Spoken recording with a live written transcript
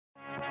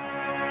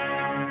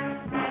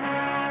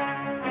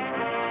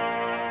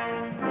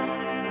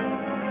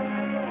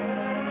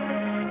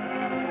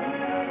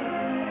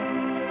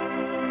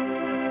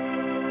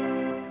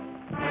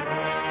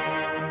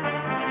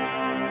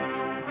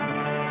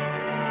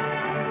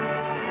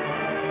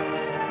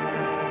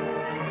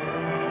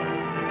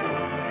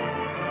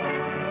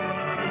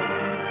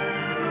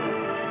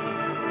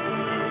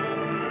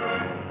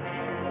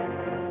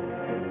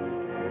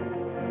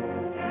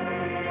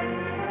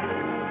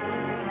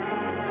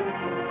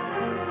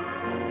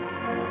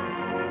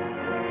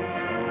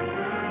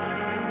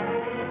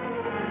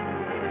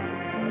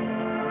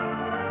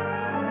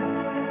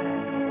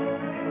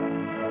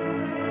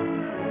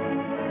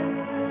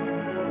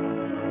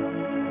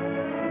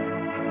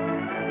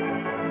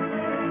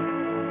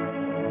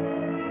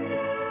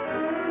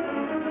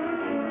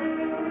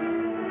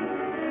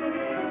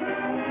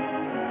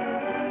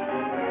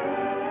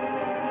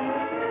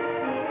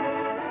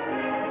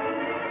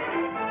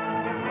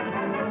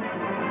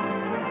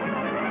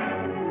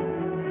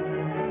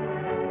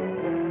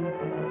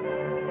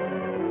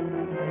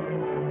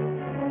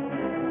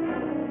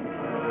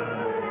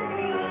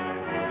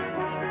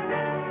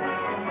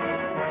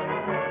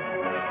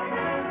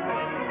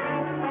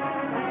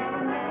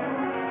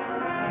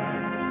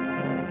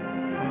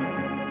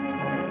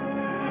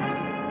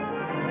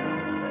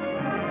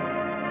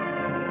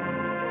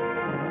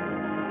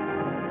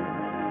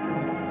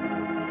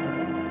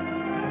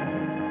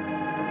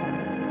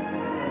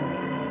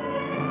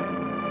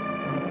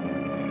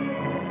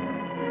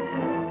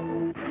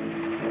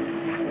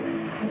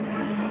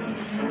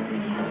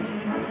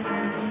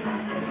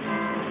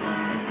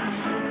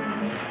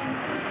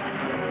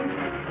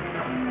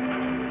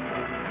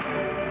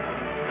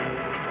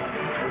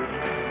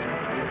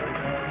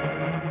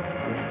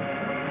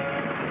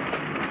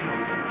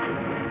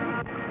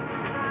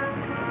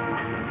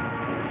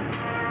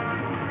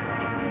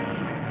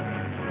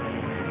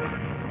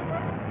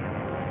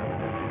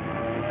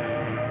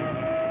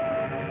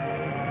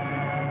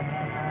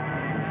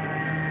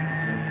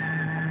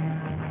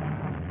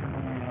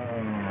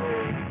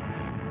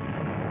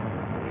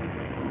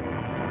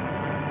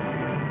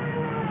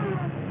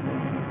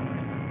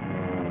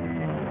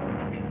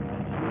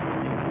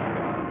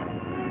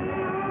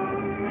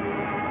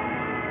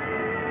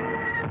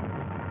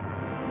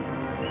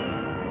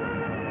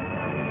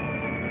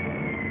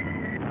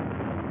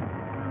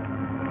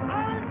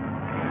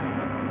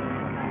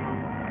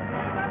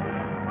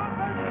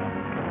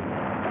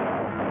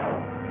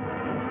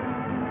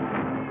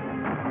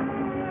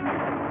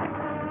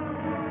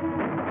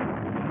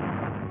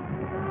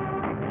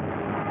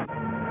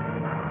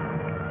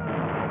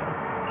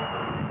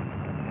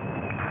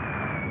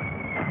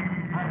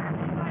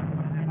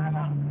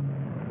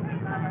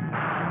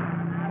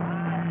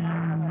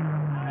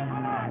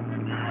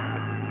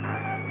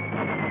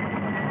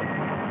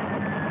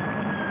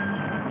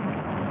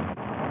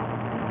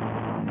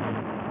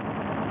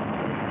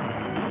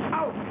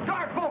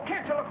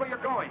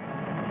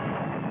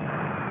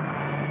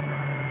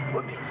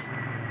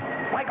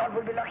By God,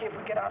 we'll be lucky if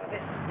we get out of this.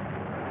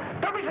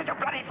 Don't be such a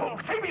bloody fool.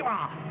 See me,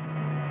 Ma.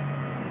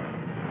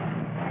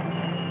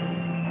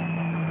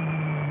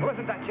 Well,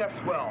 isn't that just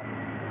swell?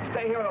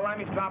 Stay here and allow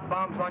me to drop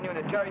bombs on you and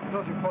the Jerry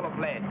fills you full of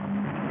lead.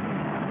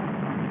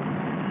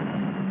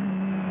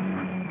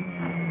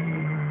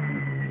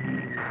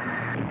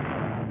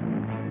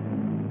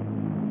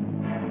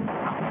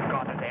 Oh,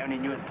 God, if they only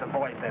knew it's the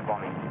boys they're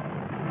bombing.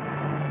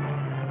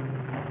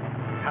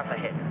 How's the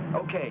hit?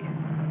 Okay.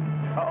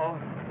 Uh-oh.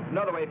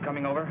 Another wave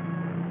coming over.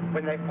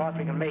 When they pass,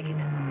 we can make it.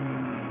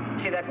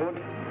 See that wood?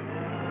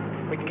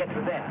 We can get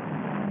through there.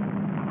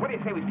 What do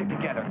you say we stick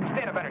together?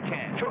 Stand a better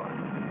chance. Sure.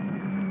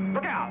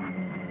 Look out!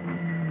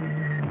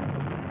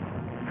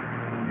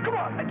 Come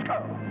on, let's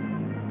go.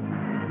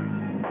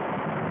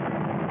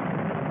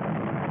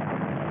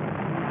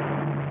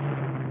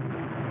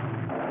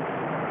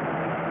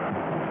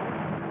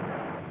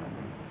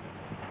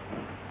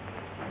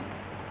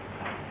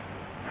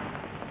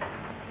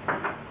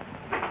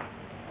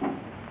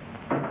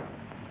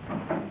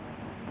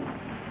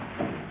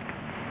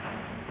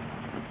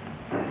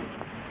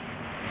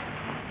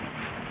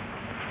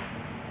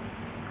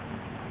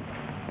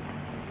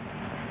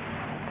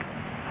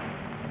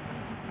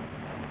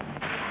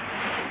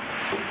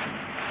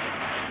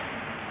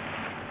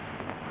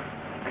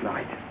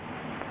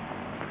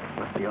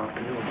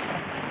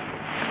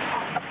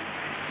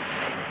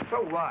 So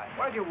what?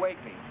 Why'd you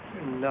wake me?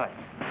 You're nuts.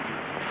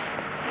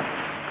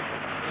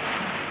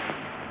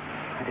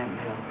 I don't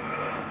know.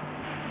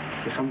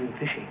 There's something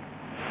fishy.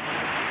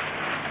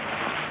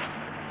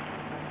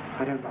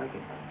 I don't like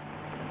it.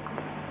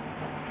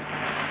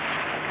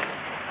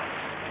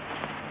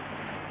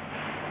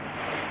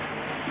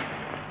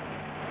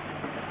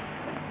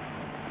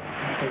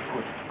 Stay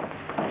put.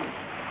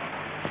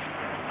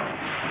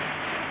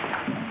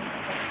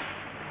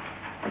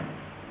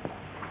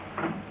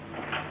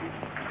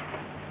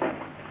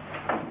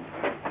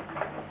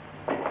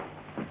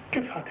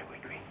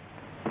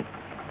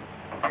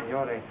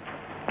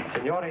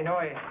 Signore,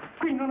 noi...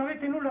 Qui non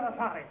avete nulla da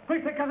fare.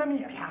 Questa è casa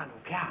mia. Piano,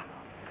 piano.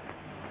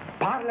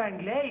 Parla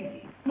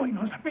inglese. Voi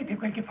non sapete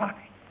quel che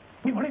fate.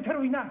 Mi volete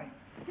rovinare.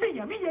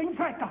 Via, via, in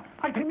fretta,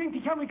 altrimenti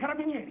chiamo i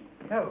carabinieri.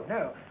 No,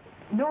 no.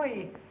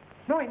 Noi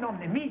non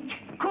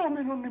nemici.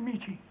 Come non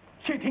nemici?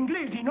 Siete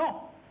inglesi,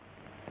 no?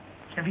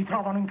 Se vi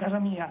trovano in casa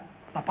mia,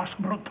 la passo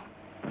brutto.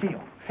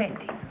 Zio,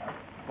 senti.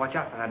 Watch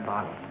out for that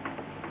bottle.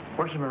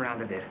 Work him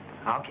around a bit.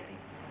 Okay.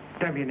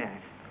 Don't be an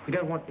ass. We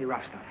don't want any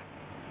rough stuff.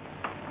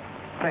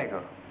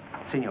 Prego,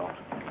 signor.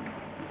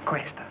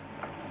 Questa.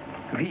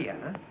 Via,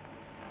 eh?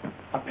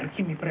 Ma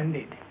perché mi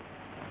prendete?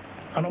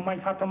 Non ho mai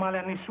fatto male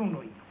a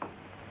nessuno io.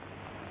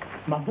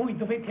 Ma voi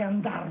dovete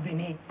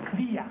andarvene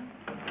via.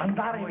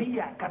 Andare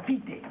via,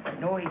 capite?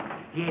 Noi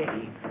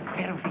ieri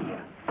ero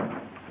via.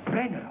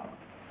 Brno,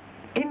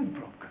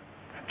 Innsbruck,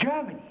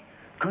 Germany.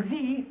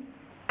 Così,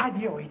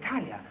 addio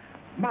Italia.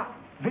 Ma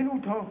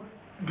venuto...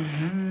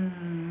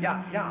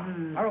 Yeah,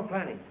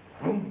 aeroplani.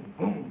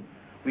 Boom.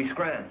 We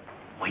scram.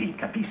 Sì,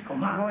 capisco,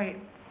 ma...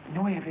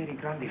 Noi avere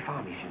grandi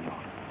fame,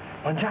 signore.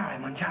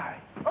 Mangiare.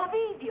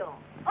 Ovidio,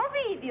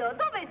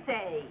 dove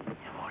sei?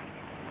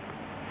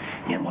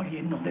 Mia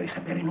moglie non deve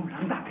sapere nulla.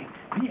 Andate,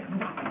 via,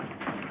 andate.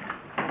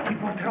 Vi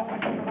porterò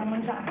qualcosa da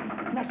mangiare.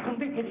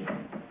 Nascondetevi.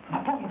 Ma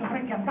poi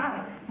dovrete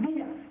andare,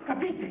 via,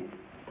 capite?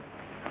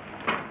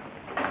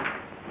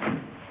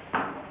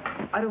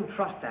 I don't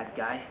trust that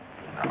guy.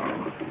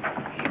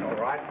 He's all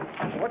right.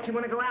 What's he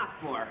want to go out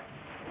for? A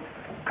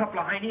couple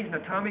of heinies and a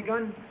Tommy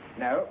gun?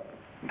 No.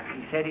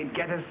 He said he'd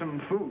get us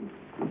some food.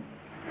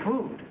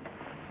 Food?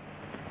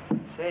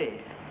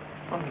 Say,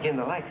 I'm beginning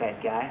to like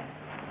that guy.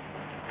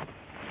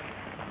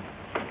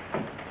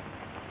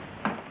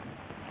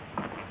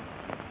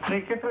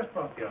 Lei che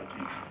trasporti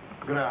oggi?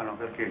 Grano,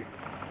 perché?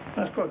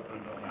 Ascolta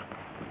allora,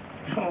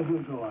 sono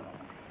due giovani.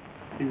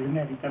 Si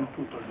meritano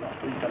tutto il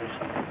nostro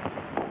interessamento.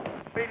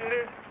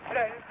 Billy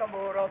è il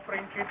tamburo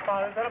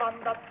principale della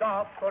banda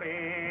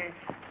d'Affori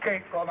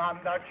che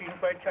comanda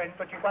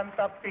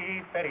 550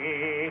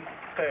 pifferi.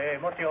 Che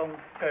emozione,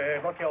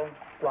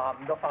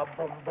 quando fa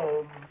boom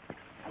boom.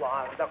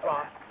 Guarda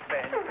qua,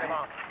 mentre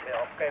ma le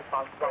ocche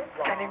fan qua.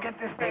 Can you get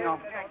this thing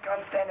off? I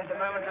can't stand it a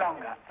moment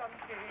longer.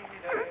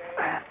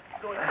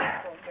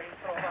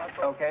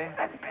 Okay.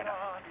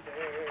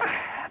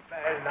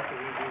 Bella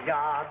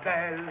figlia,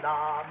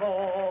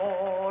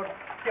 bell'amor,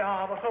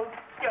 chiama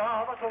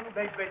son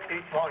dei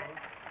betti tuoi.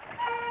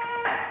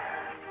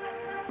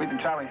 We've been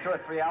traveling 2 or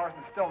 3 hours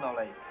and still no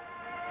late.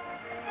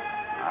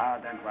 Ah,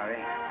 don't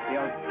worry.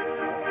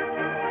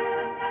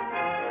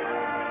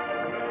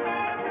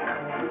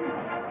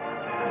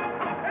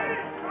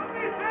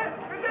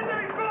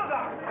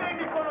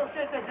 Mi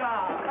conoscete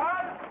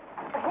già?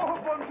 Oh,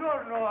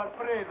 buongiorno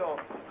Alfredo.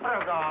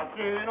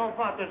 Ragazzi, non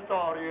fate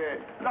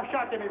storie.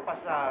 Lasciatemi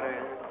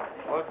passare.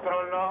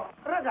 Ostro no.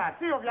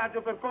 Ragazzi, io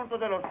viaggio per conto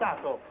dello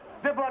Stato.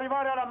 Devo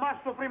arrivare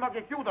all'ammasso prima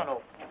che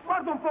chiudano.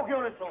 Guarda un po' che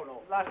ore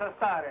sono. Lascia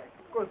stare.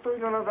 Costui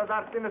non ha da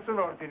darti nessun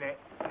ordine.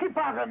 Chi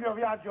paga il mio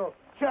viaggio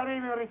se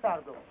arrivi in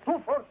ritardo? Tu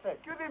forse?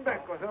 Chiudi il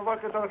becco se non vuoi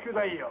che te lo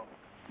chiuda io.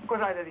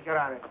 Cos'hai da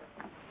dichiarare?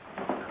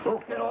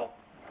 Zucchero,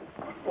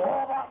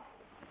 uova,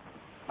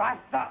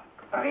 pasta,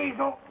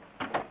 riso,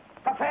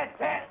 caffè,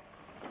 tè,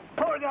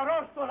 foglie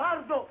arrosto,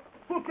 lardo,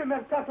 tutto il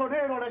mercato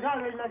nero,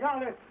 legale e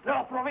illegale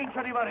della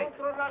provincia di Varese.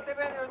 Controllate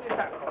bene ogni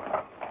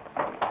sacco.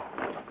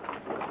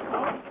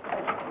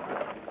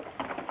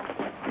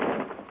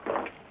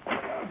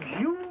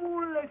 Giù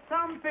le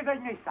zampe dai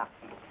miei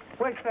sacchi.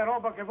 Questa è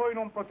roba che voi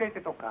non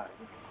potete toccare.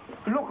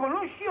 Lo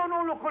conosci o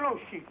non lo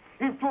conosci,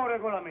 il tuo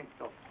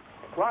regolamento?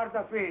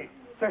 Guarda qui,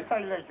 se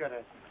stai a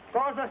leggere.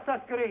 Cosa sta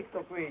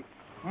scritto qui?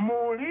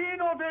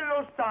 Mulino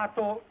dello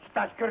Stato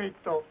sta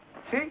scritto.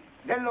 Sì,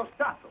 dello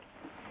Stato.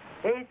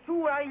 E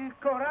tu hai il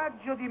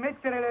coraggio di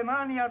mettere le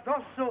mani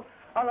addosso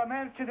alla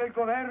merce del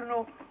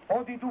governo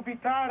o di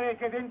dubitare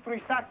che dentro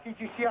i sacchi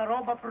ci sia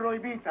roba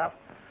proibita?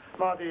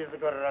 Ma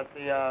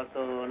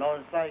disgraziato,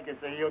 non sai che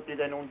se io ti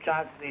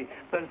denunciassi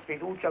per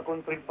sfiducia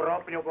contro il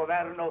proprio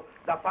governo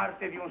da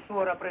parte di un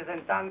suo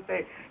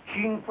rappresentante,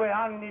 5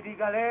 anni di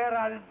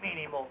galera al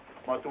minimo.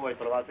 Ma tu hai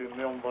trovato in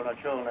me un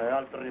bonaccione,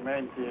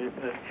 altrimenti...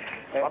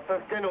 Ma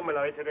perché non me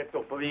l'avete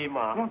detto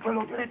prima? Non te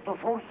l'ho detto,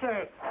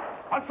 forse?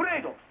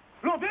 Alfredo,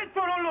 l'ho detto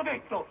o non l'ho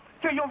detto?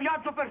 Che io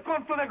viaggio per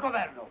conto del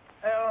governo.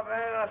 Va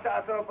bene,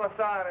 lasciatelo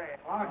passare.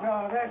 Ah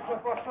già, adesso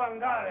posso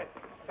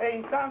andare. E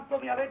intanto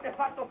mi avete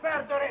fatto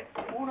perdere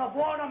una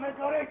buona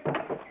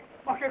mezz'oretta.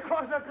 Ma che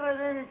cosa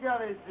credevi che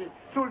avessi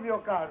sul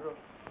mio carro?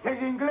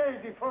 Degli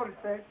inglesi,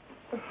 forse?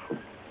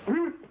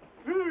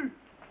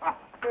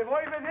 Se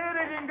vuoi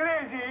vedere gli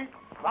inglesi,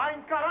 vai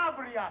in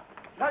Calabria.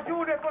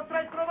 Laggiù ne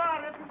potrai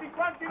trovare tutti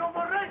quanti non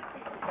vorresti.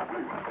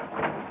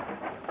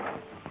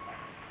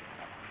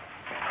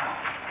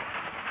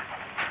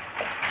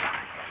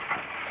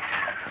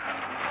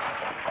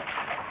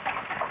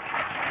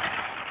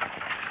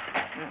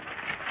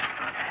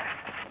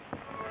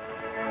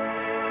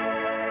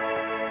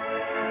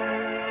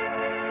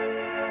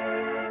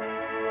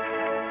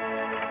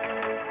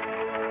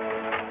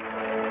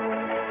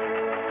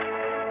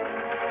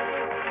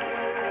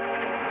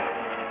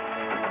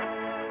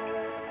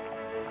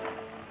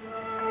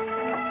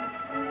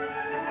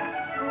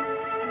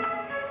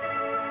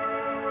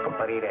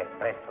 Comparire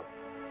presto.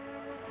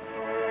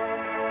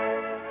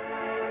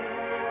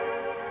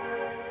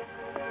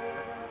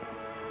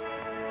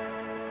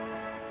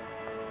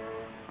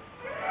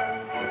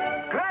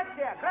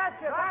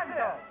 Grazie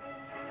tanto.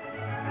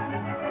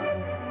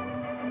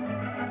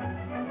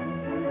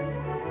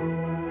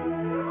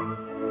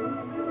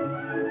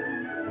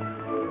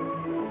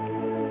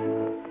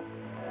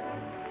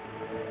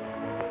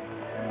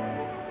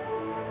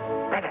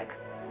 Reddick,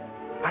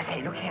 I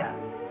say, look here.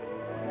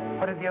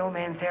 What did the old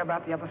man say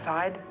about the other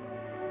side?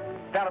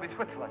 That'll be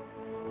Switzerland.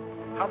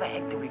 How the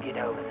heck do we get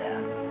over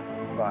there?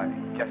 Why,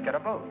 just get a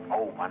boat.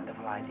 Oh,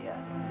 wonderful idea.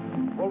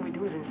 All we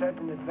do is insert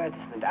an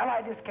advertisement.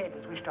 Allied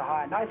escapers wish to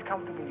hire a nice,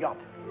 comfortable yacht.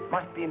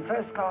 Must be in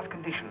first-class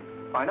condition.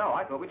 I know,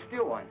 I thought we'd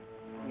steal one.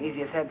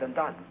 Easier said than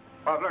done.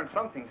 Well, I've learned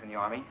some things in the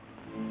Army.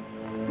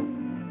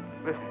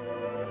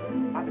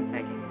 Listen, I've been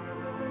thinking.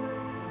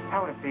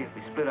 How would it be if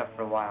we split up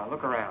for a while,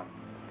 look around?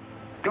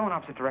 Go in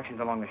opposite directions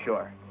along the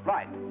shore.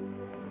 Right.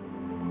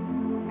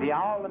 The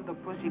owl and the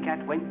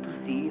pussycat went to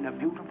sea in a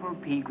beautiful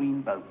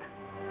pea-green boat.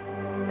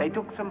 They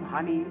took some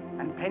honey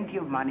and plenty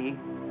of money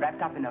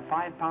wrapped up in a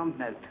 5-pound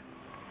note.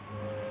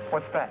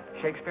 What's that,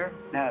 Shakespeare?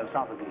 No,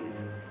 Sophocles.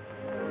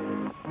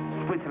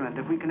 Switzerland,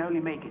 if we can only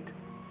make it.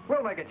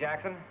 We'll make it,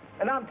 Jackson.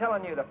 And I'm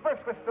telling you, the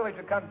first Swiss village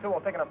we come to,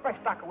 we'll take in a fresh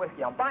stock of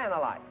whiskey. I'm buying the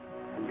lot.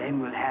 And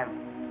then we'll have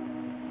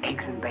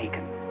eggs and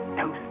bacon,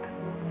 toast,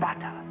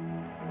 butter,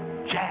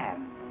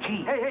 jam,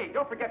 cheese. Hey,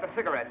 don't forget the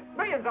cigarettes.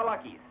 Millions of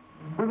luckies.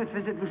 We must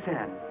visit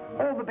Lucerne.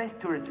 All the best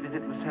tourists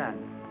visit Lucerne.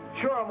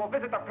 Sure, and we'll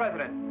visit the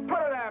president. Put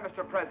her there,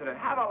 Mr. President.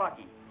 Have a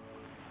lucky.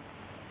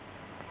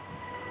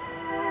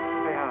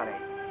 Say, Holiday,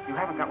 you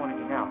haven't got one in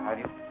you now, have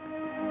you?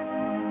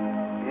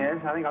 Yes,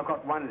 I think I've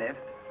got one left.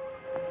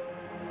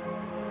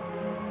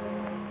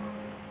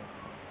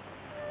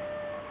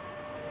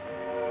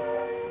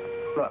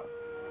 Look,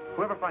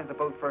 whoever finds the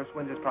boat first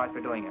wins his prize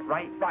for doing it,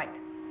 right? Right.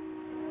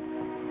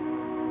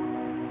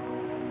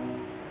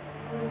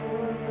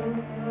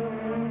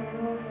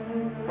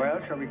 Well,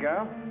 shall we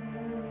go?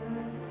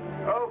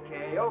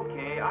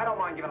 Okay. I don't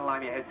mind giving a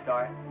Limey a head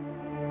start.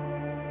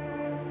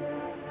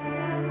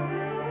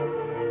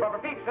 But for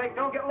Pete's sake,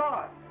 don't get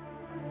lost.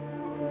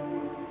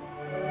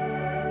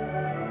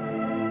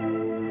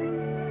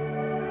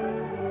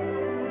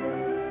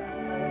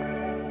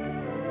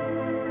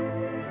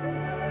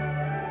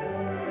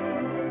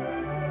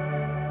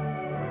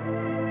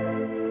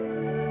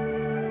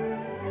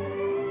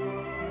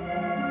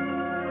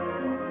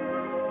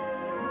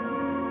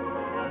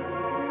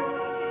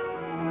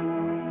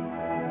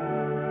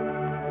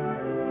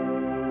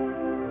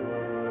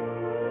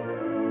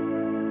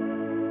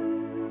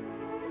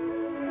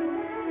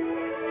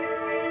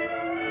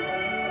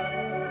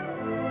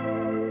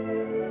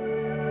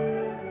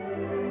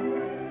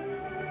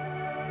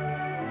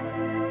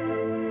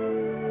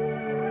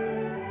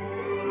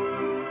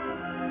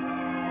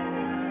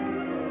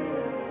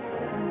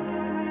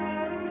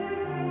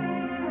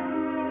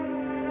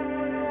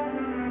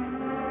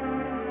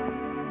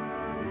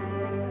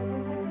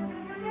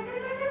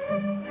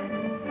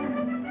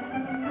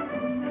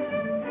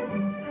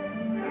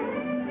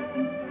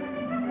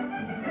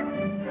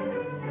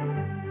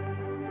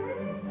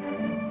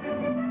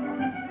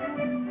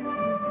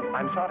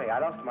 I'm sorry, I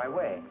lost my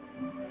way.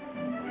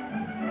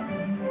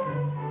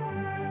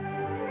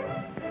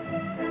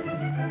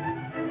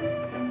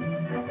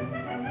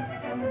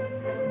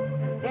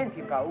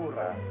 Niente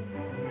paura.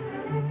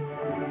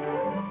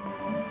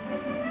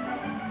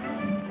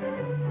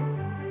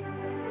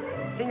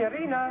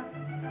 Signorina?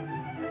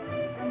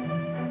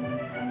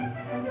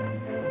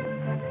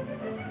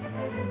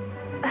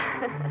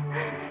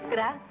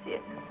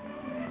 Grazie.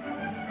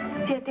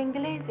 Siete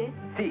inglese?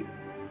 Sì,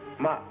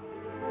 ma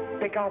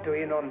peccato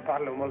io non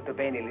parlo molto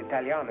bene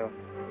l'italiano.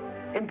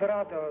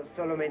 Imparato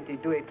solamente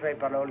 2 o 3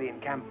 parole in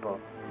campo.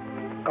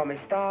 Come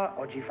sta?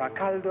 Oggi fa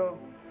caldo?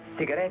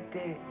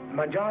 Sigarette?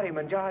 Mangiare?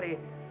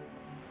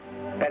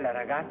 Bella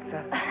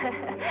ragazza.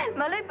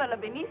 Ma lei parla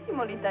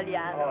benissimo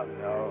l'italiano. Oh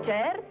no.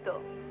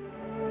 Certo.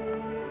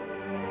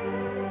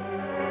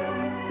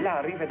 Là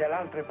arriva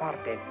dall'altra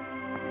parte.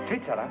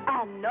 Svizzera?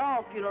 Ah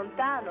no, più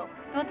lontano.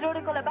 2 o 3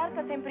 ore con la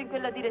barca sempre in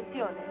quella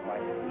direzione.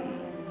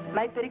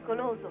 Ma è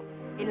pericoloso.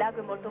 Il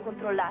lago è molto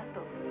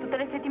controllato. Tutte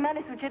le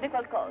settimane succede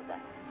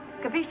qualcosa.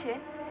 Capisce?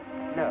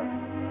 No.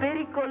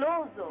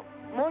 Pericoloso.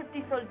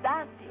 Molti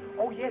soldati.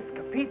 Oh yes,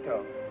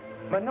 capito.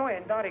 Ma noi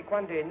andare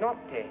quando è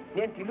notte,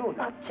 niente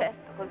luna. Oh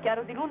certo, col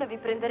chiaro di luna vi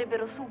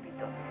prenderebbero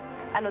subito.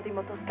 Hanno dei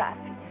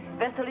motoscafi.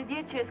 Verso le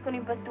 10 escono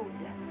in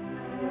pattuglia.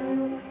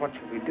 What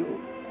should we do?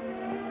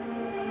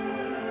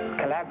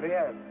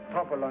 Calabria è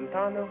troppo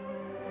lontano?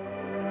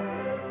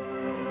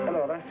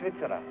 Allora,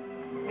 Svizzera.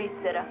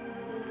 Svizzera,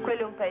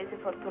 quello è un paese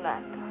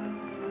fortunato.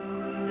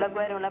 La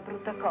guerra è una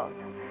brutta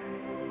cosa.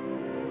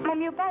 Ma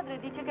mio padre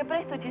dice che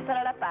presto ci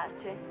sarà la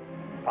pace.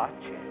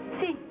 Pace?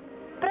 Sì,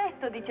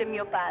 presto, dice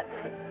mio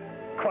padre.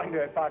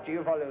 Quando è pace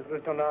io voglio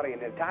ritornare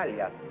in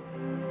Italia.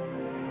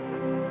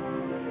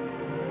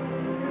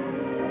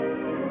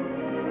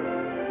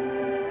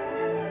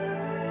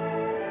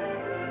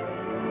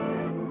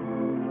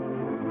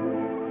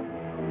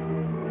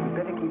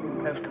 Better keep him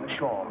close to the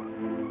shore.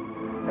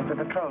 As the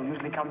patrol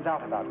usually comes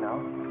out about now.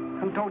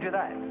 Who told you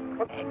that?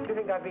 What do you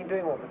think I've been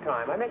doing all the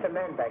time? I met a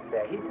man back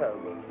there. He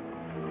told me.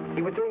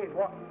 He was doing his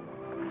what?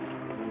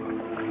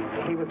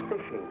 He was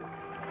fishing.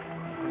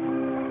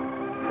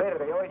 Where do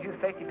they always use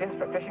safety pins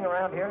for fishing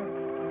around here?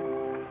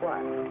 Why?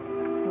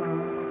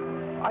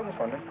 I just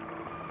wondered.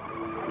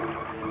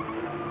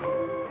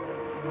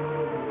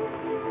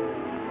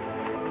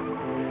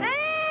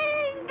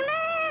 Ehi,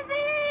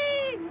 inglesi!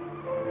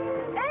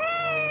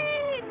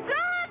 Ehi,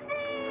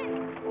 Johnny!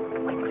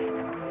 Wait.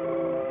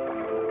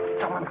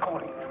 Someone's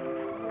calling.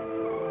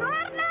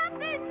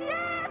 Tornate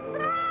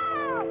indietro!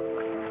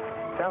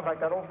 Sounds like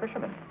that old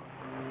fisherman.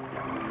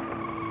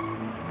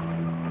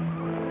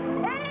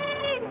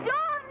 Ehi,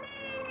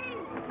 Johnny!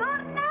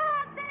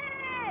 Tornate!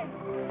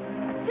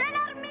 C'è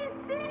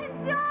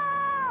l'armistizio!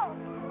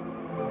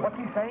 What's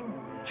he saying?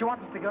 She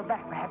wants us to go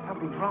back. Perhaps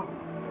something's wrong.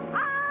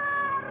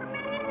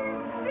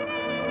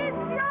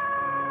 Armistizio!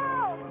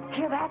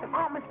 Hear that?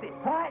 Armistice.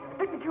 What?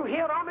 Didn't you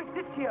hear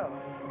armistice?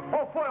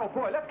 Oh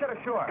boy, let's get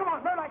ashore. Come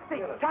on, row like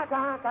six.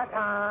 Ta-ta,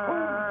 ta-ta.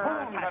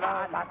 Boom,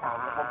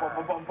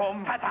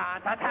 Ta-ta,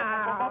 ta-ta.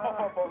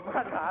 Ta-ta,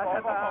 ta-ta.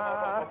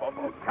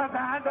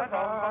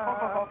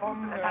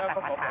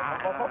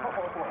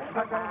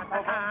 Ta-ta,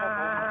 ta-ta.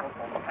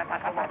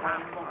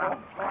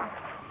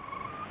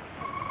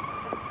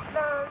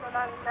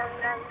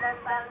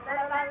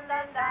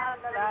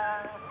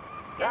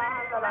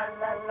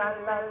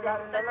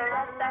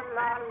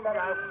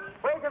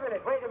 Wait a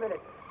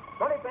minute.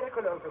 Non è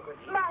pericoloso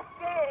così. Ma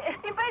che?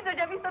 In paese ho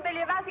già visto degli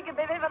evasi che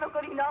bevevano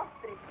con i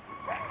nostri.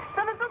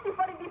 Sono tutti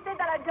fuori di sé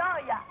dalla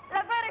gioia.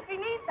 La guerra è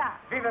finita.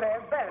 Vivere è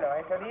bello,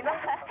 Tonino?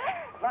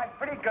 Life's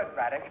pretty good,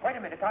 Braddock. Wait a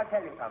minute, I'll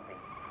tell you something.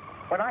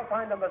 When I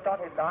signed on the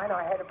dotted line,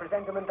 I had a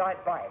presentiment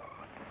I'd buy it.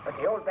 But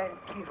the old band's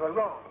keys were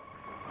wrong.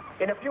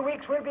 In a few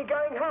weeks, we'll be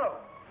going home.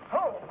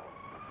 Home?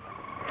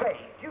 Say,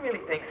 do you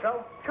really think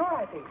so? Sure,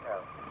 I think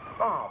so.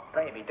 Oh,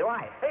 baby, do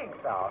I think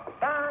so?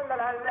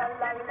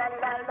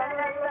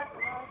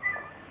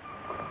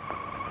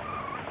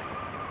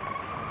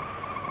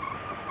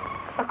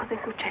 Ma cos'è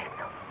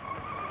successo?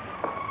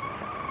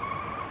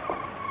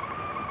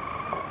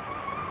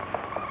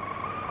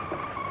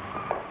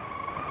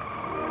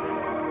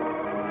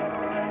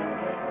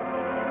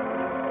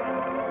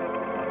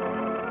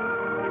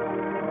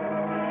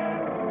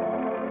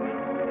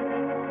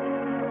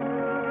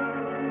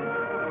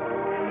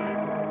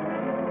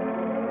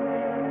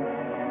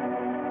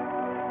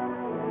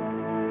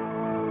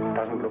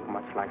 Doesn't look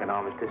much like an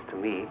armistice to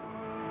me.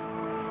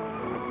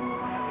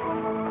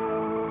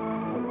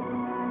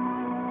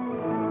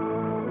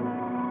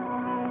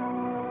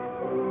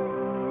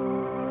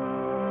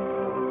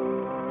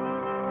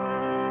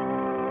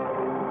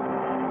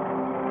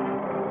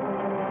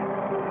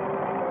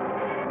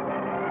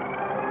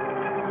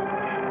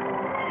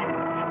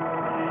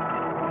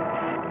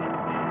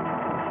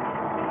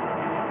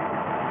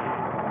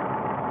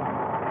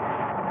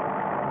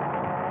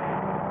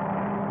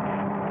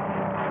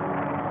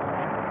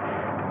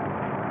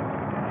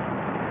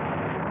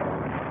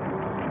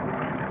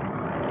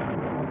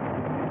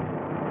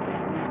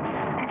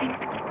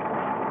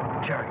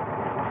 Jerry.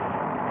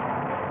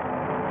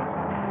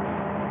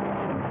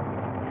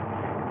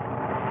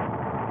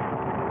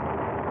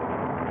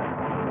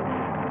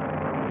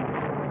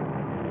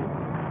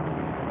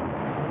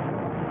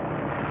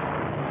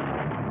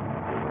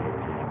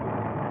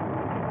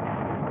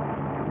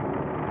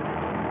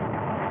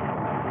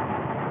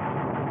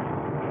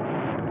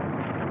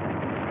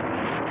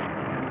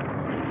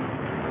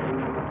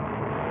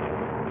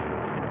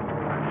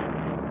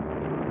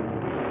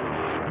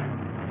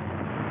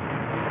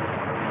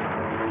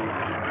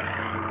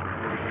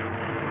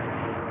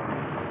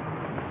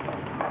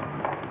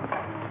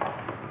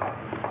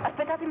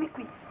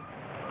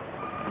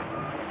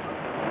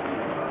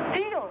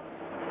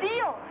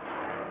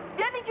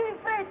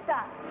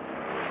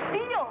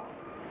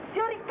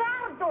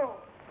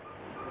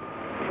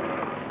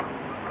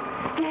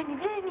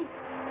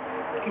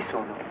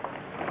 sono?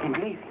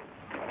 Inglesi?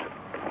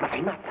 Ma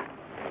sei matta?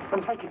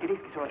 Non sai che i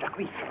tedeschi sono già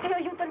qui? E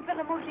aiutali per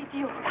l'amor di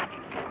Dio.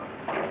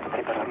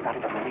 Dovrebbero arrivare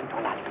da un momento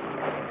all'altro.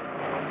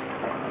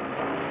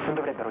 Non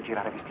dovrebbero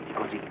girare vestiti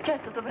così.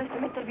 Certo, dovreste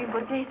mettervi in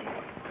borghese.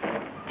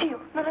 Zio,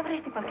 non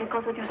avresti qualche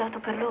cosa di usato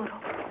per loro?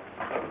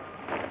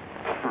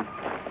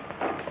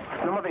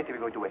 Non muovetevi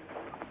voi due.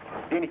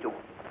 Vieni tu.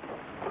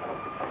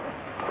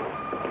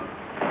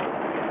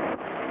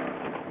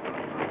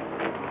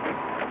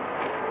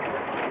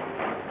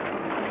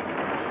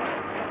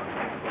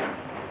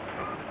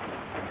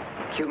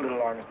 Cute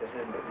little armistice,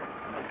 isn't it?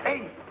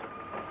 Ehi!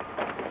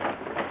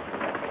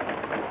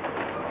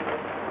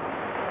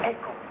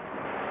 Ecco,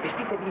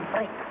 vestitevi in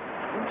fretta.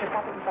 Non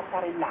cercate di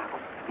passare il lago.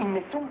 In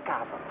nessun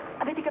caso.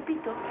 Avete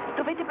capito?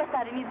 Dovete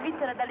passare in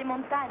Svizzera dalle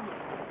montagne.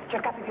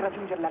 Cercate di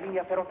raggiungere la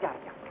linea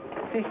ferroviaria.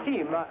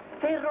 Sì, ma...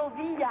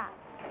 Ferrovia!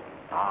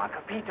 Ah,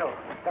 capito.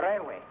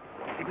 Railway.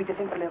 Seguite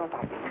sempre le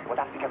rotaie. Può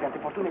darsi che abbiate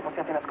fortuna e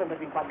possiate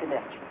nascondervi in qualche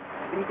merci.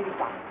 Venite di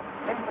qua.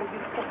 Sempre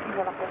direttissimi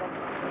alla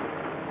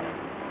ferrovia.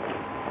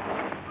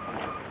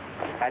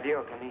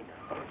 Addio, Canino.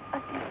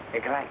 Addio. E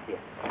grazie.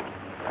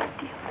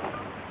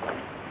 Addio.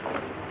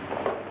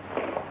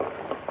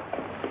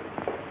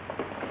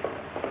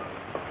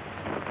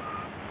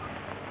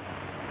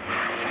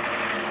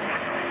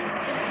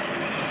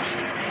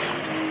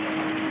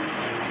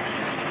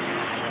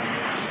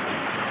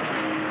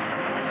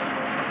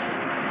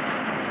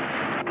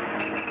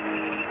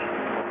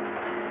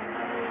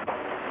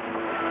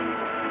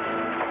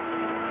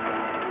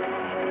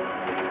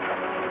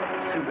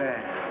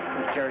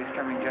 Jerry's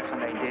coming just when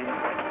they did.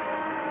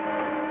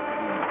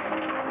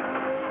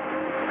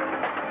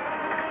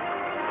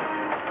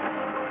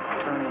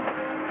 Tony,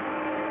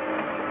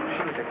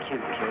 she was a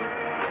cute kid.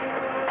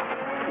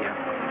 Yeah.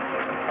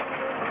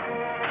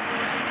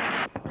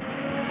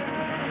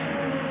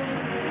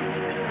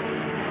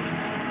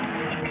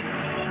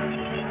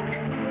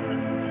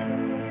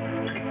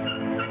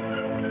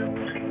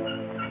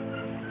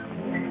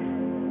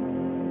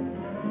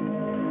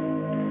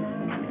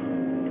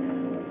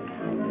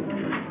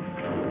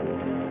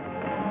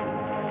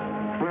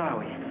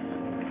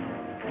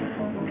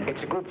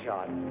 It's a good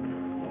job.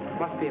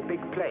 Must be a big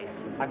place.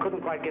 I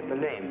couldn't quite get the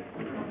name.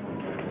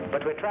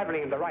 But we're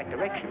traveling in the right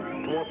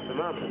direction, towards the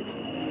mountains.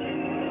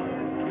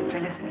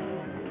 Say,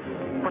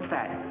 listen. What's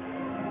that?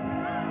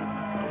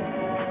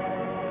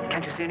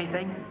 Can't you see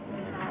anything?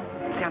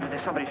 It sounds as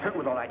if somebody's hurt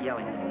with all that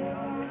yelling.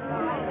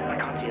 I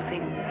can't see a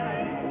thing.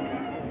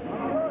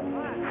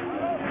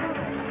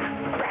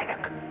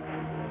 Braddock!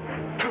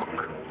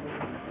 Look!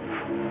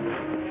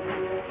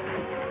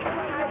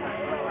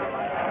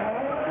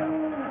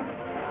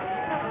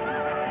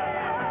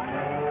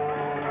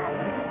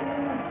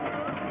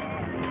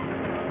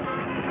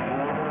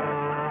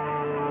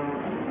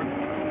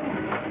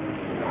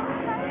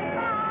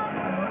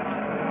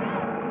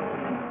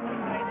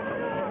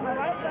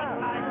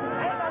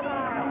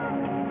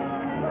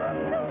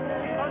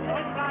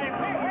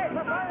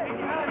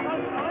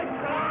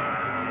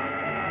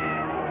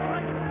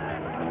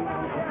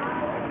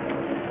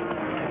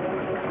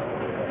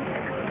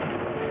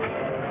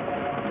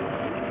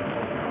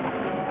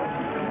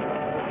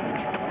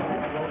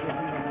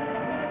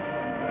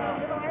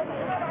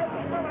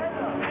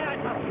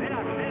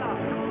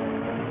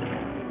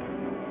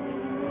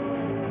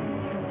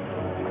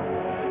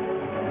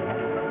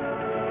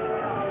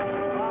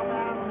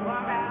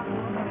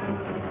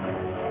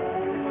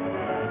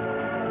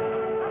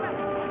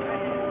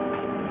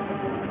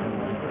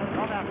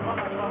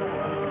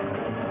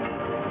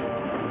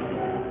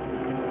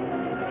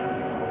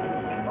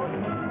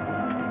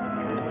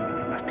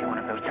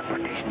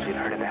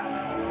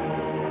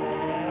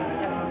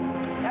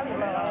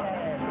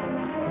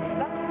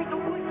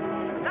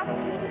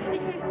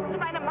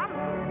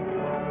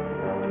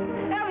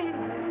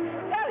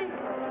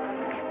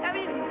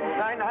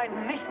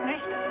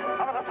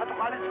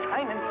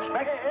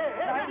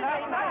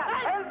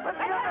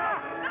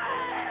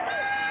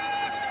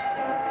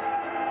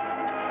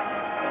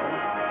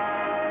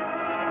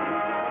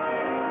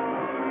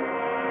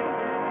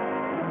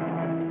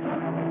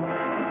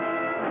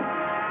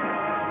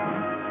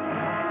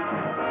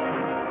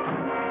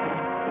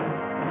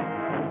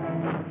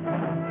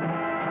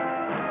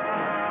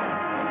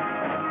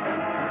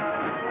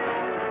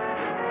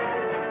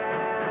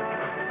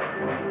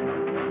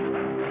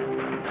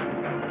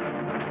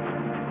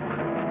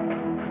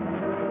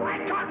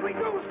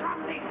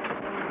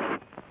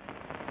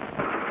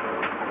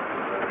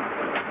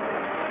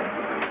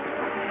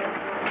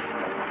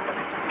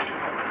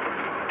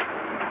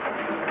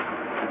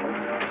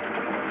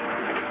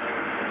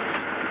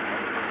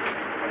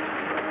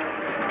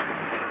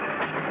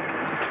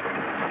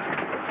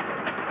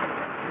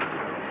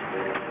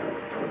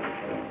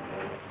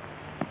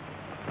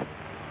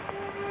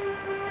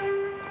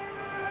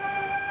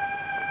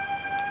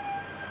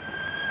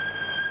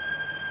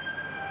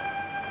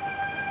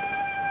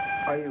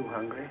 Are you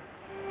hungry?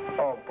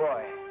 Oh,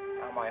 boy,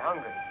 am I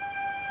hungry.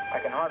 I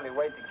can hardly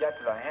wait to get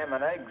to the ham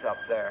and eggs up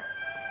there.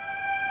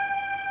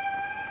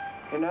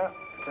 You know,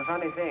 It's a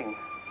funny thing.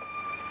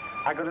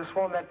 I could have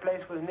sworn that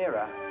place was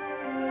nearer.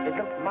 It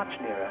looked much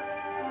nearer.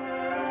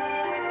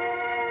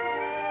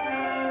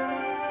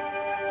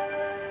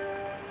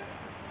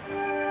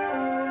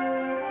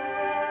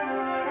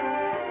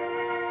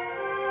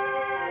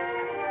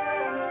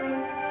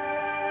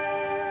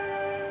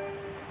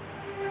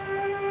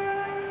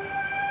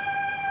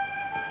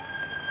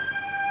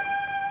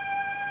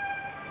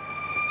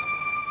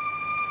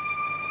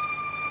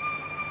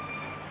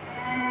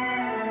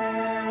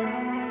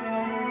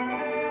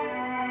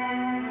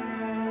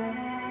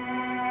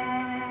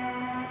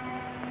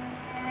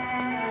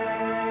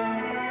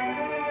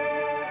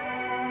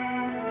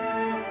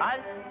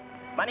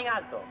 Mani in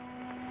alto.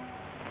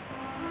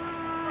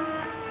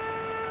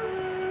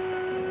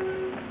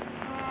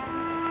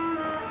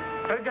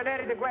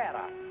 Prigionieri di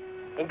guerra.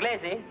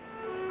 Inglesi?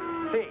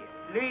 Sì,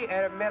 lui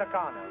è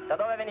americano. Da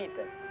dove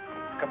venite?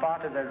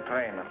 Scappate del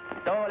treno.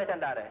 Dove volete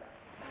andare?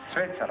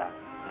 Svizzera.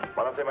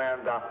 Ma non sei mai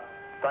andato?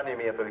 Tanti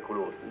miei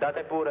pericolosi.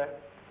 Date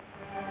pure.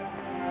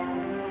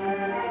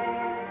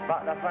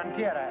 Ma la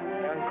frontiera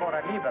è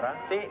ancora libera?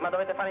 Sì, ma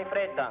dovete fare in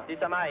fretta. Si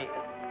sa mai.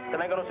 Se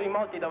vengono su in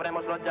molti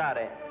dovremo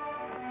sloggiare.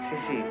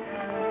 Sì.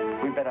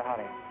 We better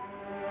hurry.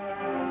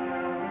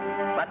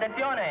 Ma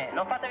attenzione,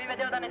 non fatevi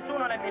vedere da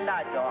nessuno nel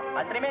villaggio,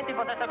 altrimenti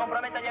potete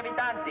compromettere gli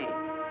abitanti.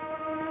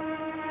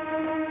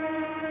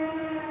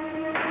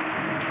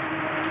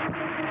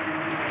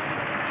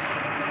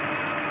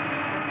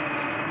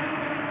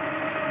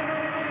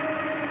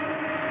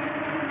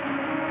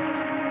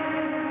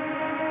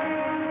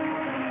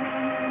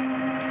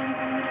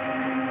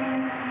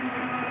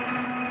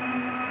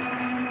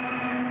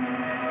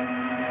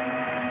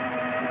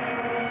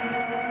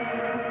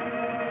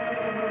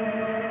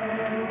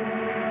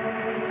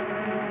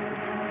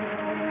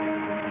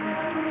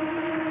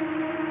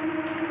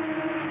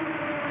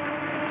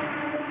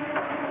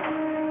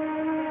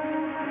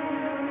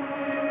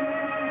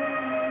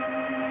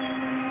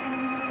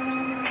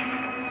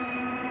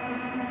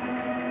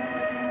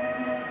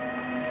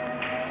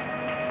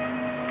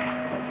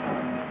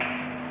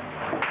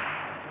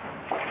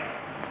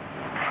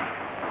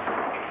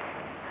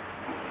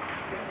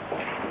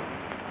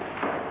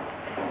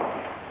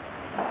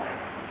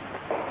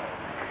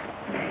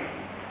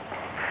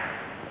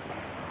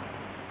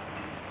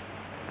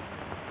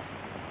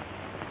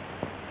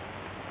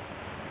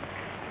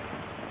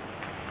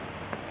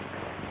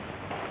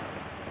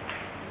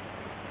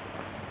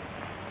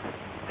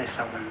 There's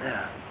someone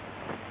there.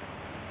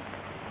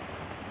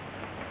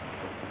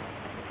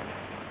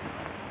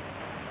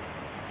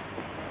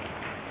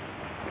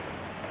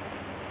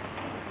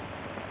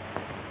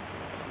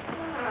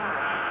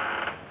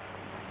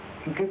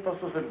 In che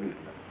posso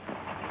servirla?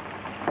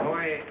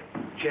 Vuoi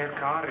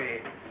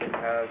cercare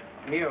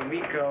mio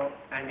amico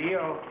and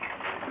io?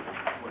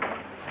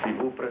 Si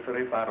vous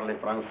préférez parler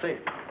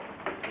français?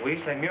 Oui,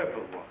 c'est mieux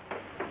pour moi.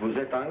 Vous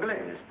êtes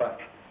anglais, n'est-ce pas?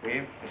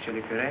 Oui, monsieur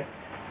le curé.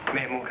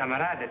 Mais mon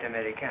camarade est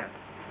américain.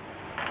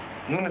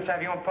 Nous ne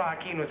savions pas à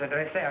qui nous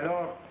adresser,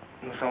 alors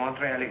nous sommes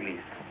entrés à l'église.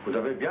 Vous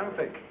avez bien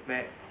fait.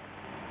 Mais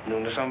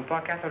nous ne sommes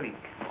pas catholiques.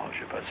 Oh,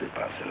 je passais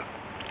par cela.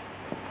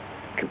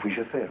 Que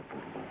puis-je faire pour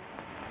vous?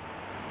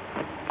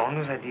 On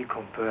nous a dit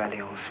qu'on peut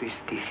aller en Suisse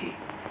d'ici.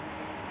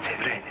 C'est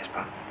vrai, n'est-ce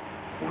pas?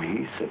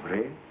 Oui, c'est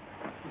vrai.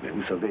 Mais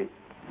vous savez,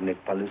 vous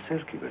n'êtes pas le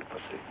seul qui veut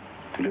passer.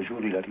 Tous les jours,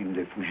 il arrive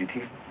des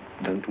fugitifs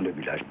dans tous les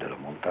villages de la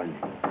montagne.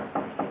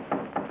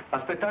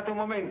 Aspettate un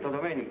momento,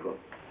 Domenico.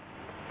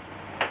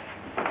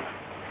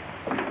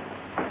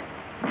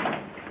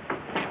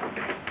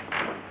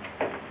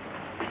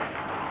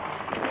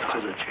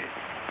 Cosa c'è?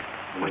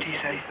 What did he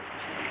say?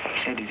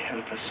 He said he'd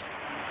help us.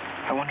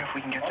 I wonder if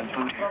we can get some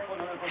food here.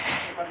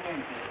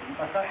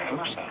 I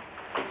hope so.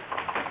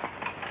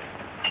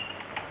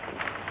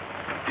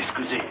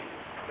 Scusi,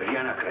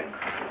 rien à craindre.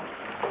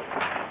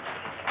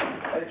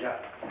 Già.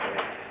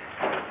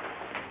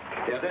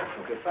 E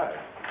adesso che fare?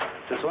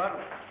 Ce soir,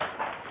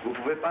 vous ne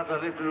pouvez pas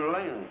aller plus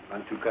loin,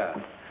 en tout cas.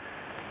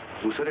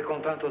 Vous serez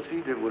content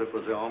aussi de vous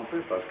reposer un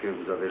peu parce que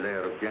vous avez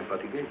l'air bien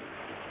fatigué.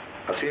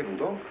 Asseyez-vous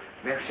donc.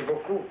 Merci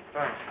beaucoup.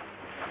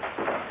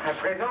 À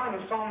présent,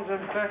 nous sommes un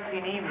peu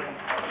finis,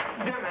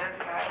 mais demain,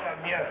 ça va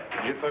mieux.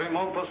 Je ferai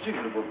mon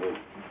possible pour vous.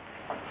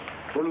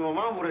 Pour le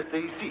moment, vous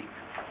restez ici.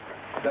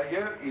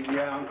 D'ailleurs, il y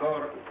a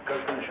encore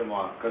quelqu'un chez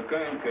moi,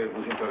 quelqu'un qui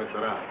vous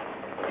intéressera.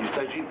 Il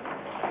s'agit...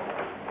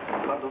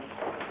 Pardon.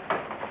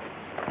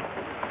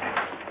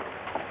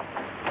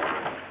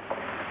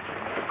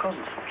 Cosa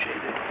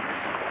succede?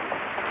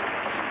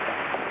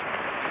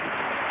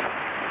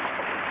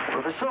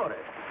 Professore!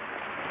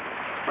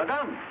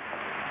 Madame!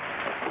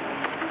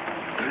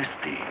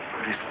 Restez.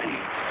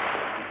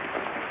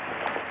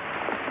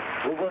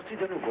 Vous voici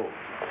de nouveau.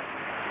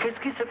 Qu'est-ce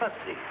qui s'est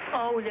passé?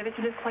 Oh, il y avait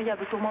une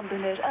effroyable tourmente de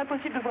neige.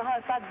 Impossible de voir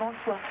un pas devant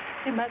soi.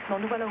 Et maintenant,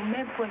 nous voilà au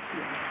même point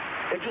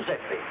que Et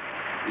Giuseppe?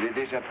 Il est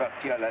déjà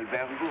parti à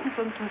l'albergo. nous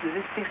sommes tous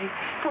désespérés.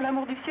 Pour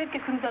l'amour du ciel,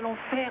 qu'est-ce que nous allons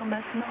faire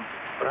maintenant?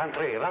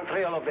 Rentrez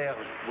à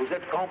l'auberge. Vous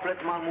êtes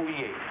complètement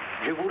mouillé.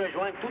 Je vous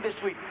rejoins tout de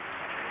suite.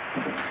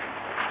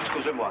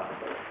 Excusez-moi.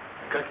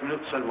 Quelques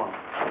minutes seulement.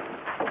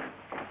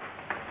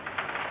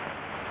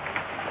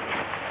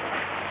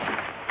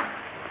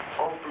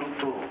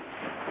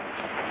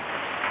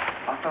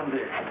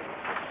 Attendez.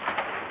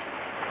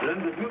 L'un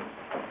de vous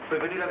peut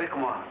venir avec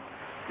moi.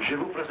 Je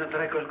vous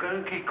présenterai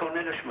quelqu'un qui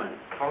connaît le chemin.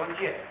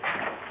 Volunteer.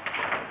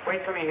 Wait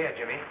for me here,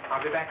 Jimmy.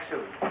 I'll be back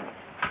soon.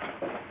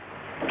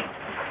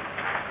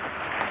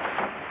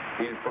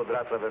 Il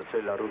faudra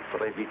traverser la route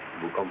très vite,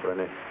 vous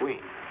comprenez? Oui.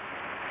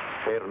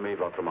 Fermez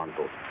votre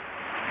manteau.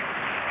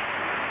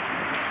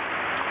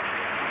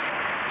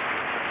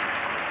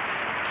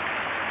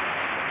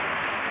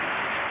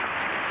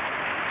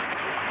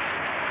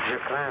 Je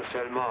crains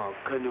seulement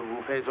que nous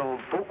vous faisons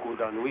beaucoup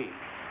d'ennuis.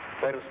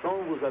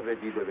 Personne vous avait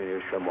dit de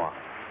venir chez moi.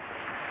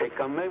 Et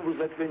quand même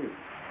vous êtes venu.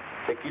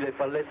 C'est qu'il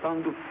fallait sans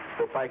doute.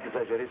 Faut pas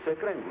exagérer ses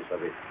craintes, vous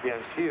savez. Bien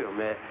sûr,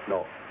 mais...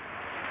 Non.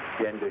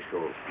 Bien des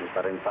choses ne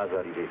seraient pas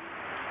arrivées.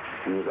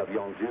 Si nous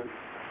avions Dieu,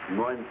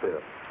 moins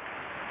peur.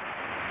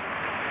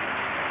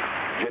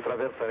 Je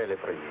traverserai les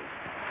premiers.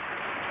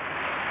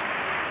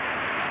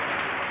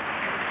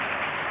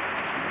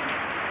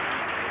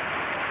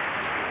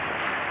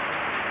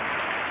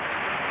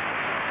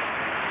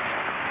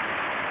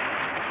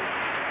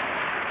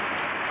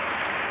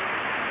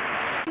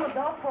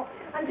 Dopo.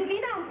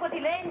 Angelina ha un po' di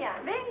legna.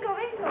 Vengo.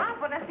 Ah,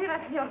 buonasera,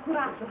 signor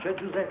curato. C'è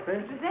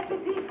Giuseppe? Giuseppe,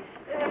 sì.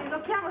 Lo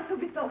chiamo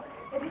subito.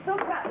 È di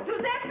sopra.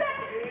 Giuseppe!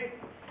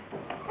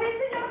 Sì?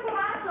 Signor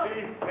curato.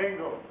 Sí,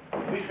 vengo.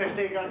 Ich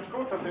verstehe ganz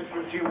gut, dass es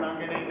für Sie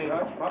unangenehm ist.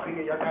 Ja, ich mache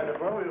Ihnen ja keine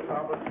Vorwürfe,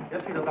 aber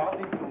erst wieder da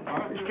sind.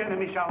 Ich kenne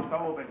mich aus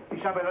da oben.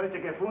 Ich habe Leute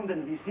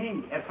gefunden wie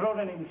Sie,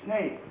 erfroren im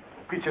Schnee.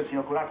 Qui c'è il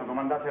signor curato,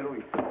 domandate a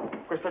lui.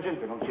 Questa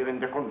gente non si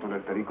rende conto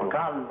del pericolo.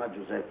 Calma,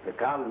 Giuseppe,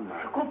 calma.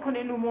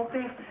 Comprenez-nous, mon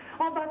père.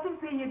 En bas, tout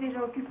le pays est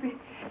déjà occupé.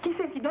 Qui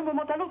sait si d'un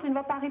moment à l'autre, il ne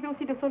va pas arriver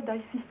aussi des soldats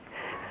ici.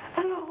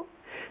 Alors,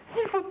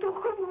 il faut tout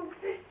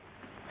recommencer.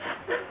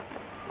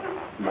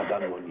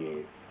 Madame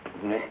Monnier,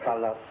 vous n'êtes pas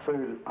la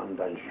seule en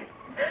danger.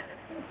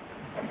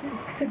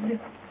 C'est bien.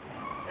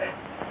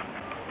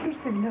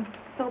 C'est bien.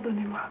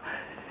 Pardonnez-moi.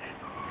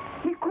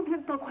 Mais combien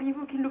de temps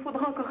croyez-vous qu'il nous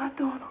faudra encore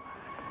attendre?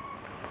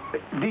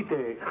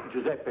 Dite,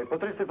 Giuseppe,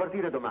 potreste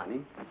partire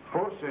domani?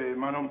 Forse,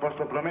 ma non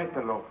posso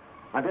prometterlo.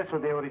 Adesso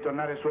devo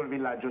ritornare su al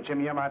villaggio. C'è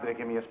mia madre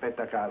che mi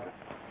aspetta a casa.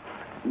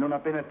 Non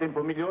appena il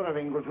tempo migliora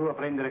vengo giù a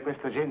prendere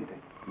questa gente.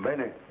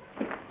 Bene.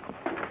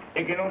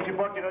 E che non si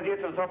portino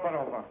dietro troppa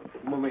roba.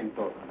 Un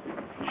momento.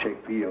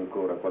 C'è qui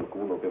ancora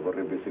qualcuno che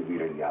vorrebbe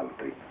seguire gli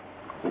altri.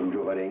 Un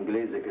giovane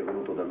inglese che è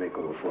venuto da me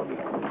con un suo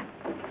amico.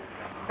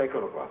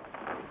 Eccolo qua.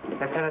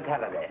 Lieutenant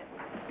Halliday.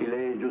 Il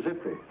est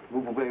Giuseppe.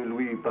 Vous pouvez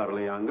lui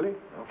parler anglais?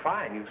 Oh,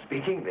 fine, you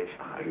speak English.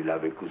 Ah, il a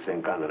vécu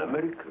 5 ans en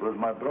Amérique. It was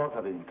my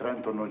brother in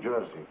Trenton, New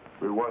Jersey.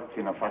 We worked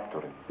in a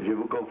factory. Je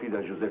vous confie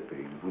à Giuseppe.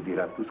 Il vous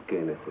dira tout ce qui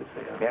est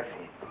nécessaire.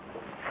 Merci.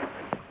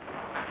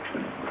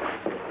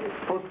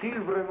 Faut-il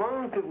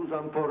vraiment que vous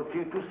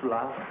emportiez tout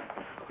cela?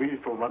 Oui, il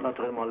faut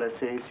naturellement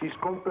laisser ici ce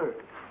qu'on peut.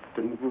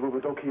 Dan moeten we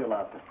het ook hier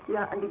laten.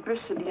 Ja, en die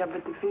bussen, die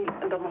hebben te veel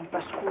en dat mag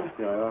pas schoon.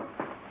 Ja.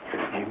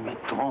 Wir mit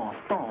 30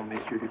 ans,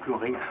 Monsieur le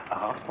Curé, à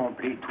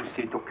rassembler tous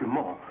ces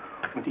Documents.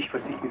 Und ich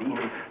versichere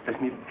Ihnen, dass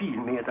mir viel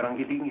mehr daran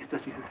gelegen ist,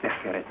 dass dieses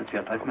Werk gerettet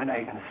wird, als mein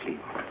eigenes Leben.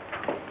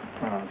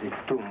 Ah, Sie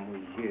dumm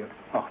hier.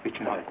 Ach,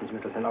 bitte halten Sie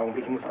mir das einen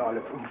Augenblick. Ich muss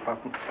alles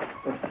umpacken.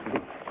 Das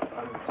liegt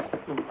alles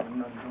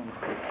untereinander und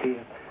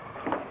verkehrt.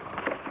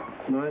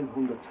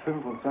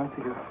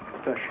 925er,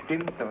 das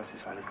stimmt, aber es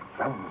ist alles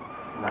ganz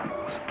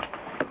nice.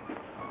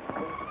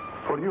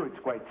 For you, it's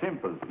quite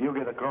simple. You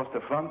get across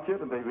the frontier,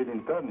 they will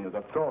intern you,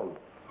 that's all.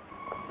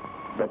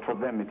 But for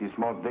them, it is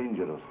more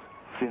dangerous.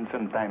 Since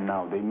some time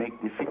now, they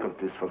make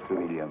difficulties for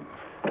civilians.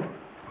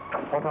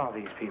 What are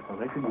these people,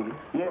 refugees?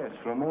 Yes,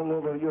 from all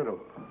over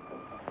Europe.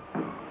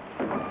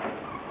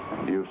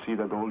 You see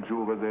that old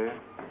Jew over there?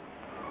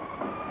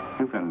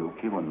 You can look,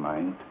 he won't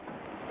mind.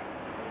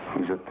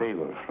 He's a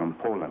tailor from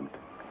Poland.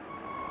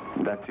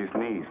 That's his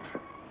niece.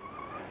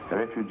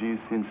 Refugees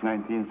since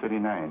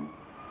 1939.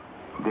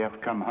 They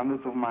have come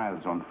hundreds of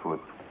miles on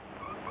foot.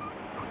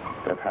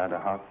 They've had a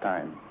hard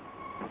time.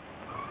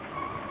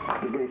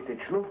 Du gehst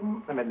jetzt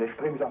schlufen und wenn du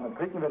springsamen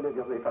Kriegen will,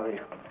 dir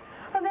reparieren.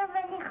 Aber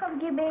wenn ich auf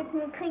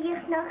Gebeten kriege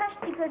ich noch ein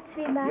Stück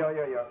Zwiebeln. Ja,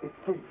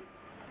 ist gut.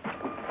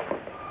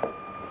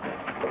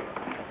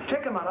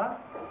 Čekaj malo.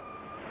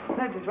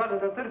 Neđeš valjda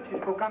da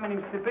trčiš po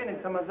kamenim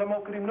stepenicama za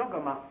mokrim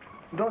nogama.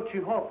 Doći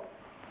hop.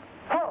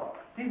 Hop!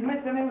 Ti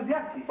izmete me uz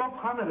jaci. Hop,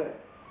 Hanele.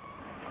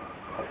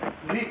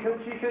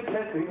 Ciche,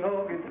 četiri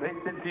noge, 2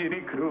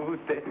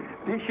 centikrute.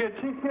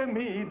 Ciche,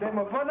 mi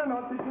idemo.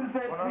 Buonanotte,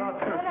 Giuseppe.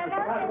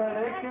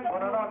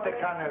 Buonanotte,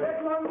 Canele.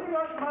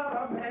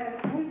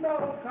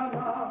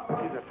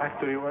 He's a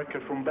factory worker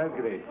from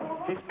Belgrade.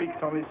 He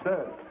speaks only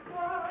Serb.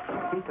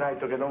 He tried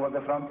to get over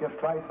the frontier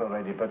twice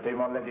already, but they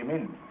won't let him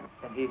in.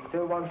 And he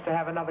still wants to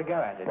have another go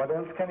at it. What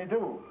else can he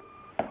do?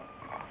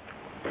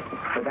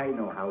 But I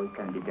know how it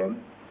can be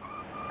done.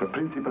 The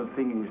principal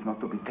thing is not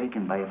to be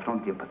taken by a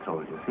frontier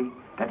patrol, you see?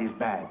 That is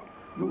bad.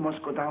 You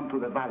must go down to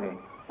the valley.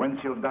 Once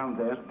you're down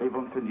there, they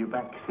won't send you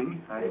back, see?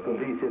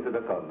 Così siete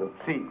d'accordo?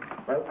 See.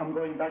 Well, I'm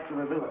going back to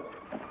the village.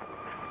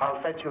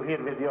 I'll set you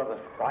here with the others,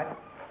 right?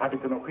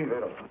 Abitano qui,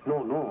 vero?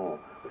 Non,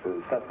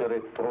 ça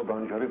serait trop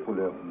dangereux pour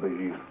leur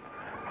obéir.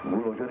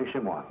 Vous logerez chez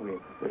moi. Oui.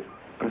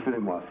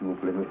 Précédez-moi, s'il vous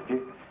plaît,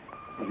 monsieur.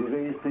 Je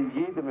vais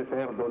essayer de me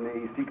faire donner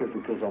ici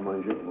quelque chose à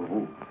manger pour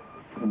vous.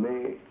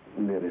 Mais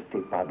ne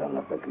restez pas dans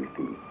la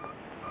sacristie.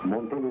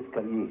 Montez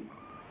l'escalier.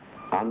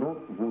 Ah non,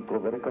 vous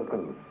trouverez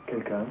quelqu'un.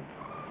 Quelqu'un?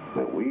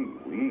 Mais oui,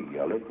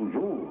 allez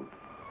toujours.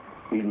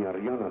 Il n'y a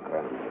rien à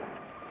craindre.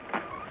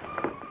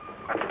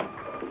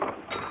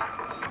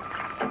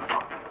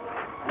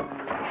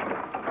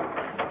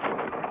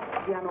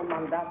 Ci hanno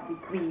mandati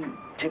qui,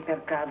 c'è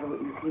per caso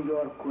il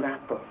signor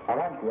curato.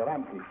 Avanti,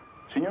 avanti.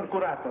 Signor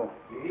curato.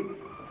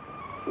 Sì?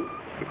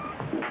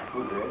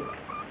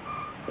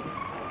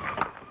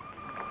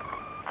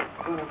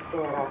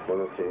 Buonasera.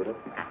 Buonasera.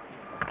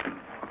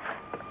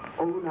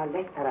 Ho una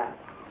lettera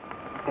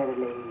per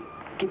lei.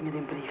 Give me the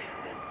brief.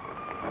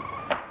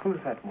 Who's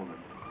that woman?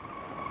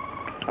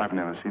 I've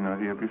never seen her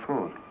here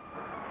before.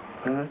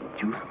 Where the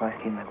deuce have I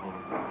seen that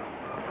woman?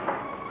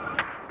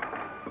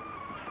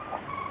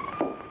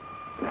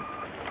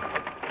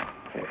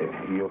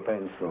 Io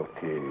penso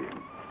che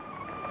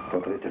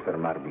potrete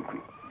fermarvi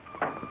qui.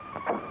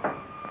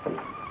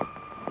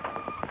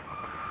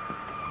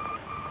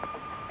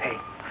 Hey,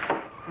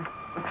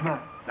 what's the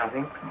matter?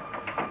 Nothing.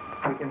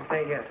 We can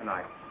stay here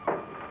tonight.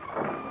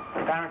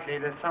 Apparently,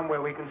 there's somewhere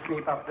we can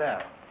sleep up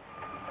there.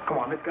 Come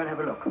on, let's go and have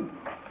a look.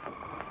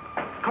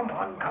 Come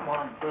on, come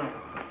on.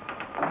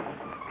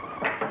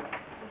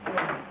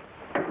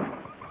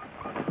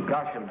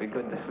 Gosh, it'll be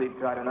good to sleep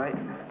dry tonight.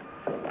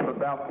 I'm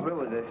about through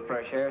with this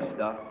fresh air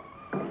stuff.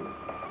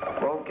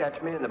 Won't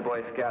catch me in the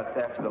Boy Scouts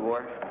after the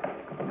war.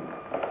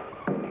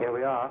 Here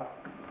we are.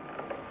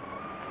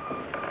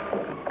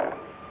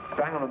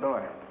 Bang on the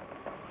door.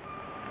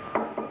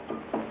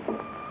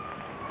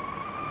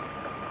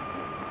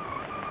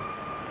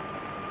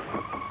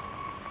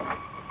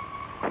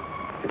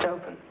 It's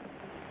open.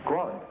 Go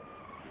on.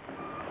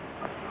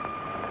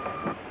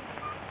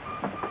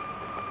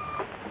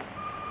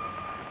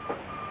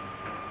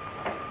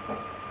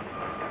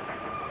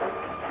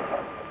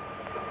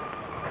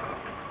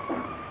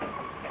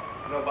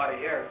 Nobody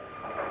here.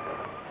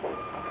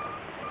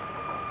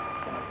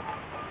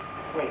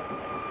 Wait.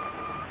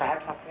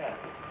 Perhaps up there.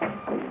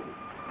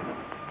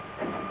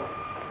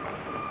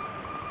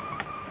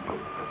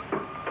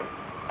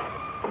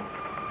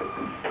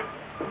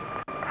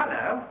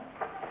 Hello.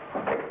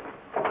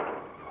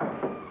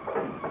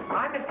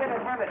 I'm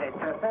Lieutenant Halliday,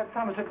 sir, 3rd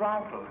Somerset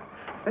Rifles.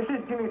 This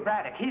is Jimmy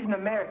Braddock. He's an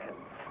American.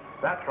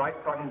 That's right,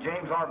 Sergeant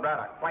James R.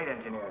 Braddock, flight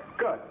engineer.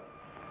 Good.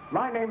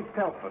 My name's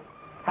Telford,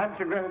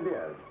 Hampshire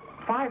Grenadiers.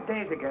 5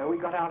 days ago, we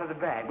got out of the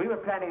bag. We were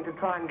planning to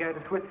try and go to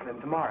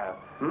Switzerland tomorrow.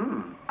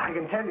 I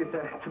can tell you,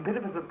 sir, it's a bit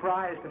of a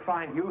surprise to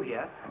find you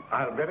here.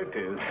 I'll bet it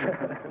is.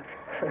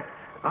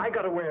 I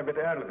got away a bit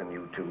earlier than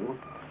you two.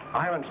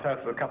 I went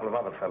south with a couple of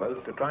other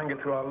fellows to try and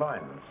get through our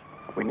lines.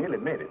 We nearly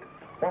made it.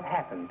 What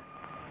happened?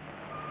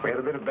 We had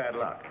a bit of bad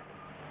luck.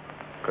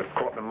 Got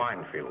caught in a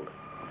minefield.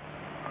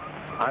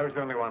 I was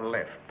the only one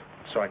left,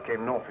 so I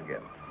came north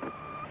again.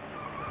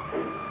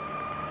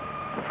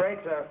 I'm afraid,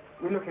 sir,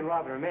 we're looking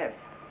rather amiss.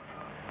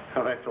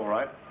 Oh, that's all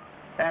right.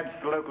 Adds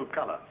to the local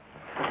color.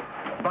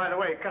 By the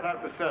way, cut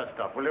out the sir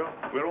stuff, will you?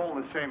 We're all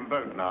in the same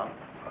boat now.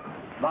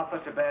 Not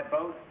such a bad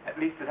boat. At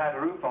least it has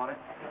a roof on it.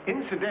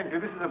 Incidentally,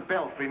 this is a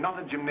belfry, not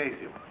a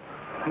gymnasium.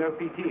 No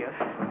PT,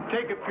 huh?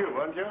 Take a few,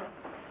 won't you?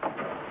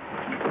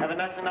 Have a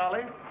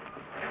nationale?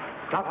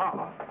 Not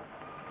hard.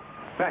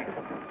 Thanks.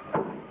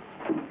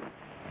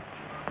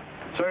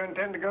 So you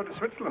intend to go to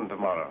Switzerland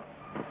tomorrow?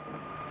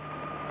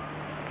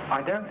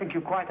 I don't think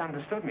you quite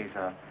understood me,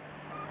 sir.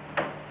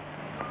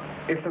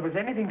 If there was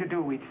anything to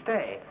do, we'd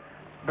stay.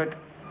 But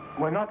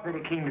we're not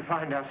very keen to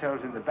find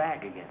ourselves in the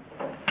bag again.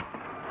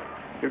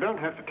 You don't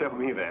have to tell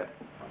me that.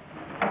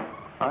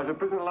 I was a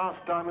prisoner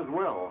last time as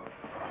well,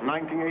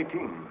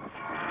 1918.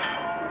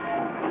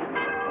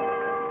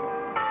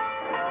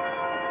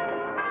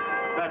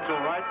 That's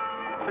all right.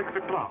 6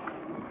 o'clock.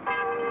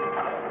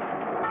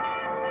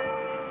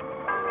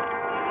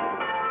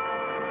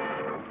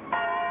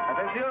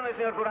 Attenzione,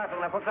 signor curato,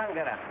 una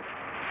pozzanghera.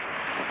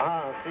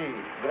 Ah,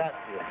 sì,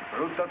 grazie.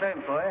 Brutto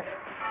tempo, eh?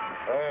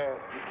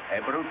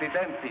 E brutti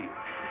tempi.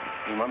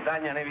 In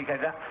montagna nevica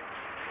già.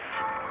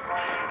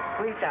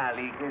 Quei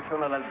tali che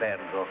sono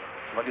all'albergo,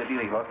 voglio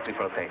dire i vostri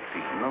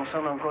protetti, non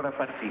sono ancora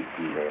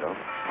partiti, vero?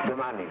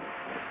 Domani.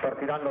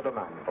 Partiranno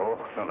domani.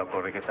 Oh, non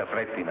occorre che si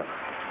affrettino.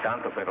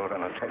 Tanto per ora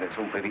non c'è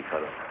nessun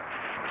pericolo.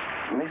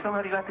 Ne sono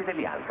arrivati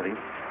degli altri?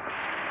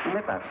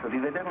 Ne passo di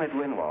vederne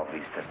 2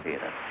 nuovi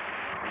stasera.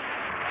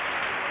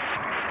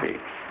 Sì,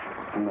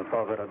 una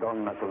povera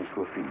donna con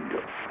suo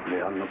figlio.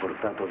 Le hanno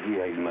portato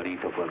via il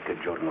marito qualche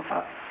giorno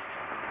fa.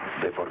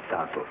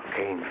 Deportato.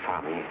 Che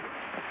infami.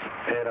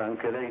 Era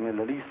anche lei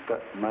nella lista,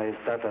 ma è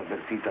stata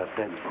avvertita a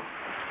tempo.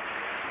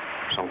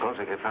 Sono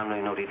cose che fanno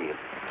inorridire.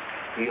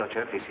 Io a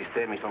certi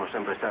sistemi sono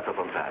sempre stato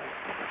contrario.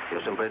 E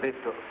ho sempre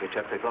detto che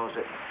certe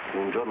cose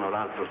un giorno o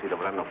l'altro si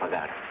dovranno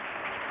pagare.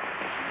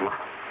 Ma...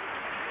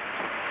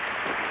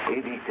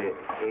 E dite,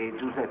 è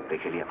Giuseppe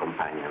che li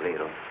accompagna,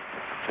 vero?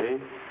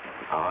 Sì?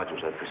 Oh,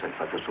 Giuseppe sa il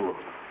fatto suo.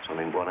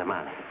 Sono in buone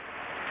mani.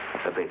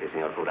 Sapete,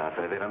 signor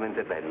curato, è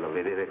veramente bello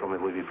vedere come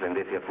voi vi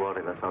prendete a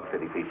cuore la sorte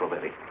di quei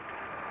poveretti.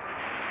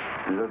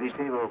 Lo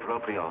dicevo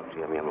proprio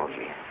oggi a mia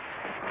moglie.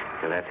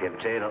 Grazie al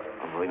cielo,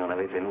 voi non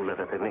avete nulla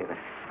da temere.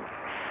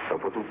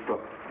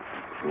 Dopotutto,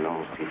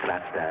 non si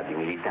tratta di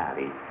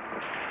militari,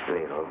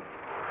 vero?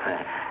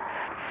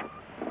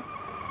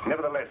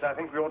 Nevertheless, I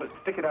think we ought to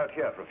stick it out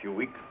here for a few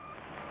weeks.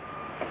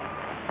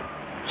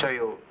 So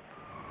you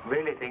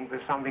really think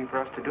there's something for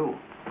us to do?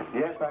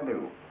 Yes, I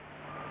do.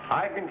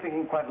 I've been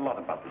thinking quite a lot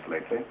about this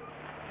lately.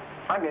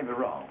 I may be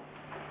wrong.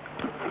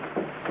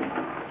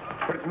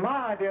 But it's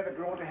my idea that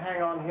we ought to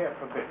hang on here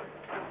for a bit.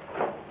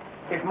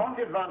 If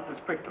Monty advances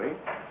quickly,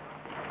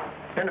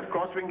 then of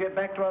course we can get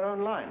back to our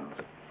own lines.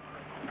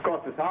 Of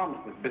course, this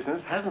armistice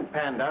business hasn't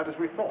panned out as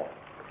we thought.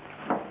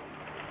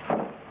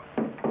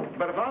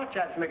 But if our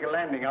chaps make a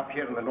landing up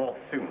here in the north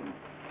soon,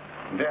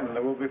 then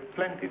there will be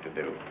plenty to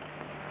do.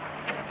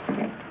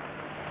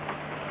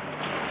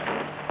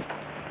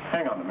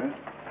 Hang on a minute.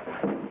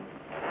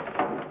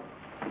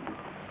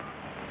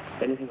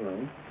 Anything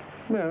wrong?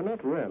 No,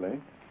 not really.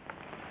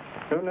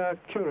 Only our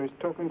curate's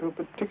talking to a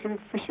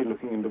particularly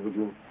fishy-looking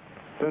individual.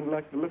 Don't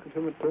like the look of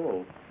him at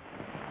all.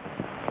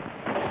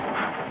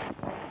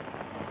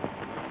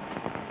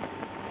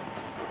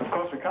 Of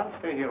course, we can't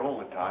stay here all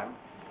the time.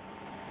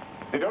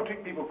 They don't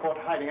take people caught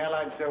hiding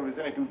Allied soldiers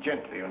any too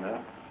gently, you know.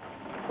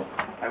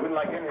 I wouldn't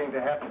like anything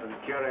to happen to the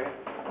curate.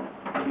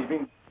 He's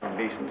been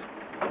indecent.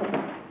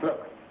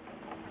 Look.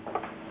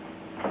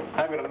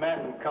 I've got a map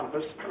and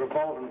compass,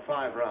 revolver and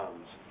 5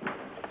 rounds.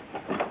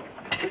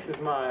 This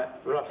is my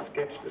rough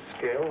sketch to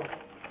scale.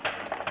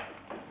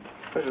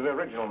 This is the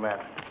original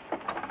map.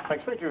 I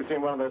expect you've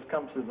seen one of those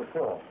compasses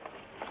before.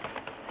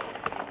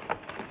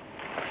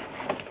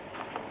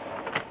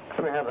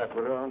 Let me have that,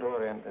 will you? I want to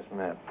orient this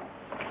map.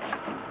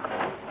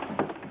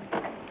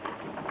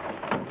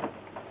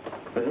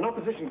 There's an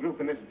opposition group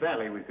in this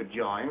valley we could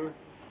join.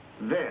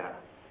 There.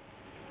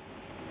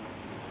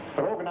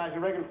 They're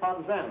organizing Reagan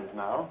partisans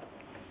now.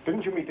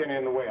 Didn't you meet any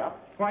on the way up?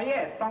 Why,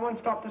 yes. Someone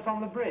stopped us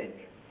on the bridge.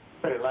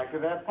 Very likely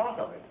they're part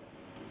of it.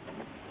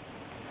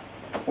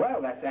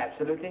 Well, that's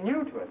absolutely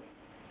new to us.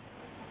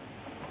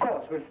 Of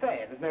course, we'll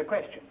stay. There's no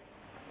question.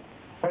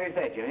 What do you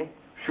say, Jimmy?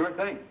 Sure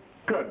thing.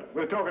 Good.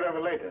 We'll talk it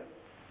over later.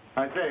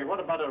 I say, what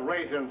about a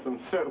razor and some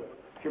soap?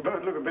 You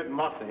both look a bit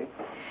mossy.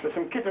 There's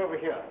some kit over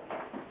here.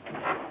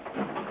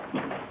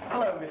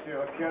 Hello,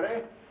 Monsieur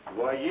Curé.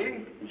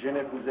 Voyez, je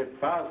ne vous ai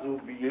pas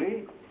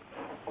oublié.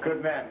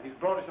 Good man. He's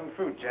brought us some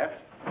food, chaps.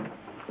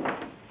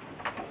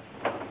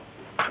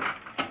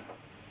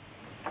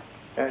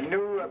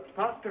 Nous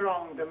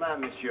partirons demain,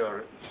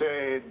 monsieur.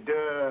 C'est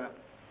deux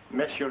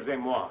messieurs et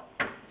moi.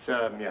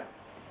 C'est bien.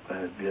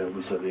 Bien,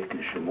 vous savez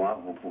que chez moi,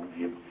 vous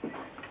pouviez...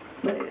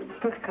 Mais,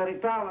 per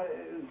carità,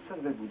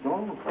 servez-vous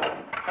donc?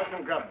 Have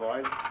some grub,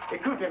 boys.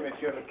 Écoutez,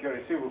 monsieur le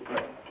curé, s'il vous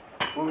plaît.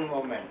 Pour un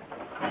moment.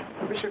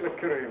 Monsieur le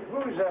curé,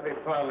 vous avez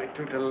parlé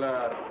tout à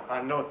l'heure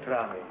à notre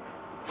ami.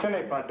 Ce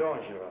n'est pas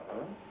dangereux,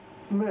 hein?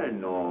 Mais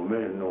non,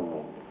 mais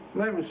non.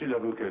 Même s'il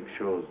avoue quelque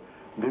chose,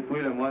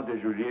 depuis le mois de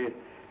juillet,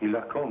 il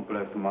a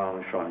complètement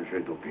changé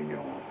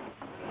d'opinion.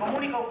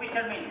 Comunica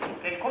ufficialmente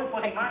che il colpo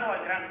di mano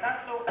al Gran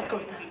Sasso è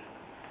uscito.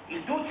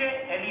 Il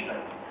duce è libero.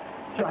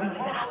 In tal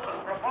modo,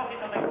 il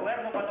proposito del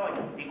governo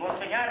Badoglio di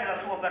consegnare la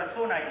sua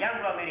persona agli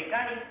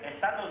anglo-americani è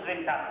stato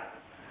sventato.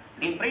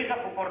 L'impresa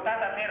fu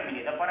portata a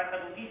termine da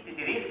paracadutisti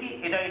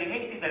tedeschi e da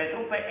elementi delle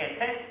truppe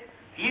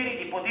SS fieri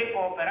di poter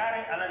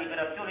cooperare alla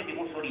liberazione di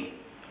Mussolini.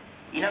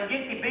 In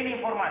ambienti ben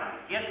informati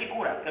si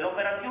assicura che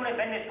l'operazione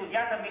venne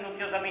studiata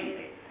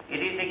minuziosamente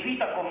ed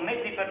eseguita con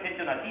mezzi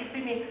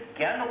perfezionatissimi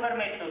che hanno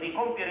permesso di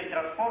compiere il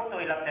trasporto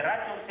e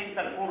l'atterraggio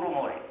senza alcun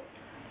rumore.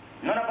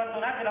 Non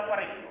abbandonate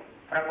l'apparecchio,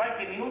 fra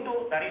qualche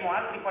minuto daremo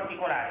altri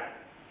particolari.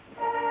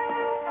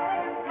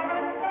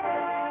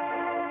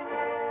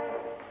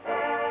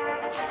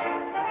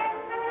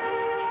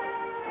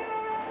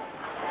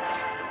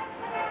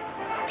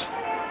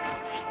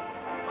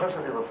 Cosa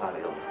devo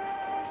fare ora?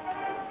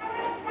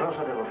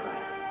 Cosa devo fare?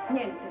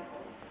 Niente.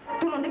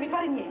 Tu non devi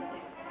fare niente.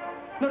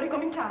 Non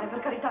ricominciare, per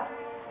carità.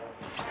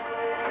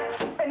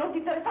 E non ti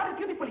interessare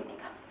più di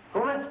politica.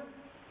 Come?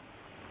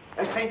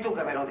 E sei tu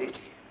che me lo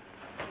dici?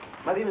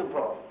 Ma dimmi un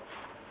po',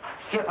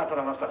 chi ha fatto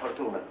la nostra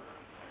fortuna?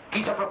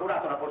 Chi ci ha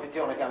procurato la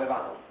posizione che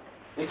avevamo?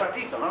 Il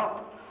partito,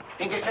 no?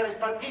 Finché c'era il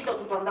partito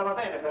tutto andava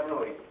bene per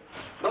noi.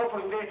 Dopo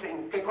invece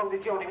in che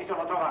condizioni mi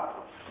sono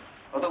trovato?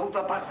 Ho dovuto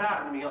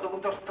abbassarmi, ho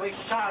dovuto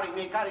strisciare i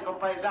miei cari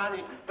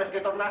compaesani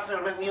perché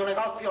tornassero nel mio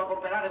negozio a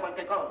comprare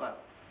qualche cosa.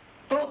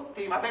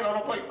 Tutti mi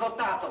avevano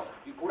boicottato,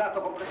 il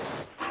curato compreso.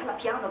 Parla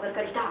piano, per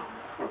carità.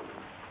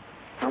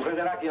 Non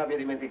crederà che io abbia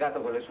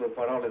dimenticato quelle sue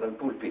parole dal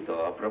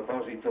pulpito a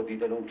proposito di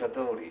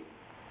denunciatori,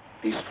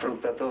 di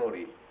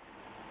sfruttatori,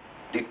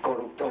 di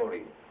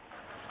corruttori.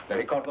 Le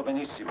ricordo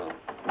benissimo.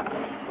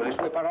 Quelle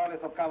sue parole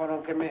toccavano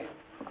anche me.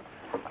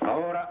 Ma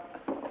ora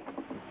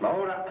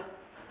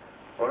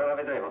la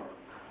vedremo.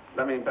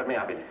 Dammi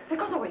l'impermeabile. E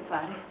cosa vuoi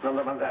fare? Non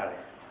domandare.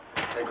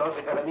 Le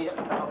cose, cara mia,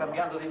 stanno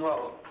cambiando di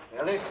nuovo. E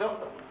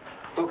adesso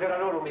toccherà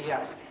loro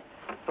umiliarsi.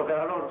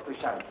 Toccherà loro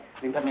strisciarsi,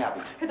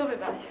 l'impermeabile. E dove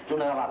vai? Giù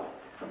nella valle.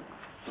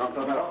 Non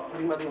tornerò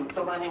prima di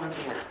domani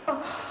mattina.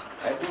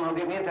 E tu non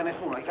dire niente a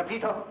nessuno, hai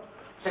capito?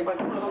 Se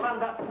qualcuno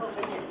domanda, non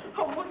sai niente.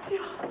 Oh, mio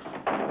Dio!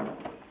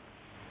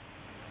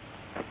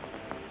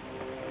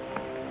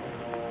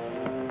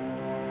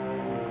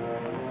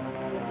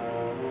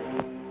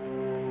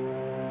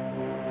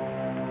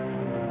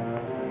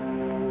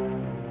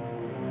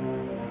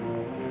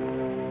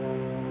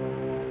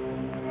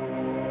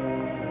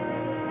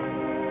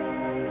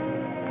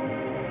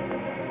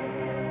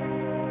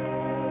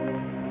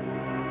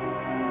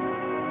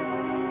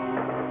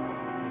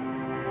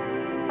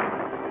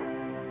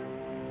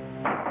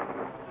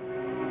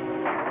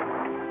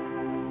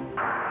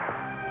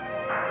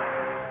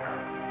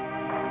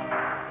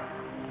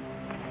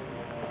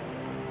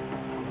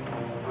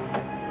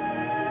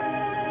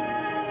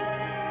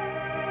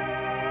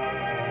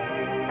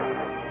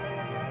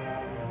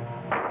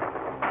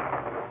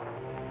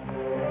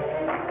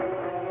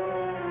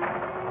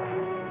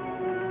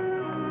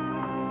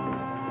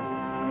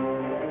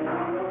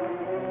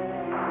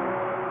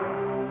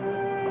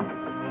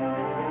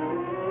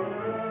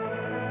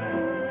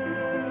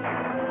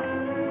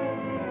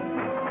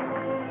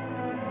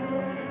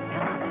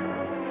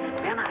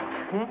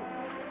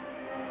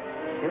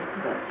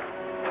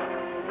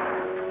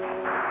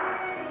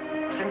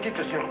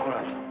 Sentite, signor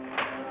Curato?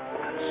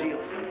 Sì, ho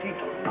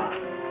sentito, ma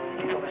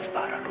di dove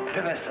sparano?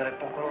 Deve essere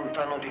poco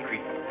lontano di qui,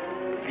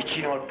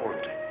 vicino al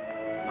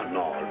ponte. Ma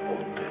no, al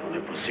ponte, non è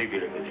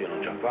possibile che siano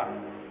già qua.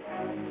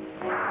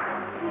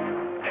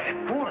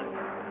 Eppure,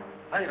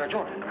 hai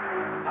ragione.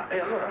 Ah, e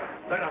allora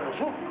verranno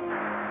su?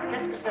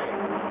 Qu'est-ce que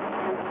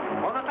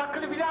c'est? On attaque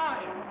le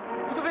village!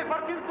 Vous devez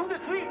partir tout de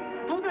suite!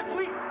 Tout de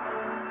suite!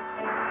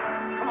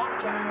 Come on,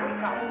 Jack,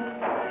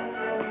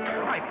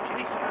 Ormai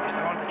vicinissimo,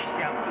 questa volta ci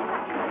siamo.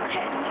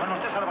 Ma non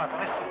si è salvato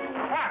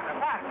nessuno. Guarda,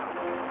 guarda!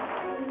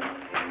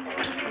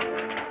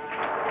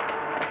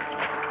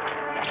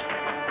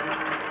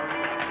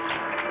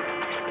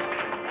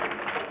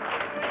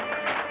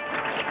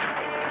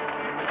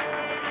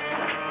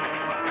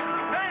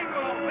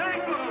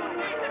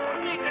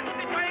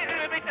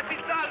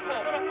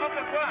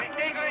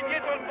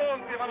 Dietro al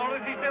ponte, ma non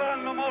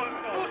resisteranno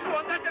molto. Su,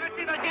 andate a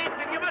vestire la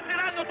gente, mi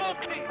ammazzeranno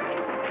tutti.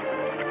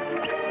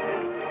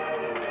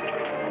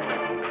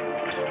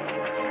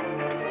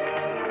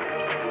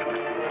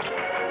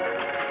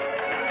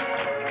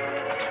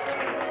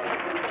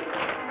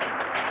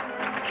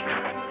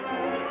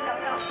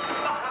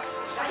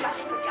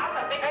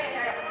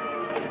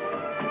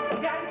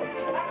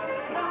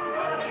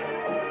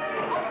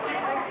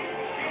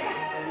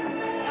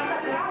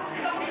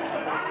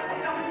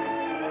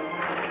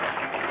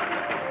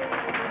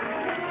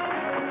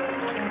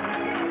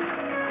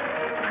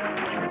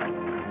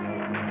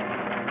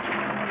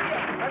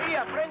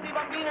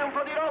 Un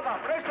po' di roba,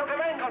 presto che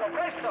vengono,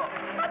 presto!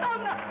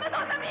 Madonna,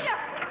 Madonna mia!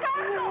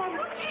 Carlo!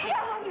 Lucia!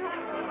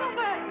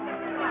 Dov'è?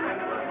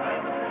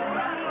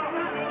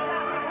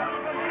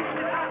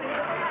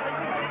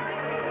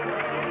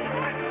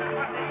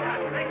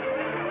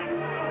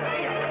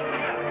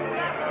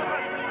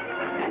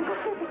 Vengo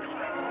subito.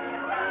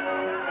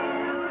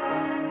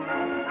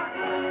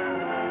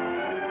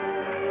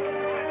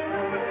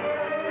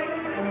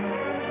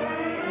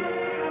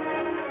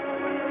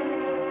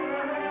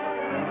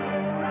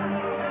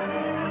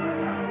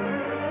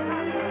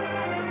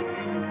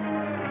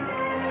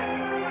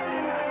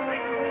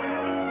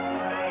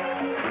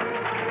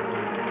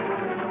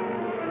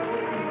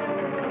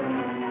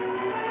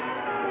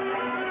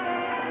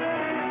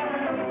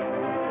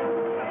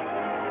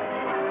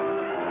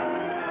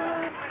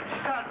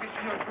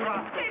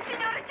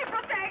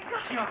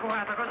 Signor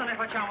Curato, cosa ne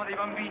facciamo dei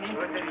bambini?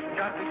 Dovete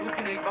rifugiarvi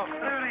tutti nei boschi.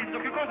 Reverendo,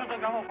 che cosa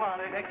dobbiamo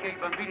fare? È che i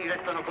bambini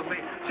restano con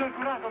me. Signor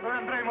Curato, dove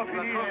andremo a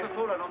Una finire? cosa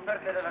sola, non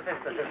perdere la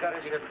testa,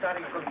 cercare di restare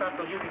in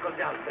contatto gli uni con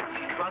gli altri.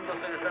 Quando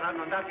se ne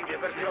saranno andati vi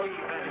avvertirò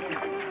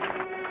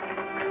io.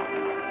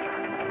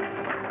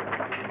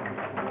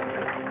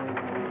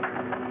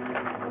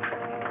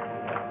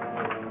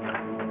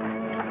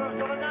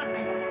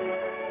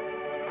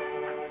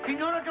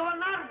 Signora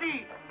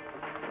Giovannardi!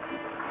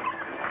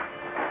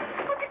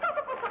 Ma che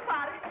cosa posso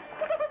fare?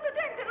 Tutta questa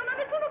gente non ha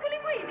nessuno che li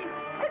guidi.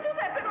 E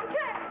Giuseppe non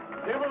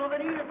c'è. Devono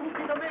venire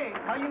tutti da me,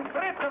 ma in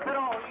fretta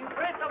però, in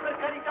fretta per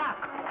carità!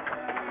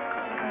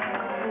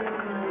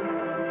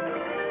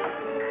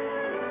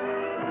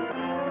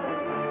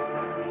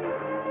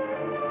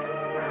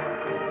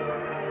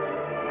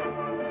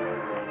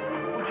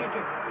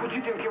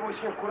 Fuggite anche voi,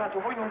 signor Curato,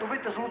 voi non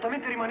dovete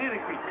assolutamente rimanere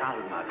qui.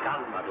 Calma,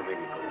 calma,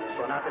 Domenico.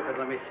 Suonate per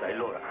la messa, è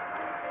l'ora.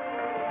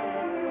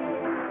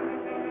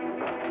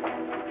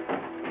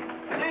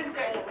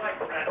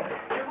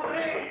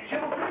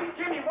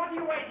 Jimmy, what are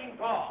you waiting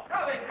for?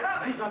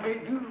 Vous avez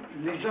vu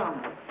les gens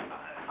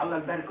à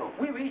l'albergo?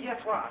 Oui, oui, hier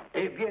soir.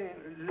 Eh bien,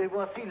 les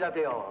voici là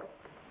dehors.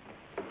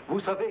 Vous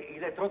savez,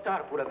 il est trop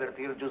tard pour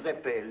avertir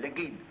Giuseppe et le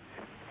guide.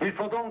 Il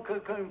faut donc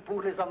quelqu'un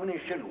pour les amener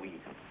chez lui.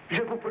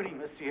 Je vous prie,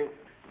 monsieur,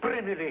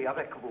 prenez-les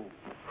avec vous.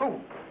 Who?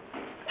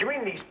 Do you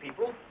mean these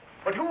people?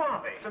 But who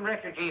are they? Some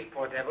refugees,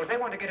 poor devils. They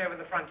want to get over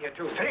the frontier,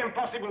 too. C'est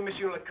impossible,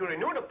 monsieur le curé.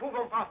 Nous ne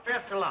pouvons pas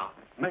faire cela.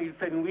 Mais il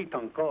fait nuit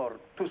encore.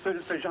 Tous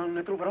seuls, ces gens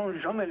ne trouveront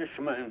jamais le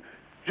chemin.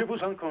 Je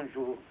vous en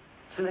conjure.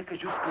 Ce n'est que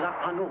jusque là,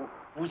 à nous.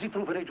 Vous y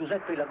trouverez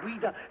Giuseppe et la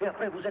guida, et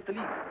après vous êtes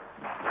libre.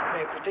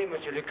 Mais écoutez,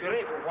 monsieur le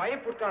curé, vous voyez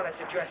pourtant la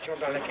situation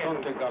dans laquelle...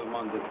 Sont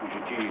également des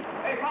fugitifs.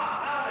 Hey,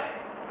 Pa, allez!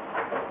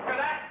 For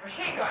that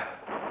machine gun!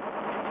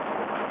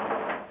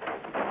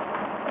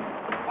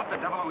 What the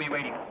devil are we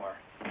waiting for?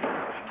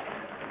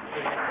 See,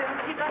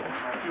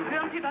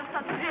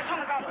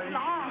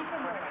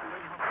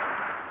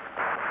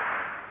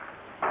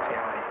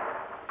 Allie,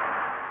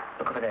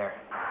 look over there.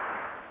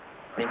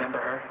 Remember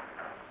her?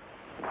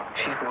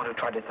 She's the one who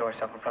tried to throw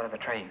herself in front of a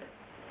train.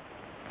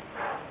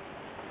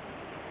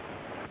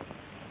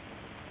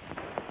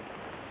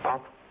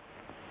 Bob,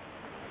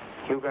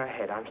 you go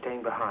ahead. I'm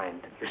staying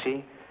behind. You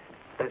see,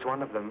 there's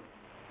one of them.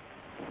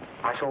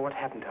 I saw what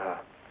happened to her.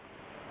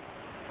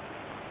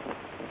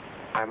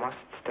 I must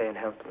stay and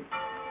help them.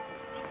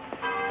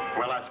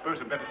 Well, I suppose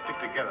we'd better stick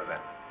together then.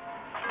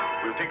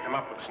 We'll take them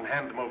up with us and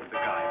hand them over to the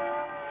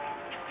guide.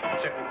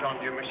 C'est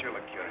entendu, monsieur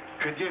le curé.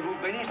 Que Dieu vous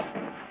bénisse.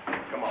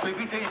 Come on.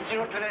 Seguite il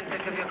signor tenente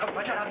che vi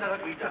accompagnerà nella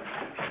guida.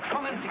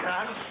 Commenti,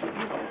 Carlos.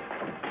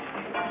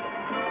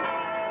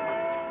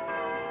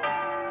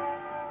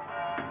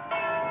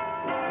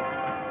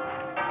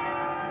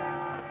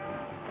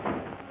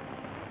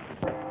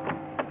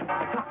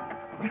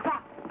 Di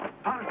qua,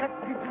 par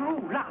plus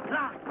flou, là.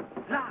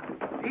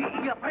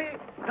 Et après,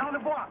 dans le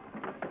bois,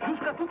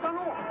 jusqu'à tout en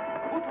haut,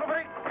 vous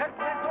trouverez quelques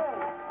maisons.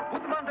 Vous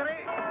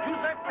demanderez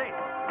Giuseppe.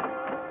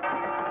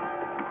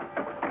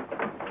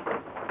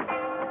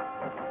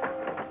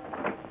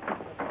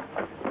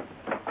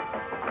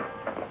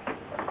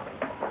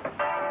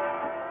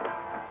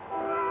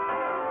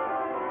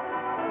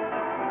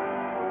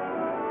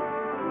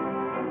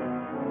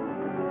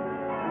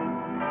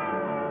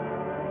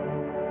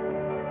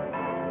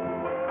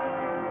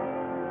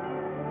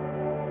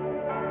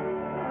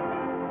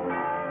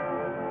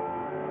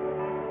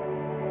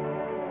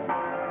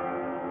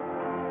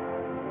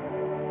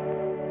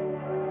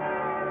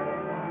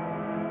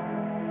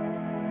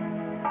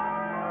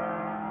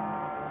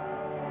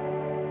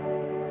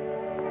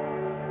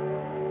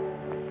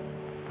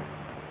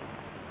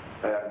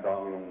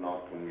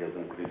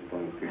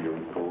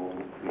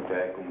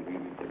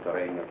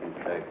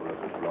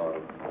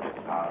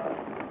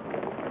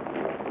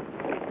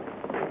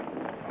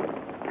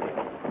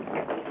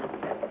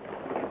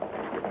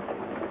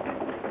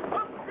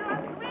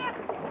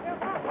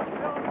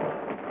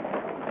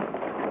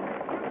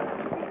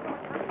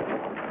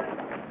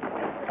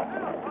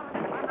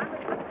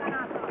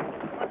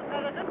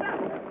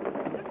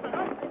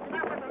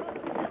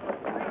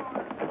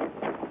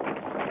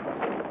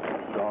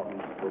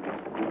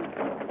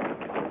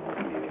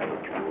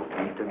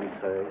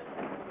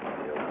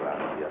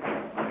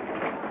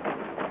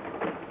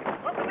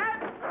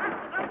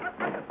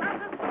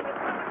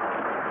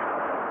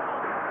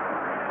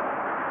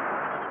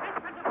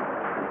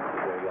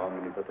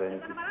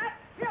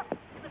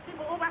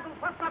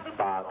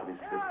 Patris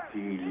et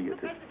Filii et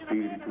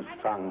Spiritus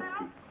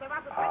Sancti.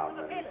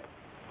 Amen.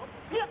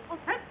 Wir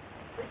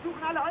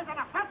suchen alle Häuser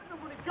nach Waffen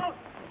und Munition.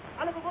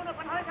 Alle Bewohner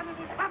von Häusern, in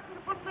denen Waffen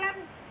gefunden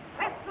werden,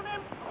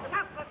 festzunehmen und in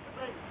Haft zu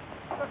bringen.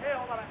 Okay,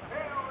 Oberleiter.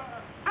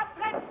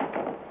 Abtrennen!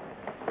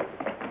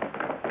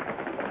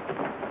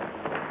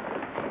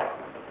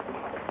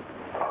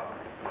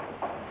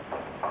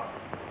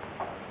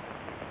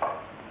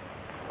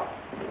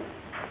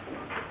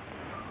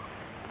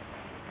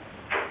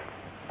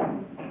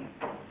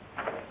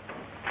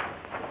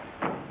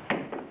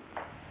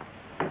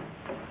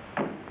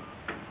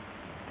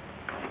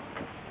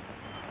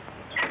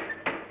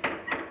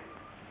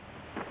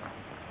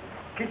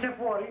 Chi c'è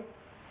fuori?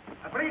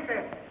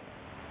 Aprite!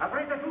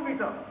 Aprite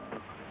subito!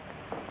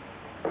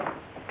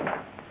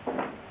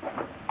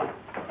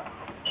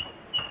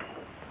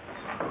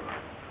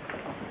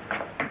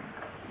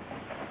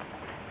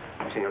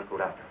 Signor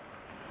curato,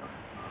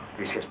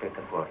 vi si aspetta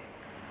fuori.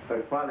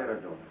 Per quale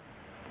ragione?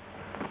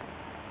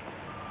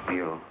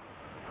 Io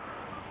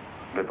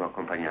devo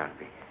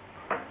accompagnarvi.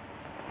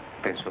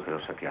 Penso che lo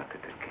sappiate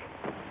perché.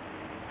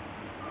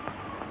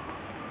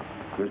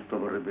 Questo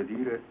vorrebbe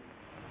dire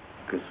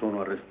che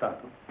sono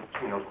arrestato?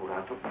 Signor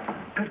curato,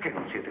 perché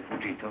non siete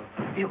fuggito?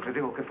 Io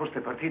credevo che foste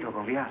partito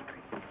con gli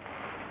altri.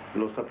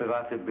 Lo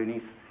sapevate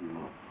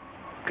benissimo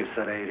che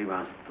sarei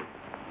rimasto.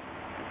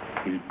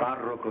 Il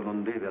parroco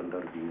non deve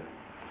andar via.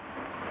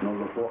 Non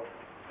lo può.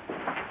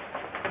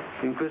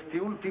 In questi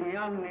ultimi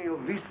anni ho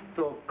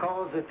visto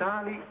cose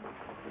tali.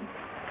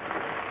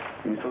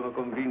 Mi sono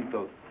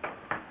convinto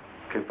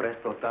che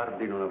presto o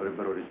tardi non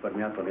avrebbero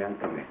risparmiato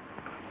neanche me.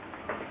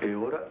 E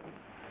ora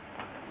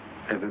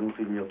è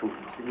venuto il mio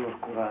turno. Signor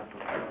curato,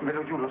 ve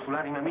lo giuro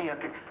sull'anima mia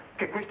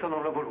che questo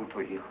non l'ho voluto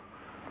io.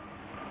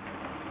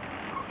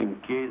 In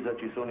chiesa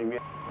ci sono i miei...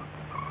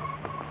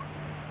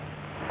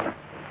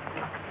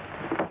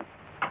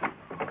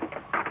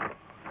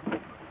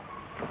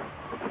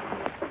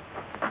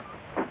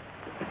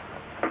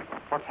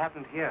 What's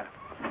happened here?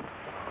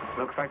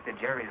 Looks like the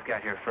Jerry's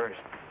got here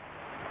first.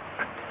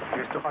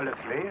 Hier ist doch alles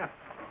leer.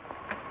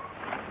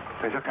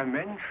 Da ist ja kein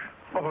Mensch.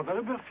 Aber der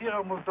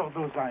Überführer muss doch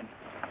da sein.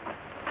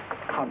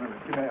 Kann er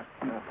nicht mehr.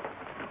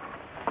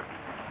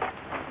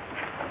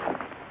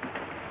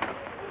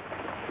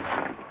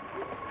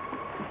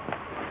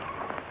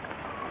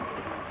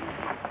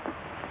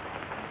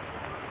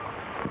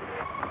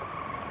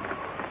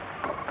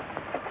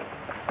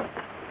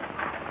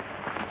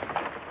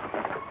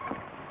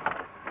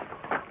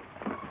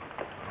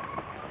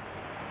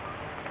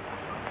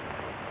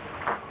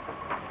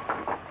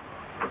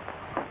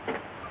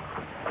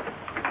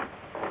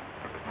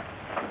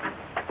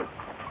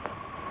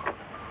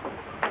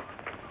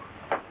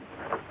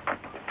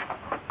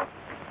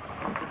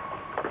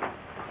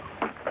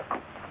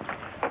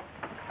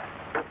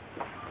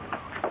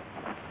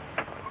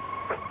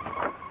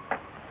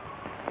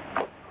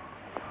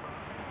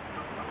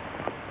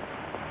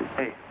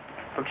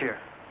 Look here.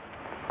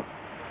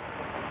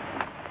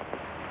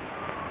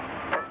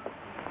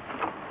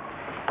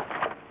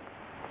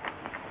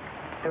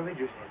 Dove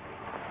Giuseppe?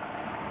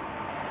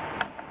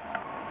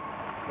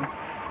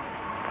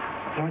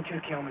 Noi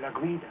cerchiamo la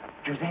guida,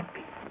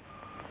 Giuseppe.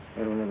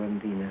 Era una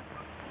bambina.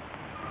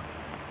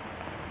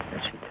 La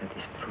città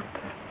distrutta.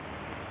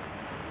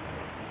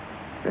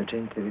 La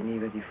gente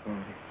veniva di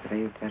fuori per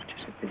aiutarci a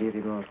seppellire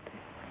i morti.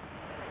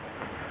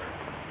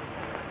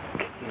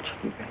 Che Dio ci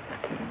dica il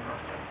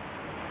terremoto.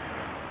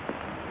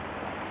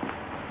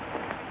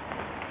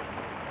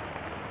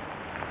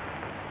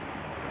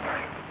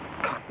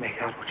 Make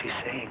out what she's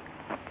saying.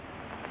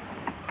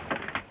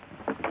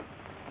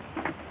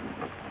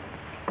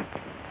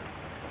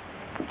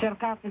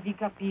 Cercate di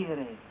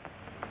capire.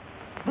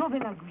 Dove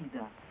la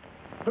guida?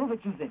 Dove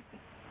Giuseppe?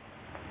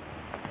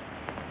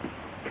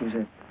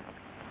 Giuseppe.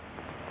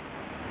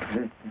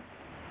 Giuseppe.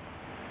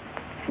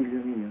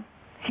 Figlio mio.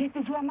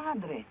 Siete sua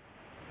madre.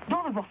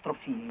 Dove è vostro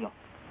figlio?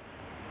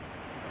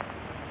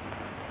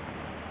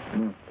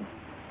 Morto.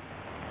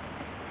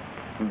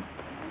 Morto.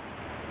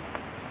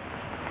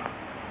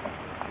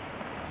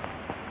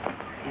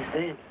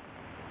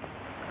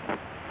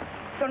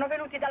 Sono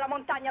venuti dalla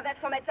montagna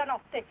verso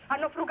mezzanotte,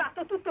 hanno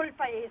frugato tutto il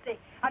paese,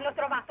 hanno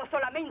trovato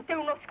solamente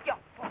uno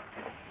schioppo.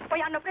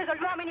 Poi hanno preso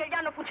gli uomini e li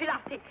hanno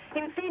fucilati,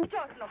 in fin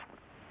giorno.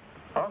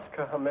 Ask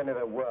her how many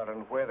there were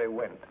and where they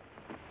went.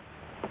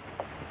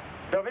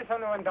 Dove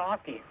sono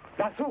andati?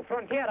 Lassù,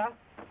 frontiera?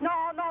 No,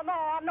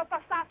 hanno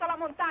passato la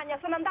montagna,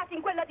 sono andati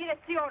in quella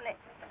direzione.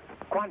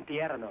 Quanti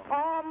erano?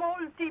 Oh,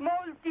 molti.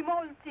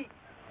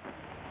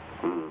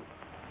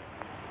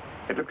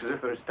 It looks as if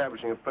they're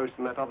establishing a post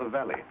in that other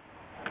valley.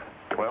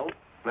 Well,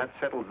 that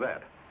settles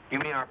that. You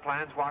mean our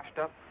plans washed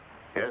up?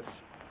 Yes.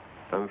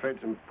 I'm afraid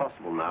it's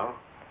impossible now,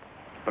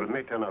 but it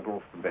may turn out all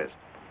for the best.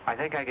 I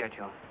think I get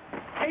you.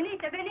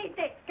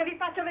 Venite, che vi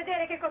faccio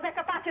vedere che cos'è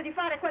capace di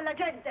fare quella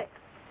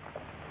gente.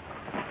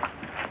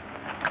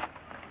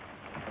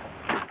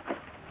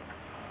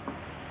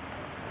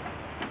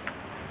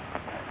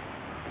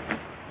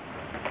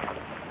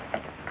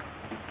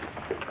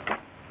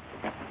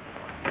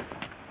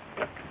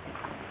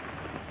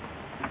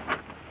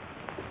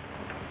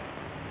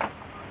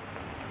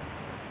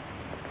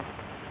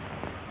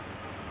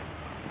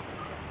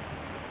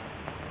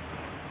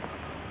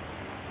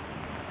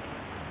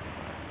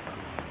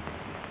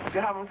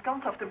 Wir haben uns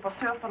ganz auf den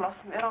Passeur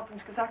verlassen. Er hat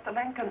uns gesagt,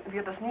 allein könnten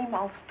wir das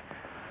niemals.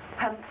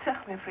 En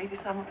zeg me,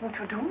 vredesnaam, wat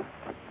moeten we doen?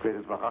 Ik weet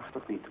het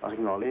waarachtig niet. Als ik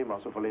nou alleen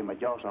was of alleen met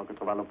jou, zou ik het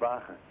er wel op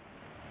wagen.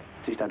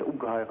 Sie ist eine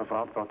ungeheure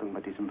Verantwortung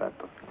mit diesem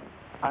Wetter.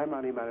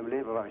 Einmal in meinem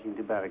Leben war ich in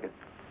die Berge.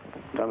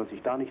 Wenn man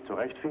sich da nicht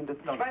zurechtfindet...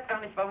 Ich weiß gar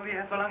nicht, warum wir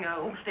hier so lange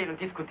herumstehen und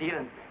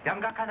diskutieren. Wir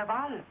haben gar keine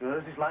Wahl. Ja,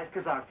 das ist leicht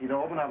gesagt. Die da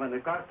oben haben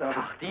eine Karte.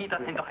 Ach,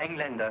 das sind doch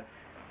Engländer.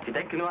 Sie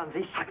denken nur an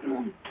sich. Halt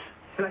Mund.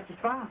 Ist vielleicht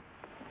nicht wahr.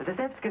 Das ist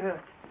selbst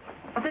gehört.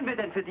 Was sind wir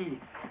denn für die?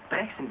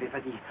 Dreck sind wir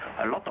für die.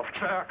 A lot of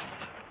jerks.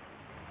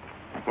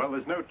 Well,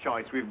 there's no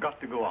choice. We've got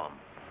to go on.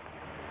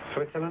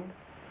 Switzerland?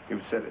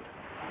 You've said it.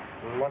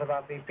 What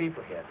about these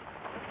people here?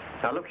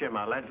 Now, look here,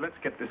 my lads. Let's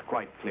get this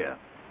quite clear.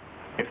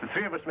 If the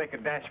three of us make a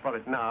dash for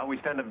it now, we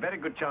stand a very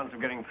good chance of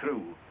getting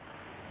through.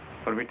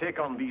 But if we take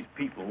on these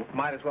people...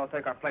 Might as well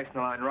take our place in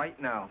the line right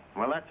now.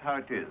 Well, that's how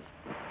it is.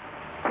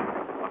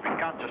 But we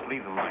can't just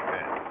leave them like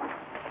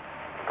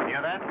that.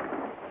 Hear that?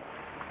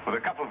 With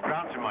a couple of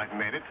grants, you might have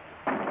made it.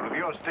 But with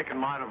your stick and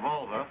my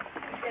revolver...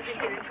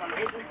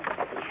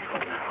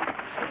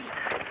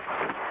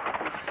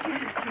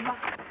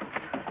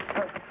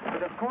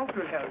 But of course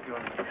we'll help you.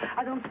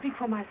 I don't speak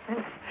for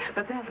myself,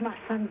 but there's my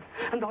son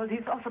and all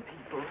these other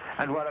people.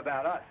 And what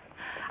about us?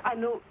 I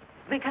know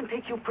they can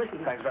take you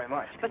prisoner. Thanks very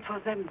much. But for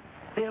them,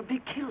 they'll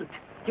be killed.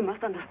 You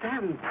must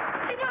understand.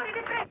 Signori,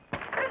 vi prego,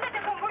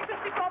 prendete con voi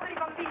questi poveri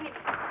bambini.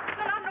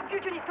 Non hanno più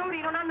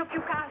genitori, non hanno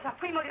più casa.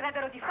 Qui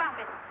morirebbero di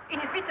fame.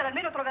 In Svizzera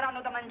almeno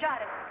troveranno da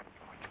mangiare.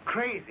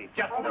 Crazy.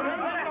 Just...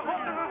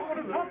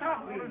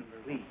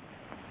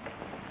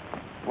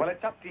 Well,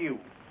 it's up to you.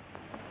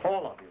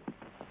 All of you.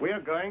 We're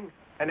going,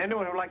 and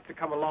anyone who'd like to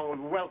come along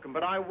would be welcome,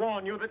 but I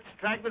warn you that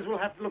stragglers will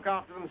have to look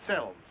after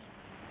themselves.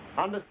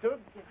 Understood?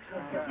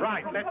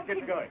 Right, let's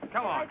get going.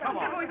 Come on, come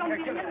on.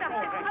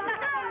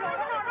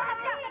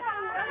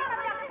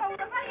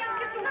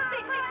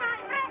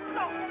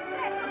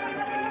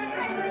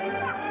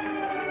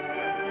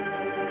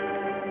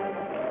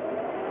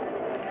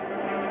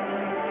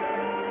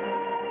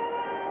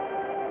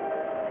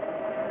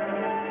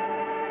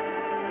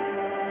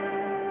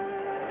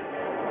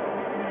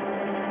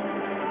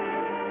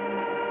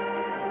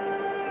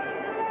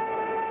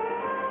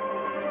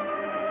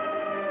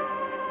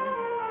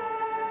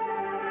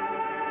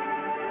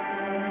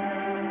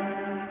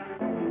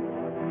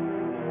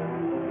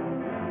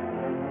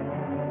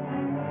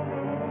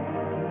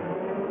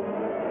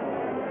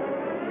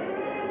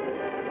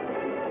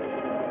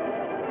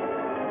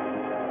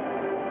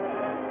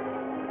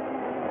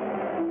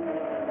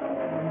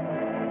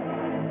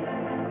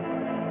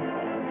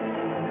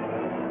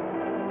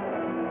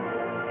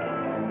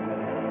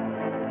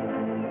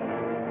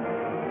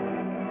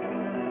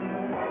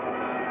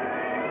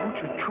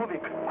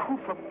 Čovjek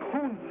kufa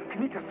pun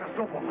knjiga sa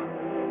sobom.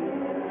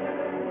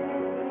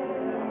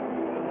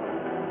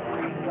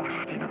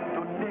 Laština,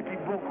 to ne bi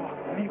mogao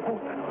ni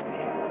voda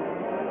nosi.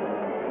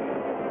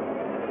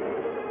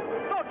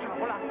 Točno,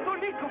 vola, to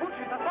niko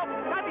vuče za sobom.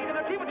 Sad ide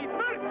na život i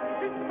smrt.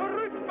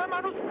 Verrückt beim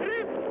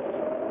Manuskript.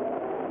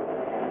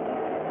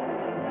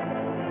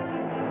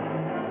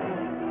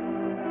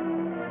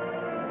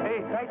 Ej,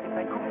 dajte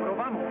taj kufor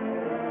ovamo.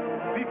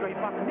 Vi ga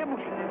ipak ne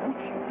možete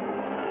vući.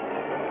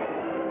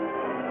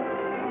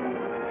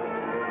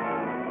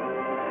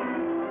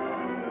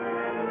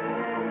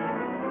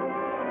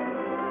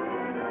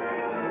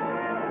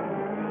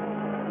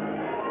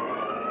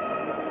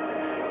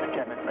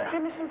 Wir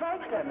müssen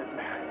weiter.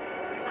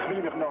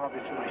 Will mich noch ein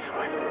bisschen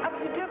ausruhen. Aber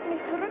Sie dürfen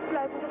nicht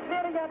zurückbleiben. Das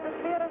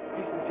wäre...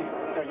 Wissen Sie,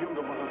 der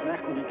Junge muss aus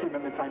Nächten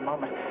gekommen mit seiner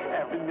Mama.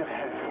 Will mir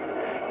helfen.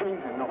 Gehen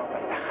Sie noch ein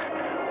weiter.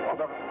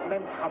 Oder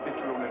nehmt ein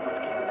bisschen ohne das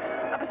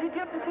Kind. Aber Sie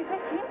dürfen sich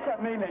nicht hinter.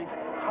 Nein,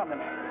 kann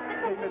nicht.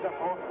 Nehmen wir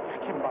davor,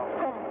 Kimball.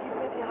 Komm, gib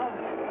mir die Hand.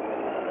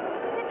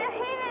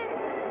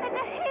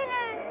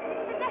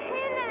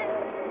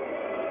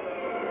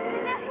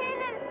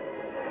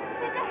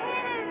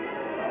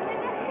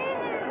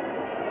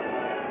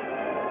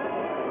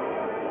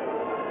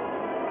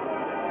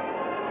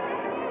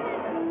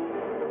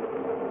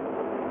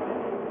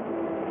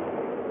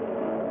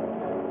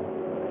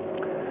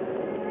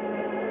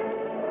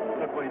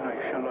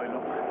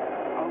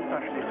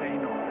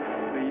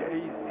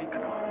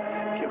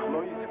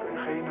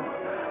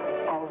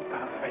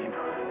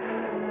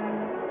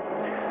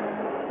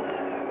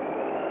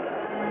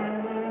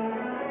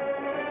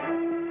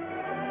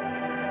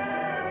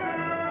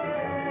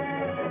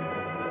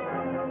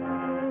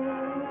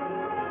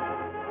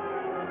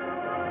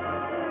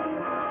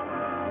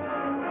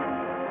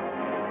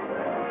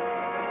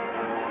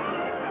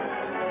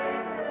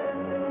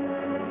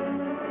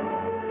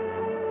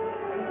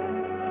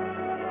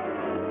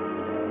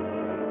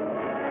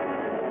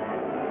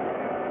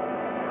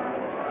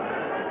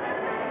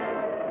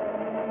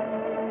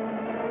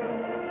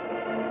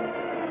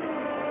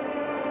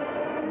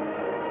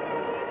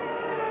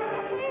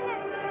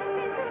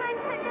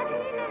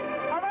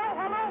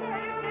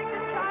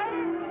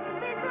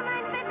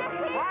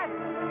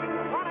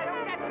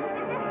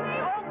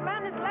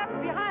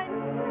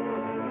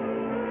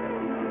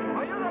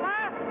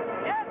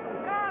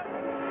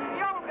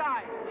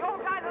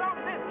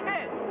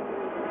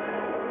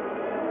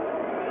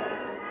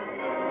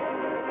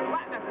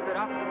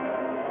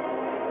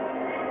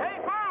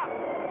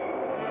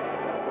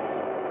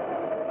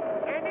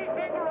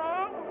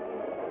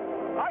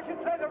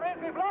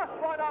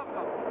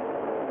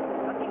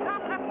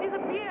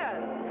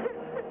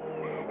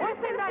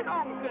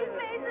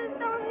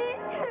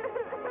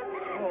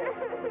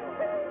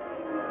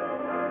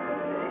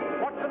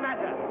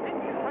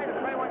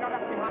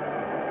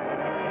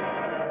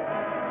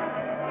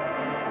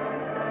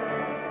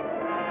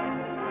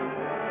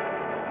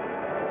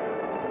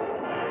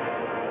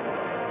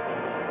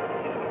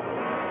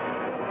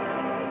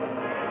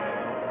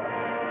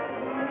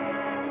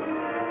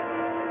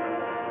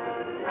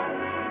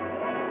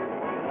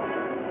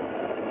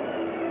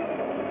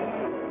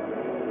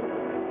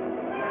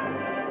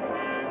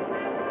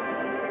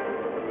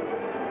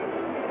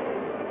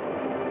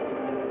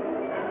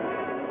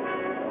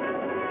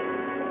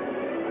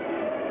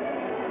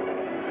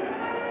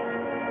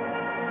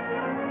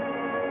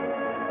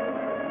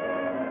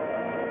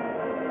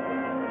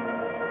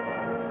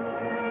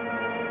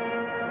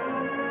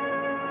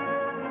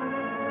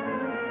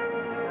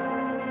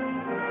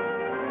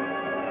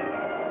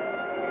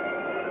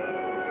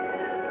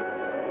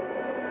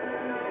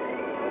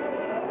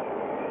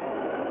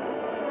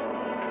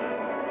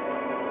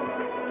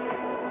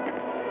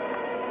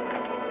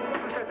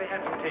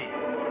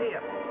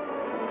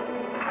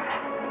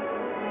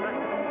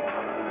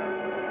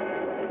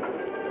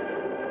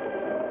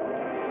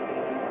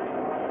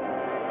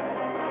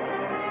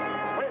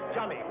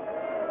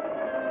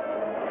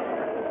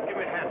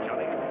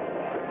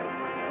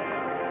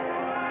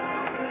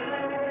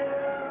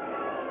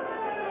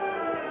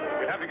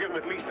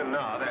 them at least an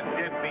hour.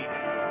 They're dead beat.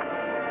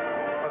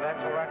 Well, that's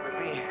all right with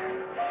me.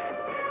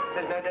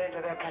 There's no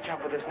danger they'll catch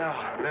up with us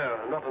now. No,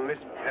 not in this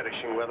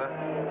perishing weather.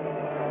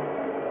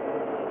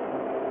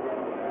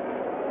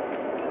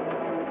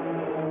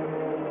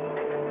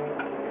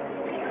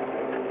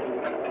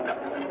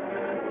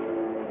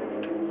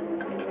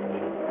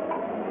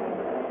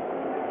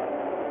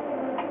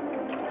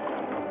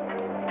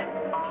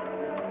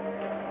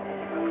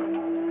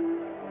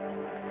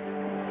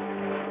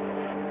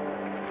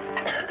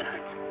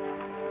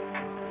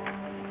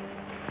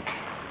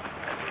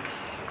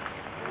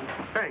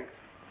 Thanks.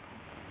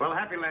 Well,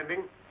 happy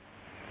landing.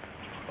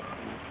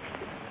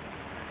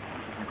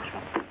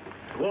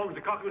 Warms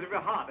the cockles of your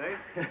heart,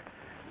 eh?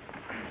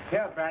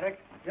 Here, Braddock.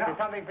 Here's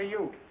something for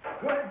you.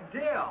 Good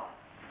deal.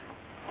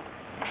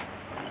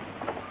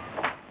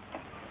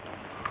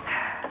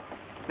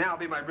 Now I'll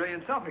be my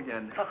brilliant self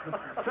again.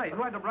 Say,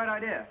 who had the bright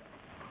idea?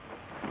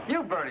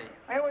 You, Bernie.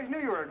 I always knew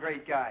you were a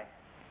great guy.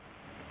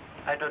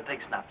 I don't take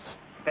snaps.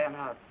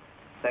 Bernhard,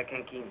 der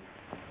kein Kind.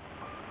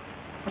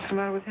 What's the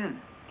matter with him?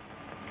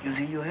 You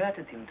see, you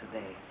hurted him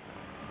today.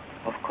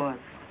 Of course,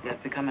 you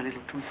have become a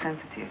little too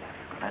sensitive,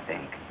 I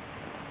think.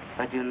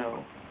 But you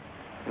know,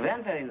 you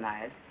weren't very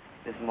nice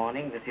this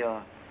morning with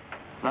your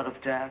lot of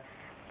jazz.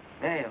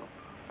 There you.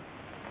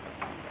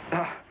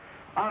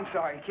 I'm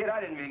sorry, kid.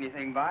 I didn't mean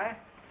anything by it.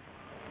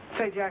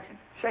 Say, Jackson,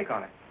 shake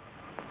on it.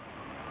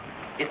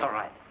 It's all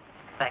right.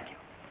 Thank you.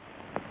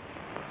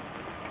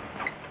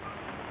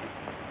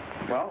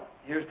 Well,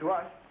 here's to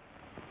us.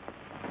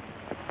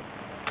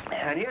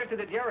 And here's to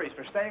the Jerrys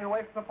for staying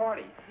away from the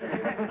party.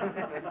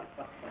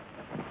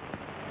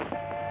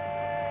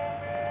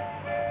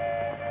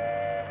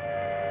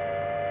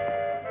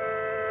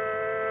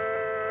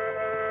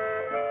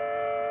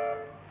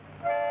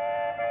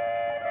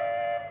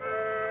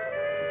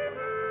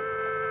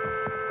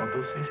 Und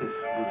das ist es.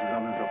 Du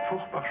zusammen so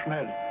furchtbar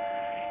schnell.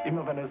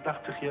 Immer wenn es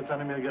dachte, jetzt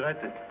haben wir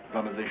gerettet,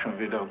 dann ist es schon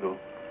wieder da.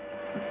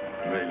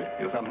 Weil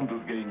wir sind uns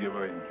das gegen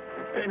gewöhnt.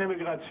 Eine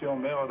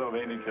Migration, mehr oder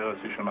weniger,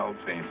 es ist schon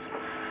allseits.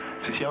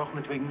 Es ist ja auch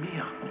nicht wegen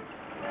mir.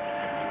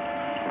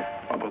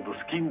 Aber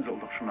das Kind soll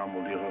doch schon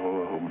einmal ihre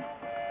Ruhe haben.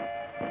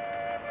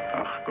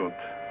 Ach Gott,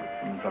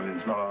 man soll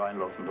uns noch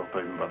reinlassen, doch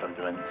drüben bei der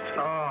Grenze.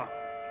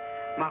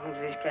 Oh, machen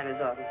Sie sich keine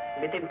Sorgen.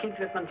 Mit dem Kind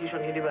wird man Sie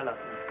schon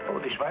hinüberlassen. Aber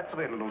die Schweizer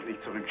werden uns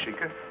nicht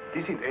zurückschicken.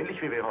 Die sind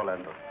ähnlich wie wir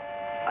Holländer.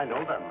 I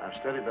know them. I've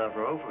studied there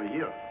for over a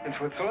year. In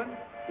Switzerland?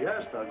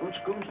 Yes, there are good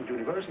schools and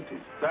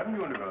universities. 7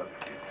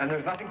 universities. And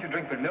there's nothing to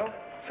drink but milk?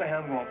 Say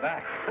I'm going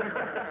back.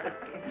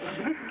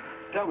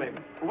 Tell me,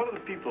 what are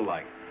the people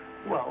like?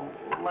 Well,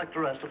 like the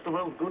rest of the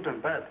world, good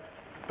and bad.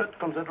 But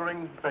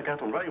considering they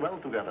get on very well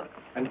together.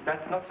 And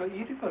that's not so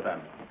easy for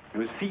them.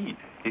 You see,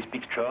 they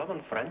speak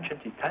German, French, and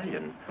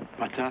Italian.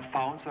 But they have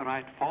found the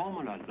right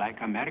formula,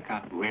 like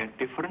America, where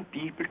different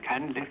people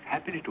can live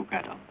happily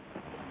together.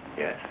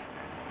 Yes,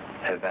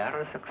 a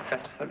very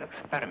successful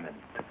experiment.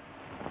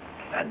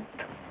 And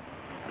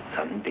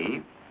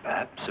someday,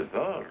 perhaps the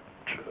world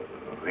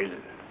will...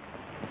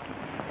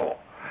 Oh,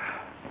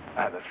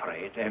 I'm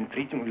afraid I'm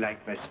treating them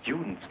like my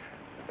students.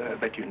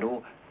 But you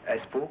know, I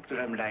spoke to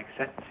them like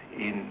that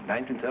in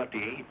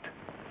 1938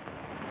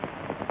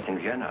 in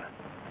Vienna.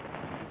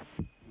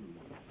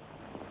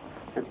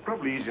 It's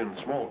probably easier in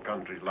small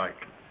countries like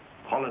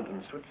Holland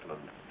and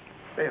Switzerland.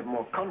 They have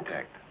more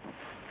contact.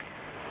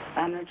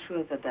 I'm not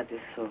sure that that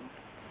is so.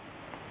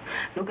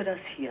 Look at us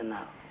here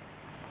now.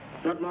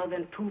 Not more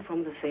than 2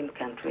 from the same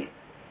country.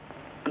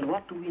 And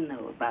what do we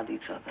know about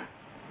each other?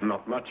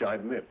 Not much, I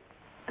admit.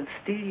 And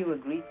still you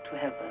agreed to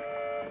help us.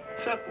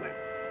 Certainly.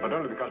 But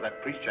only because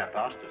that priest chap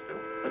asked us to.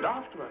 But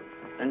afterwards,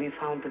 when we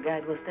found the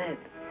guide was dead.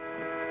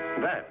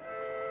 Dead?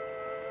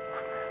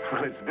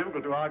 Well, it's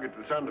difficult to argue to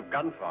the sound of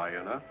gunfire,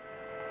 you know.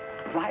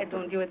 Why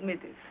don't you admit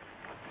it?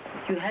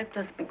 You helped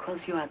us because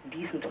you are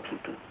decent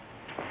people.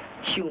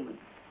 Human.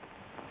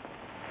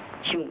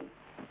 Human.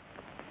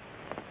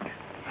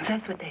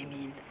 That's what I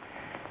mean.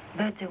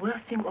 But the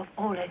worst thing of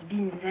all has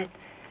been that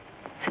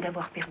c'est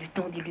d'avoir perdu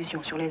tant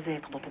d'illusions sur les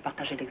êtres dont on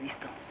partageait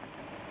l'existence.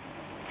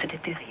 C'était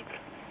terrible.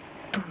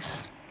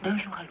 Tous, d'un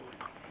jour à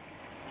l'autre.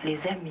 Les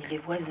amis, les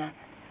voisins,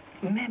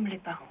 même les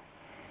parents,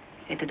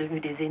 étaient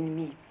devenus des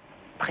ennemis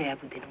prêts à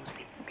vous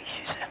dénoncer. Oui,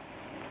 c'est ça.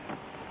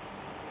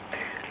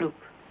 Look,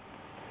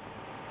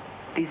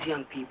 these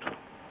young people,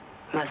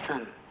 my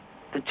son,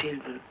 the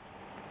children,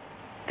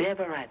 they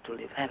have a right to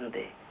live, haven't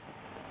they?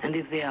 And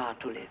if they are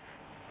to live,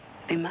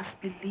 they must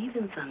believe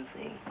in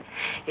something.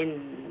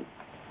 In,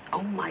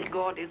 oh my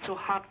God, it's so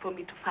hard for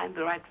me to find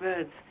the right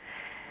words.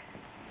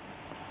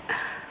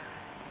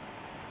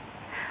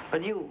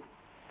 But you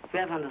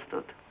have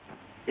understood.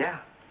 Yeah,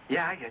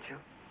 I get you.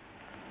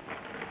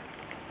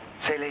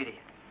 Say, lady,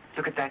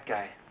 look at that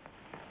guy.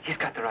 He's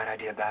got the right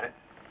idea about it.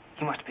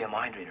 He must be a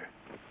mind reader.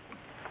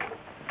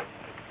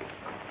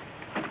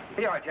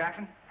 Here you are,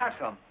 Jackson. Have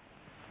some.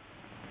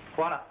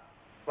 Voilà.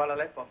 Voilà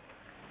lepo.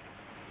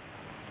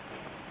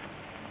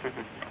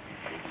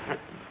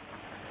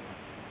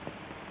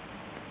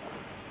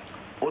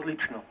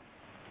 Odlično.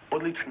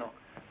 Odlično.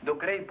 Do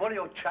grej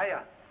bolje od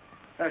čaja.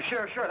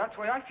 Sure. That's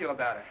the way I feel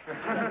about it.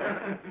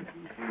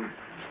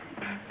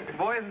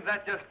 Boy, isn't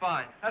that just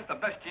fine. That's the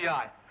best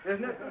GI.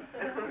 Isn't it?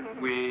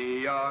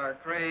 We are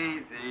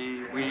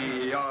crazy,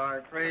 we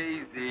are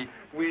crazy,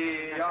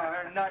 we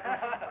are nuts,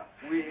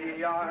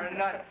 we are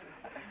nuts.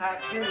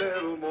 Happy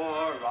little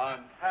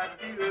morons,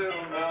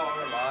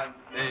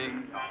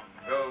 sing,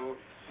 go,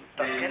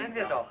 Das kennen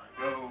wir doch.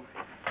 Go,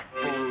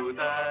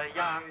 Bruder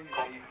Jakob,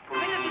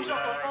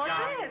 Bruder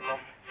Jakob.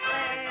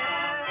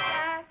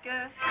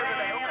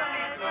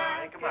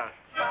 Denk maar.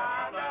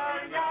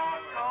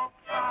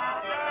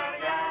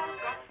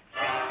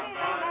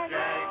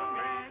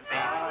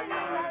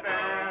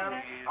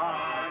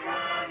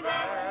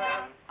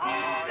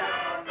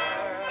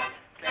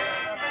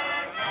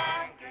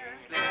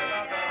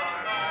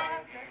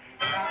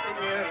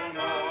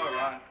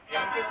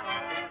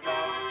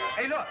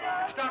 Hey, look,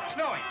 it stopped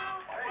snowing.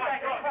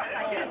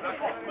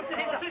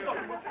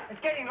 It's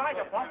getting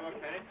lighter, Pop.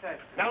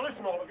 Now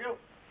listen, all of you.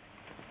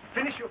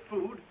 Finish your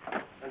food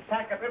and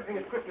pack up everything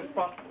as quickly as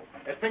possible.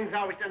 As things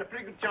are, we stand a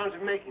pretty good chance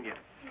of making it.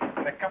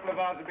 In a couple of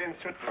hours, we'll be in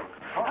Switzerland.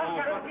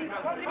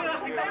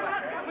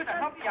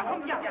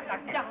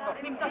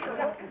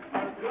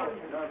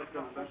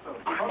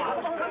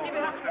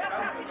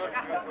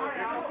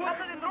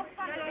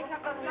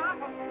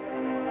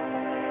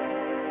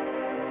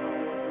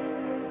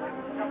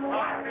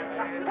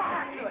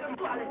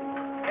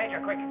 Major,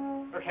 quick.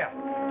 Look here.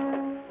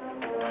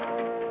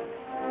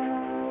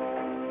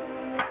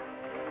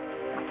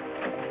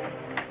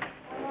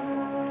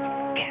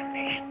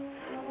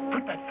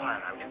 Put that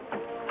fire out.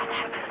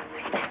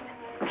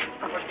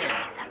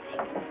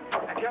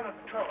 You're not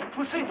control.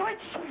 Pussy.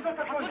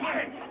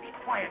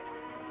 Quiet.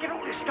 Get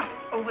all this stuff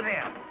over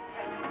there.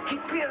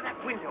 Keep clear of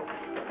that window.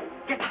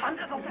 Get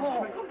under the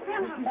wall.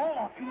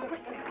 All of you.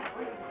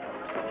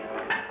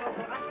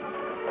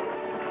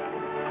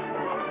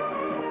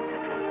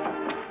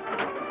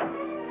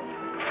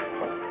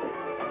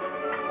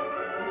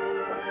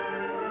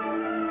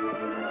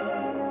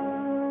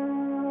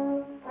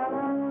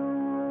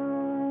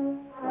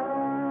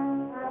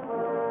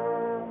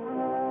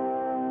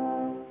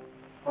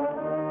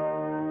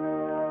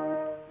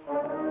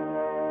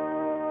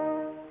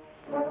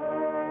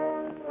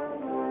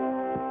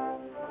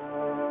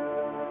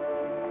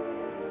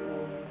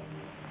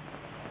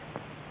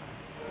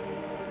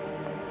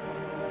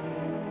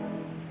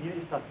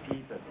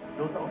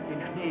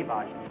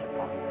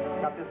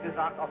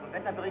 Gesagt, auf den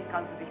Wetterbericht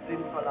kannst du dich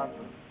blind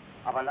verlassen.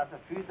 Aber lasse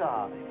Füße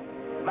haben.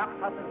 Max,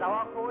 hast du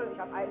Sauerkohl? Ich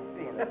hab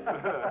Eisbeen.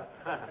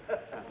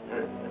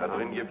 Da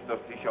drin gibt's doch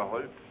sicher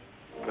Holz.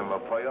 Können wir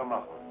Feuer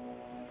machen?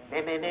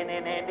 Nee,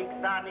 nix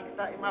da.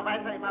 Immer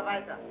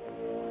weiter.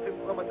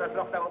 5 Uhr muss das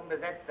Loch da oben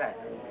besetzt sein.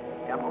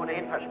 Wir haben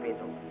ohnehin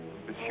Verspätung.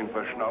 Ein bisschen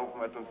verschnaufen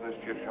hat uns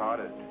nicht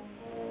geschadet.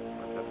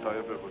 Was der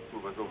Teufel,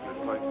 wozu wir so viel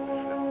Zeug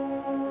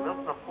mitschleppen? Du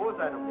wirst noch froh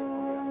sein um den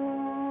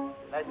Moment.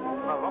 Vielleicht sind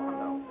es mal Wochen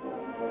dauern.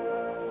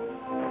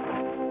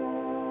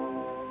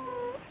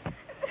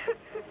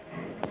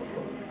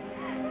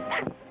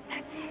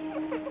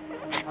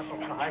 Hat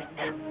doch verheißen,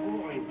 dass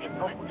Urim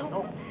noch.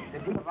 Die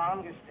Dinge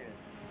waren gestellt.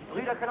 Die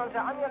Brüder können uns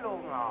ja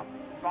angelogen haben.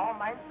 Warum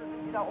meinst du,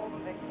 sind die da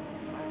oben weg?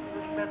 Weil sie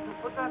so schwer zu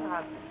futtern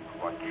hatten.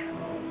 Quatsch.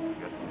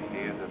 Jetzt die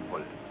Näse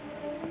voll.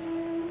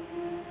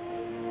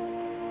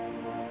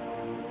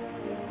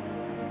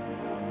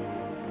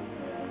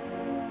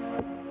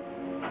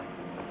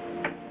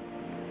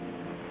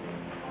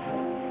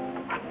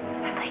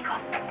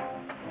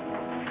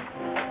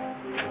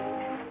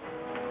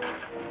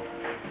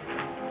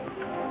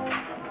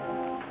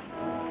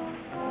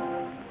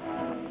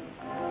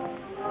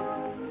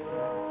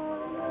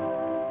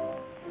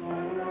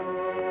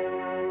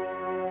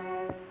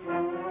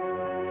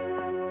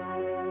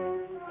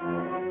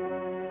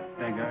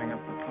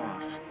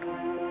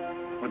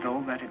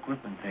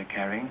 Equipment they're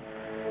carrying,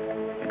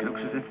 it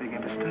looks as if they're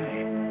going to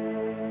stay.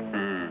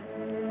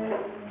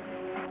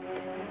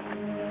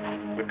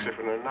 Looks as if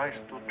we're in a nice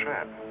little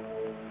trap.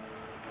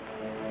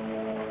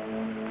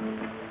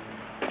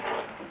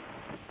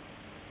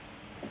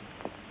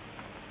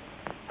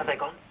 Have they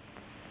gone?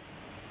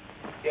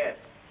 Yes,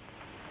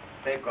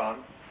 they've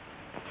gone.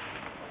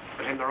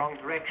 But in the wrong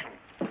direction.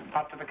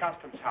 Up to the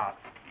customs house.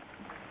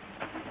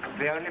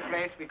 The only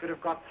place we could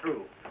have got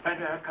through. And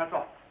cut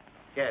off.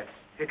 Yes.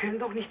 Wir können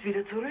doch nicht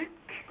wieder zurück.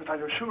 But are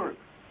you sure?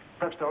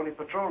 Perhaps they're only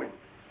patrolling.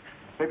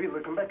 Maybe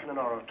they'll come back in an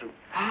hour or two.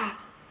 Ah,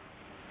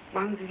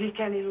 machen Sie sich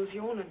keine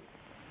Illusionen.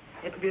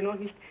 Hätten wir noch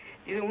nicht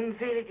diese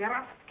unselige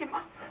Rast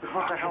gemacht.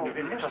 What the hell? For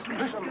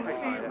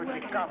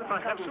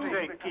heaven's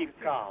sake, keep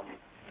calm.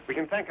 We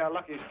can thank our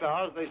lucky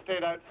stars they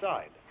stayed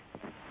outside.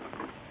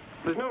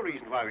 There's no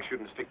reason why we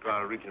shouldn't stick to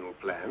our original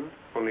plan.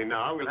 Only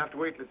now we'll have to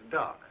wait till it's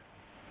dark.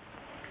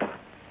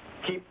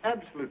 Keep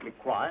absolutely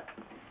quiet.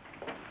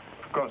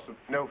 Of course,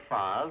 no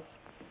fires.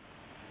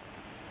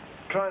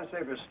 Try and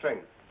save your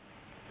strength.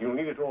 You'll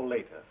need it all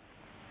later.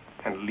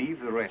 And leave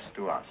the rest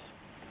to us.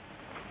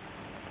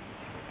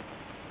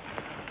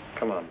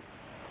 Come on.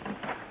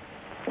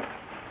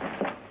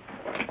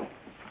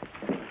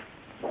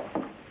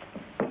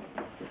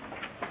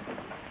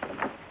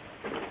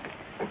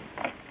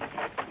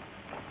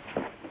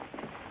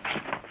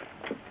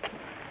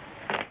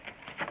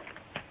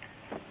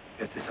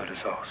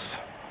 es aus.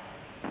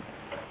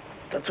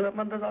 Dazu hat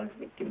man das alles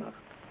mitgemacht.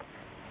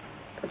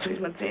 Dazu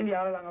ist man 10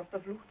 Jahre lang auf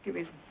der Flucht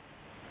gewesen.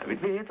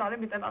 Damit wir jetzt alle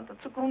miteinander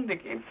zugrunde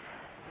gehen.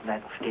 Sei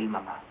doch still,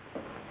 Mama.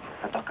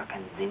 Das hat doch gar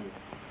keinen Sinn.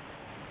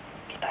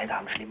 Die beiden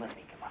haben Schlimmeres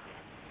weggemacht.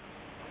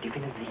 Die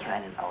finden sicher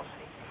einen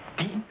Ausweg.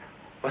 Die?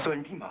 Was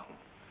sollen die machen?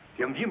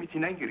 Die haben wir mit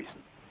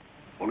hineingerissen.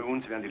 Ohne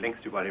uns wären die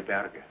längst über alle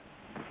Berge.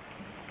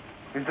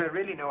 Is there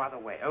really no other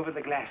way? Over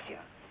the glacier?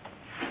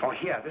 Oh,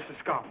 here, this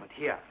escarpment,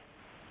 here.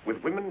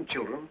 With women and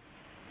children?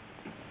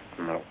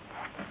 No.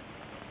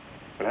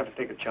 We'll have to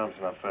take a chance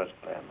on our first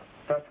plan.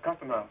 Past the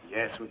custom house?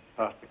 Yes, we'll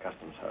pass the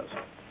customs house.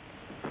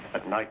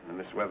 At night and in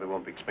this weather,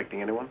 won't be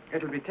expecting anyone.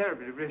 It'll be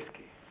terribly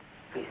risky.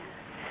 Please,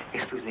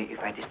 excuse me if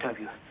I disturb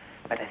you,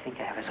 but I think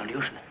I have a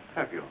solution.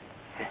 Have you?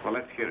 Well,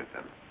 let's hear it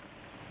then.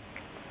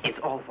 It's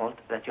our fault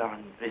that you're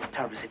in this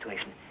terrible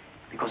situation,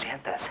 because you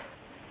helped us.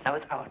 Now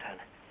it's our turn.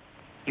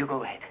 You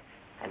go ahead,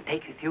 and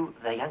take with you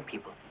the young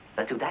people,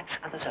 the 2 Dutch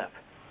and the Serb.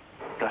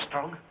 You're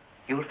strong,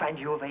 you'll find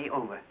your way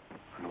over.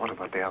 And what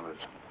about the others?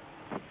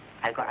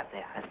 I'll go out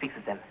there and speak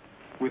with them.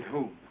 With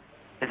whom?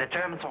 With the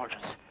German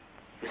soldiers.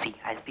 You see,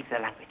 I speak their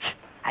language.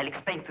 I'll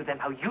explain to them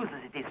how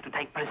useless it is to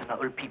take prisoner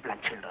old people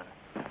and children.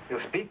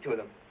 You'll speak to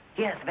them?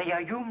 Yes, they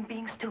are human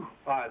beings too.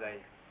 Are they?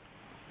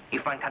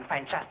 If one can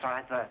find just the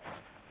right words,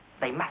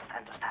 they must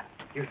understand.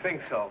 You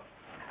think so?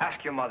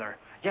 Ask your mother.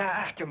 Yeah,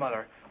 ask your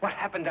mother. What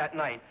happened that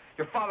night?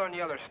 Your father and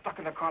the others stuck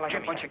in the car like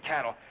a bunch of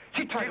cattle.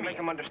 She tried to make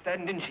them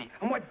understand, didn't she?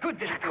 And what good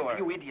did it do her?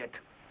 You idiot.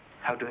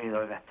 How do you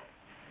know that?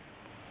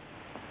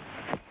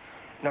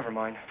 Never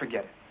mind.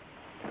 Forget it.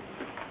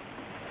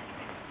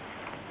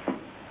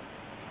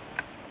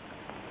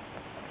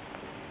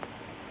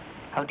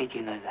 How did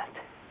you know that?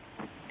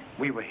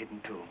 We were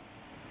hidden too.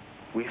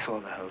 We saw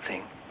the whole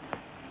thing.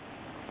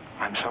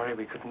 I'm sorry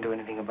we couldn't do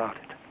anything about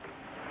it.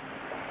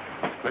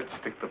 Let's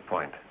stick to the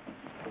point.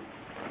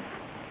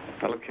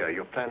 Now, look here,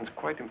 your plan's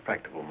quite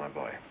impractical, my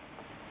boy.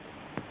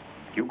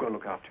 You go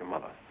look after your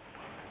mother.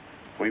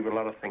 We've a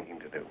lot of thinking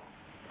to do.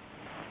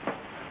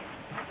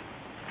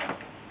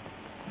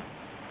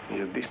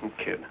 You're a decent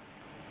kid.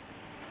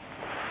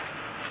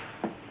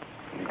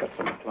 You've got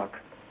some pluck.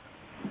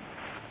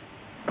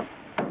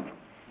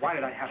 Why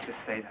did I have to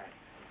say that?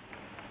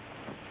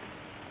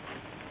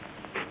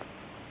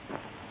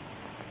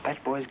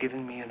 That boy's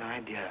giving me an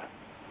idea.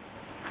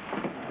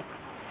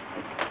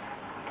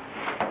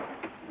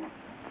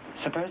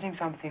 Supposing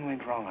something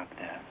went wrong up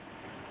there.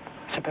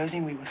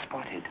 Supposing we were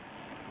spotted.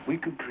 We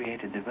could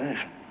create a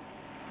diversion.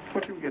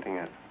 What are you getting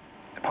at?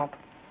 Pop,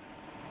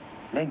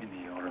 lend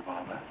me your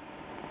revolver.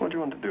 What do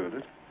you want to do with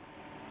it?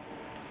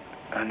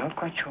 I'm not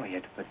quite sure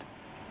yet, but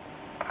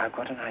I've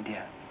got an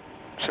idea.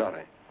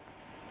 Sorry.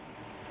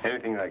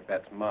 Anything like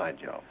that's my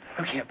job.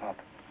 Look here, Pop.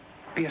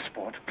 Be a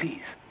sport,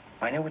 please.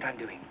 I know what I'm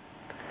doing.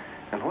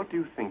 And what do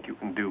you think you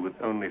can do with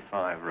only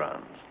 5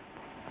 rounds?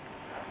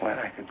 Well,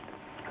 I could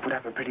put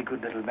up a pretty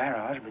good little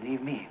barrage,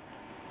 believe me.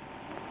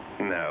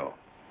 No.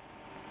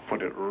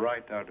 Put it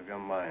right out of your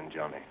mind,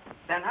 Johnny.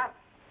 Dann ab.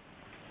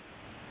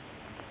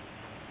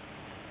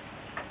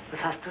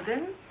 Was hast du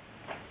denn?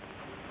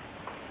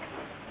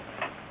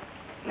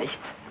 Nichts.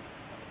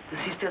 Du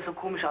siehst ja so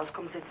komisch aus.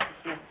 Komm, setz dich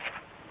hier.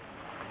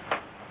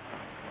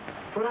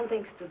 Woran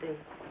denkst du denn?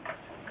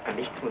 An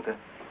nichts, Mutter.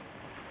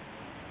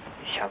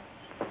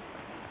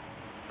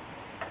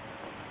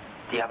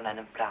 Die haben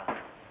einen Plan.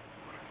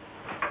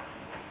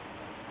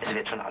 Es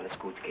wird schon alles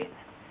gut gehen.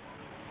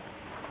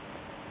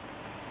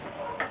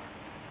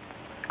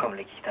 Komm,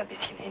 leg dich da ein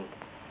bisschen hin.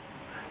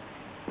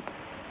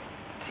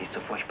 Siehst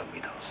so furchtbar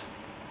müde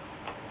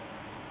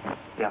aus.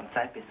 Wir haben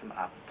Zeit bis zum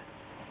Abend.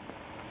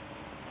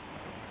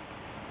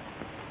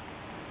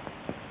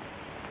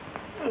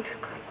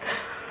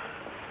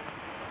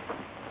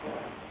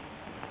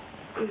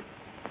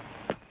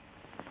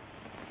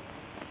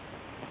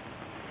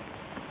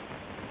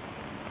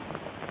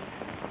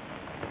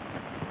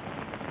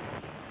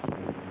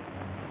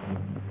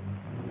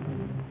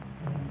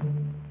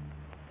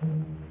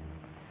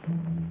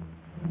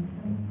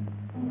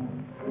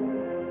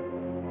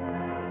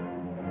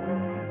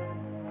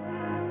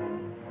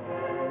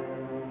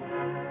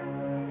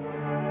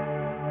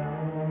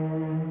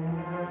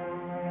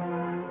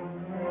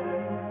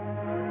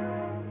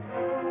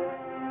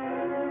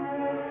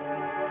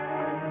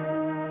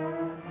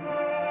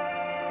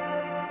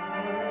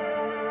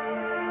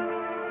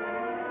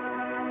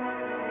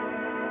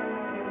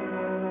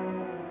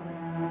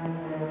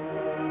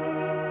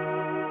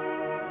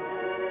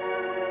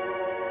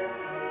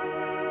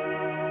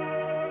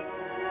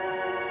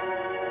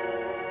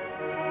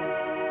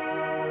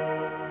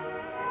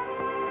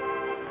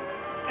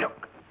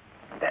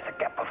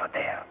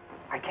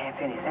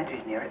 Any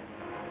sentries near it.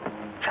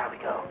 Shall we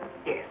go?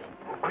 Yes,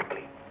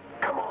 quickly.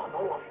 Come on,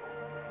 all of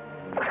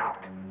you. Look out.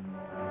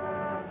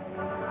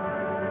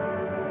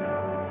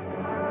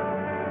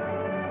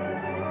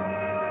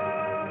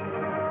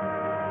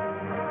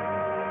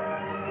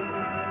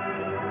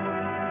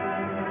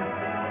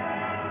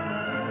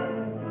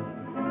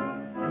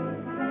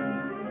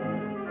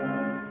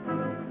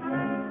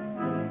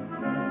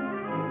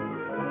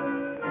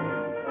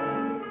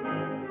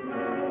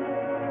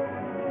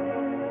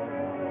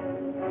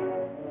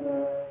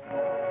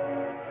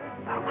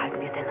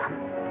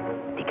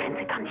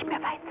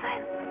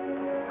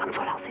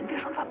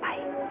 vorbei.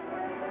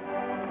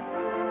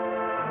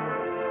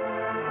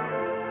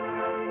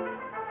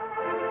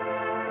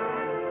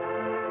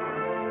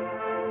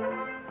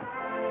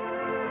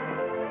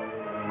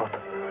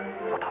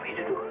 What are we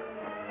to do?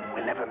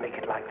 We'll never make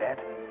it like that.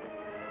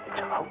 It's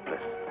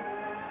hopeless.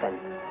 Then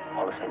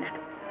all is finished.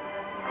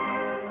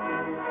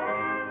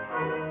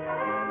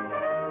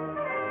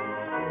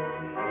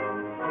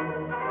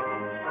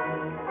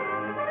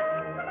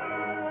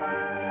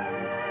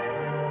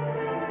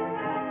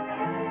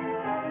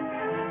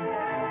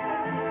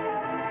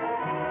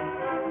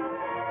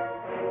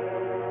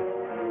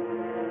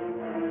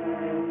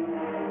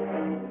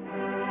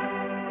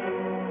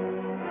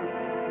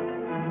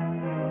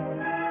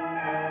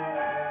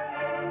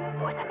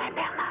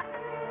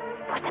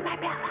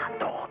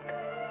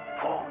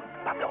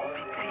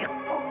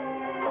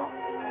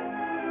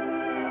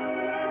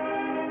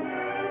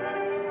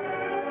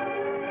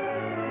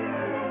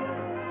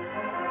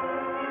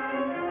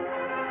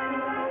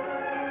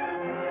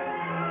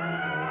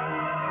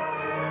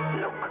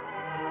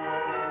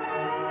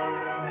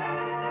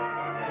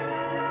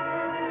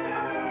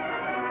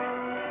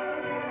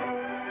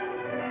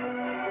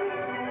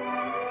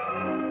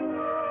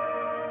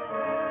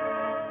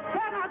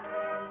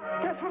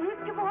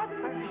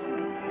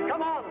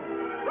 Come on,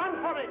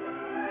 run for it!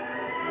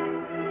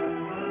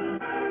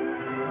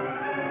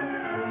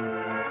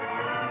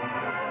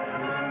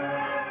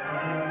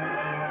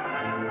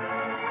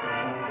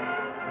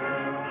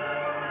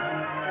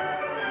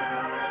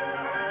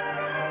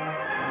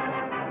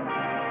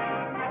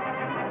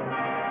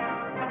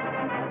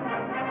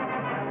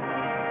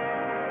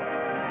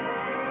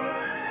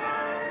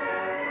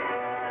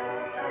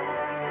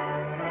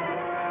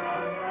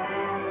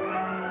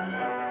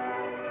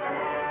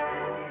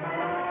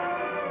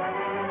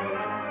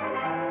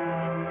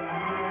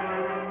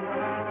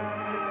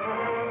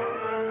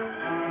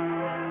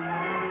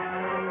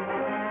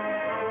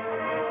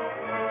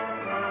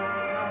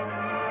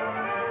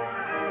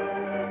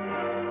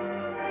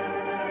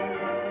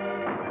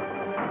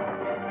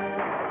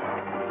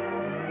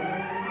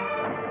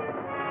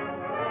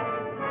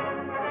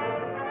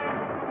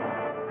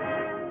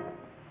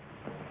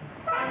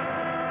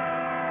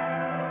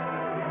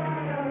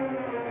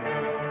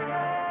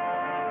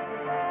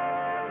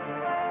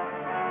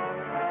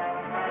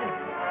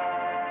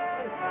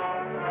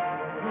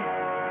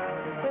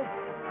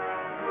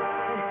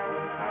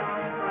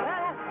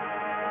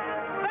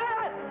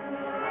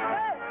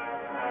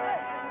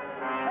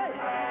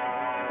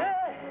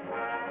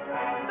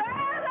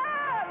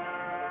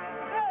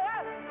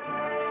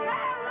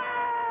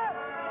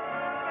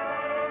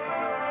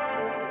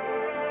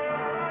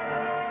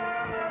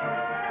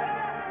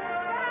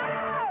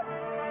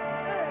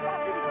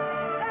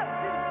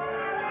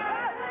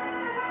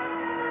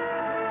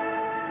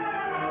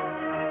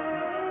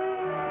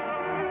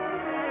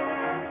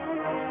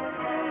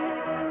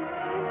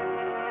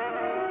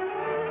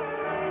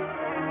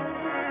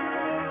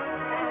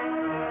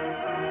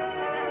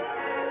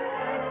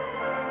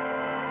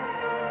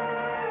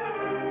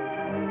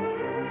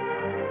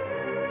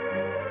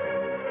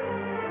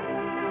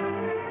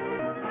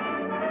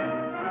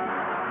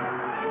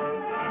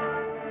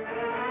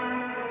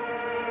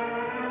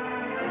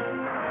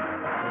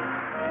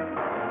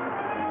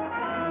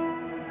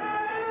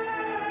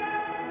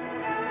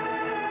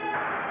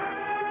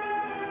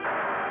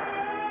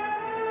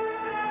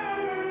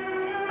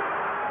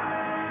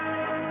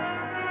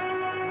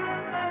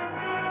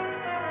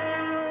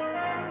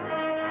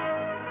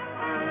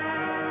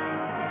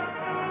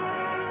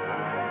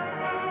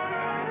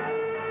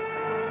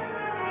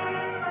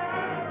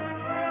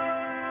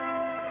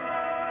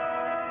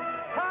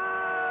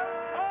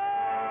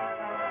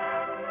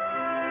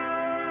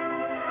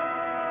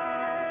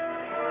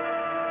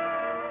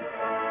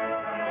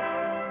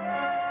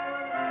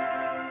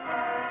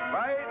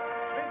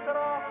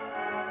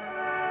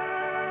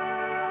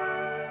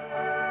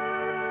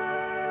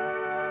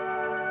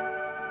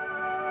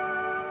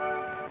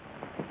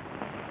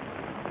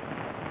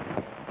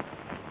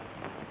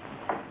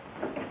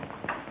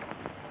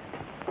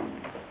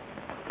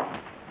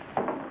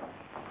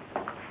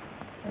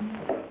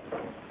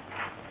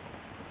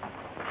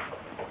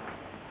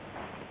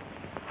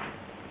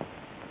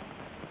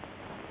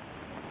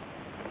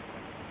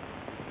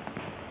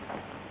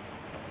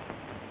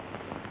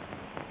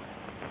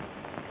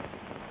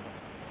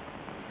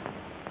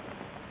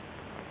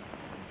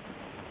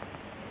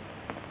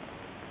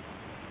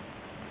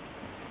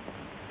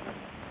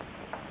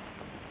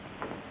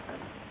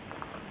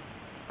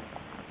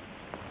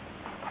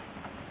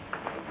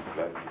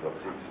 Bleiben Sie doch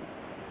sitzen.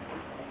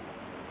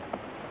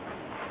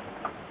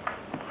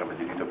 Können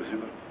Sie wieder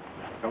besuchen?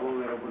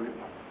 Jawohl, Herr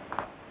Bolívar.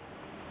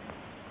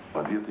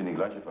 Man wird Ihnen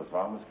gleich etwas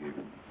Warmes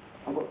geben.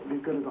 Aber wir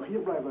können doch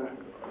hier bleiben,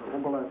 Herr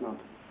Oberleutnant.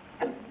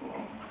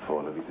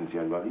 Vorne wissen Sie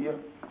einmal hier.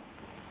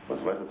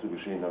 Was weiter zu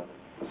geschehen hat,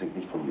 das hängt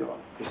nicht von mir ab.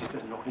 Das ist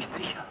also noch nicht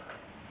sicher.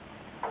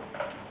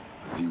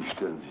 Sie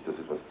stellen sich das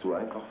etwas zu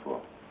einfach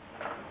vor.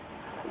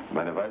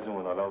 Meine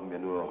Weisungen erlauben mir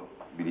nur,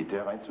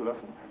 Militär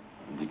einzulassen,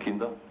 die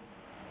Kinder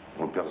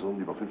und Personen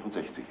über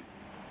 65.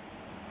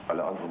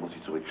 Alle anderen muss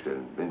ich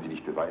zurückstellen, wenn sie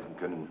nicht beweisen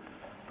können,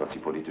 dass sie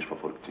politisch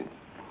verfolgt sind.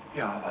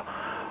 Ja,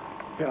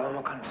 aber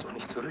man kann es doch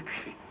nicht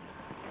zurückschicken.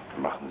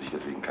 Machen Sie sich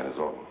deswegen keine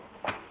Sorgen.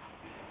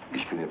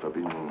 Ich bin in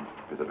Verbindung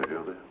mit der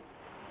Behörde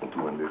und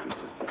tue mein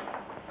Möglichstes.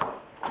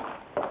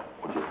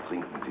 Und jetzt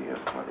trinken Sie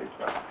erst mal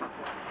etwas, bitte.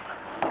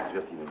 Das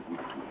wird Ihnen gut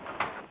tun.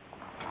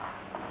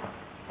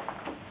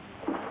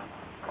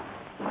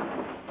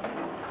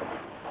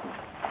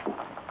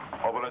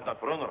 Oberleutnant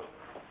Brunner,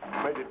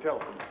 Major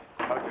Telford,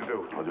 how do you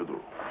do? How do you do?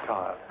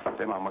 Tired.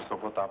 Den man maar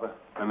sofort hebben.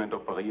 We moeten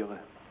opereren.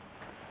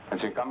 En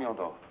zijn camion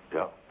daar?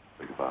 Ja,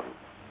 weggevaarlijk.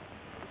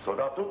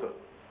 Soldaat Toeter.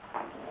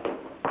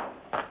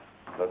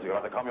 Laat zich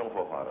gerade de camion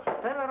voorvaren.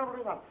 Sneller,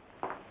 oberleutnant.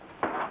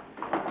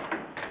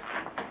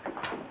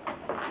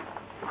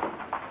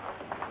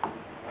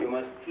 You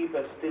must keep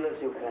as still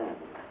as you can.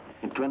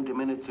 In 20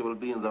 minutes you will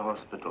be in the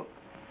hospital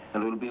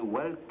and will be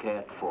well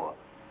cared for.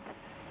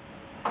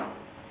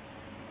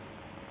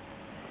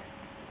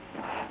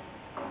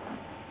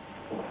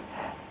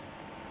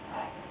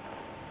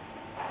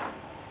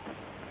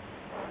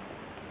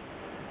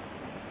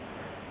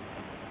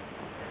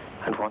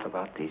 And what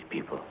about these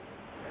people?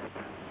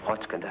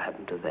 What's going to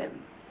happen to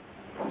them?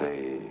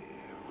 They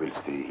will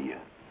stay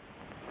here.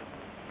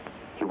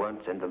 You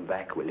won't send them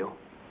back, will you?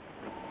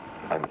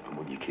 I'm in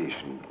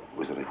communication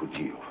with the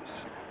refugee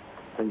office.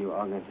 Then you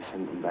are going to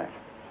send them back,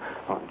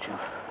 aren't you?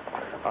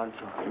 Aren't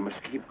you? You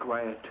must keep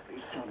quiet.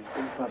 Sorry,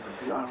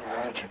 you are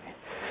right.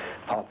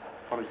 Pop.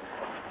 What is it?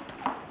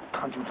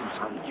 Can't you do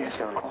something? Yes,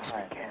 of course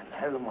I can.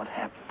 Tell them what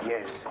happened.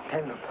 Yes.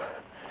 Tell them.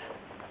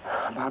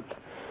 About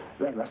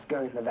they must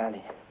go in the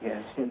valley.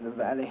 Yes. In the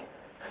valley.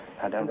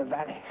 I don't... In the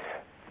valley.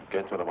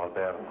 Kent u hem al,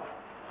 Bern?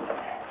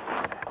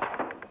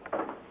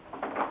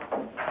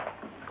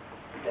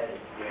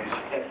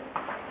 Yes.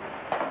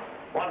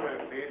 One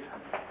minute, please.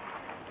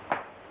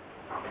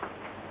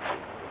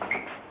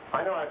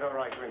 I know I have no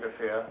right to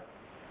interfere.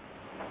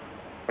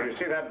 But you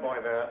see that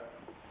boy there?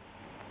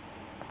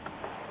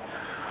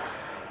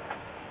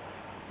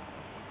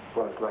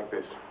 Well, it's like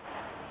this.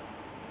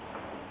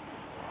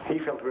 He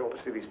felt we ought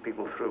to see these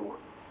people through.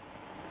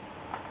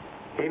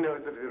 He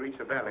knows that if they reach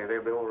the valley,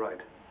 they'll be all right.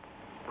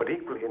 But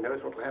equally, he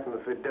knows what will happen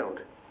if they don't.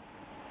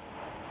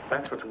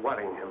 That's what's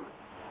worrying him.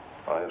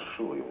 I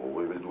assure you,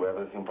 we will do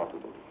everything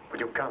possible. But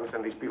you can't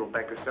send these people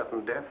back to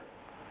certain death.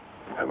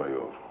 Herr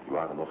Major, you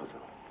are an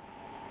officer.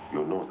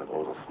 You know that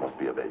orders must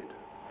be obeyed.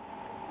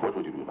 What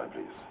would you do in my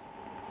place?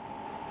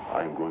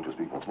 I am going to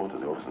speak once more to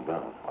the office in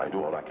Bern. I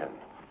do all I can.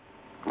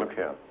 Look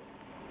here.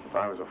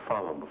 I was a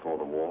farmer before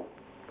the war.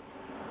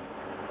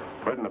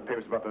 Read in the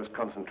papers about those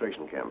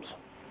concentration camps.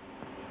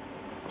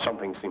 Some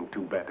things seem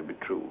too bad to be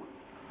true.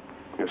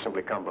 You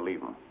simply can't believe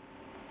them.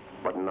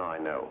 But now I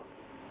know.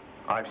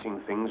 I've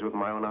seen things with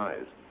my own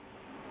eyes.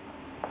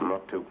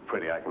 Not too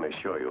pretty, I can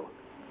assure you.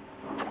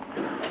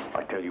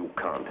 I tell you,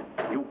 can't.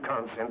 You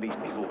can't send these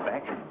people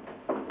back.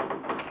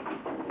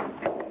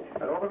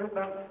 Herr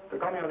Oberleutnant, wir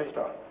kommen ja nicht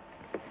da.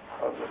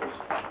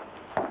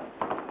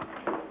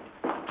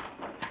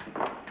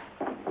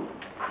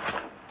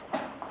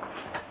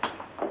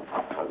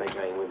 Are they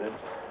going with us?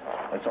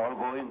 It's all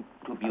going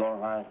to be all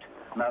right.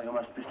 Now you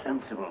must be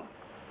sensible.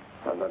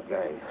 I'm not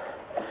going.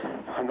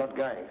 I'm not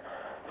going.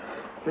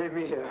 Leave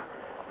me here.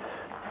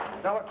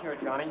 Now look here,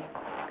 Johnny.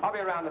 I'll be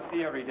around to see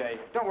you every day.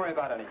 Don't worry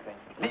about anything.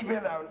 Leave me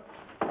alone.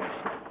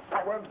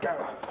 I won't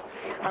go.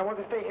 I want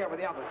to stay here with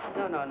the others.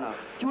 No.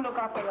 You look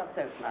after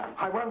yourself now.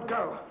 I won't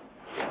go.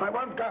 I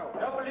won't go.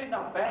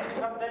 Oberleutnant, ben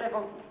je op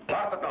telefoon?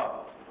 Wacht het nou.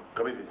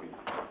 Kom eens mee.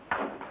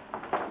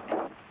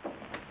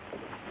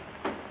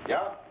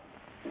 Ja?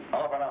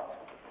 Alle vanaf.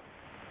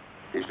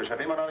 Ist der Chef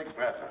immer noch nichts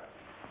Presse?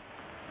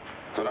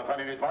 Solange kann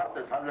ich nicht warten,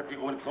 es handelt sich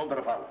um einen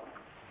besonderen Fall.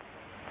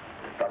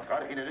 Das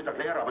kann ich Ihnen nicht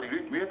erklären, aber die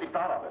Leute müssen ich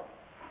da haben.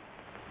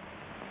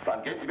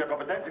 Dann geben Sie mir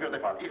Kompetenz für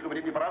den Fall. Ich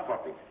übernehme die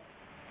Verantwortung.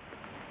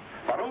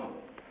 Warum?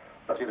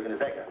 Das will ich Ihnen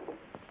sagen.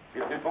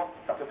 Wir sind fort,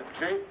 dass es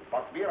geschehen,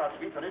 was wir als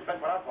Schweizer nicht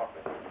verantworten.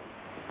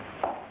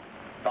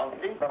 Dann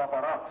sind wir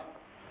apparat.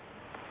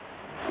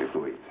 You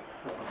do it.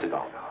 Sit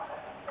down.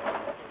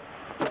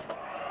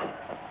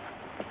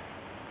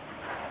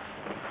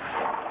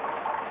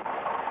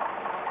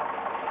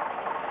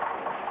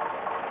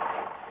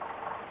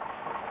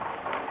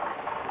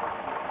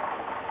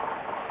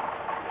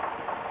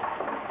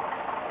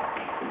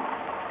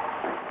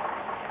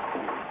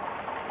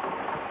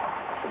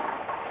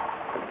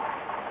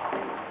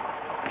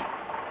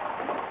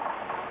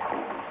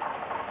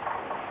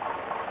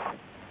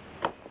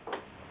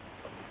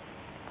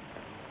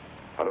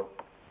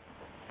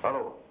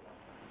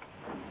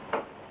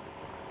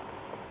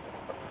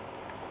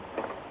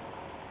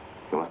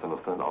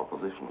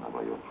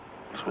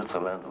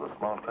 Switzerland is a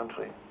small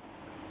country.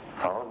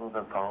 Thousands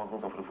and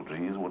thousands of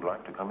refugees would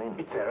like to come in.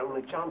 It's their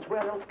only chance.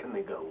 Where else can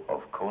they go?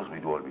 Of course we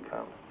do all we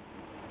can.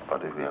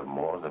 But if we have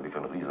more than we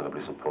can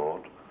reasonably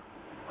support,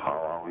 how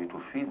are we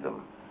to feed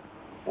them?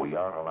 We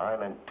are an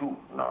island too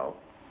now,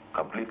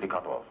 completely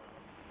cut off.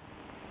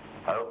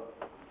 Hallo?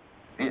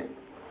 Hier.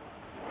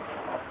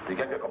 Sie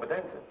kennen ja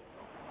Kompetenzen.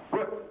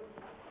 Good.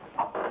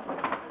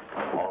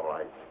 All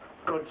right.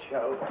 Good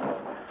show.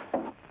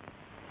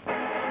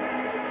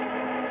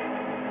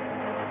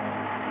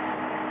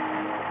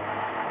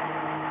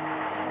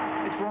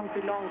 It won't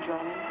be long,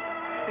 Johnny.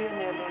 We're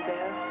nearly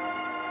there.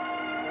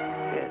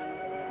 Yes.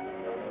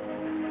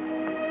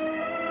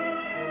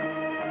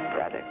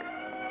 Braddock,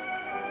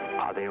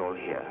 are they all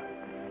here?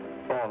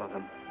 All of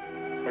them.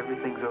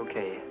 Everything's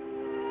okay.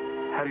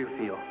 How do you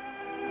feel?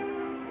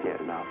 Near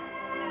enough.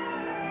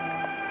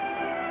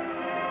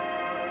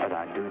 But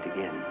I'd do it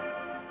again.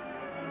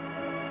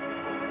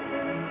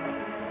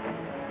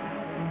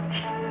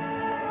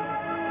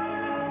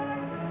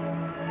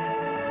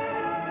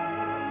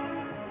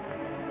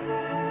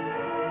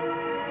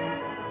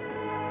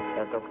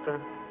 Herr Doktor?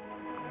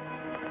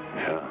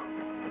 Ja,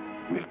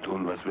 wir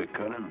tun, was wir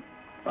können,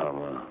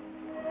 aber...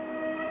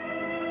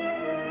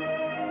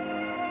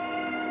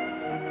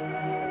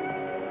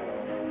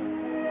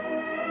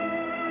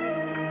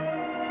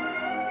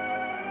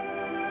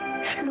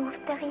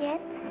 Schläft er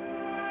jetzt?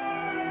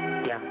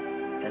 Ja,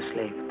 er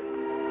schläft.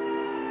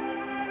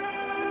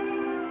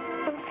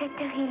 Und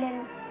Vetter Hillel,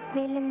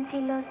 wollen Sie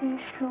losen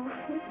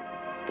schlafen?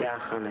 Ja,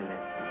 Hannele.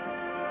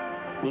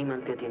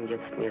 Niemand wird ihn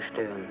jetzt mehr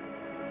stören.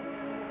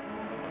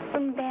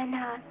 Und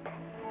Bernhard?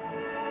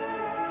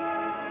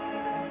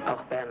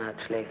 Auch Bernhard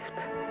schläft.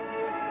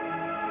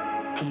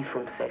 Tief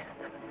und fest.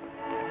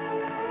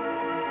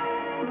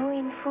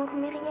 Wohin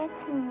fuhren wir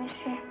jetzt,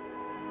 Monsieur?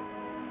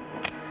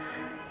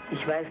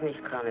 Ich weiß nicht,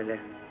 Hannele.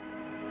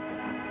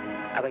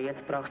 Aber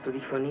jetzt brauchst du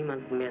dich vor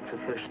niemandem mehr zu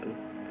fürchten.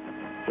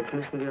 Jetzt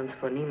müssen wir uns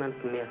vor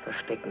niemandem mehr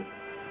verstecken.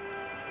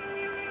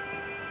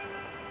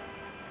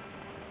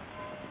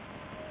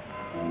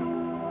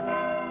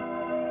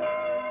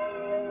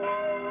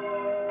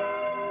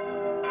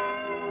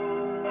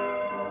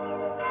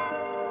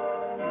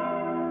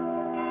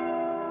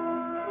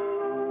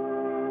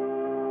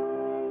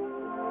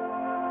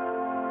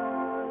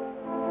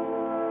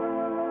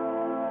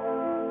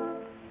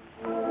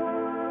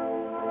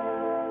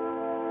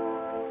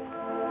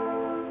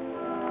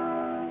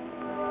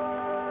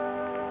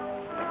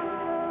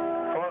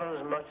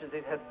 As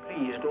it had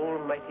pleased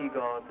Almighty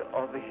God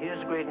of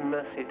His great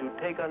mercy to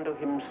take unto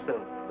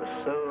Himself the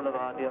soul of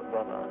our dear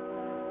brother,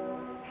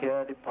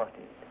 here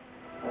departed,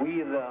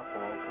 we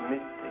therefore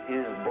commit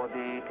His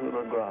body to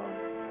the ground.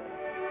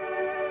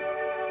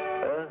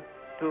 Earth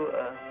to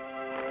earth,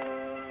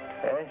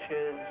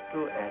 ashes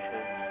to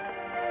ashes,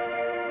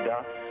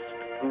 dust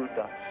to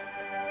dust,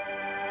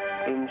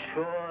 in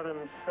sure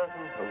and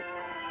certain hope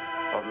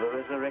of the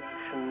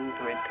resurrection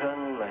to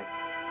eternal life,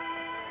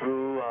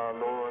 through our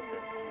Lord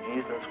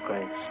Jesus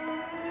Christ.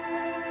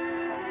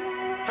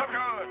 So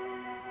good.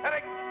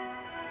 Heading.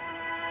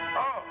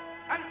 Oh,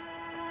 and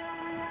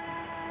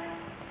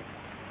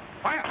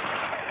fire.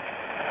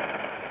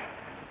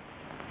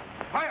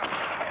 Fire.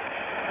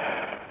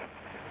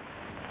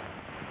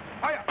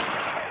 Fire.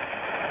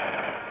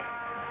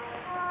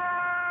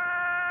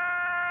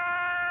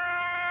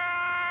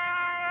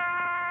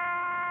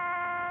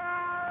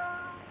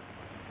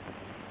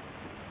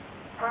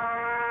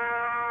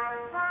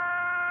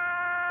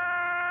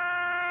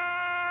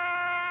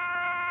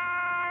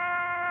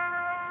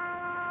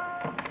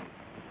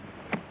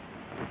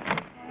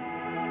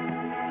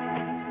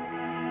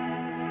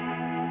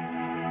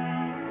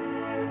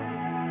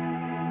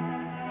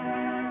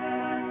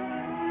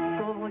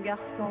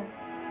 Garçon,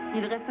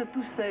 il reste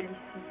tout seul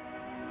ici.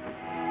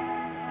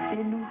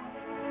 Et nous,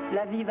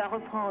 la vie va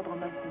reprendre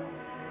maintenant.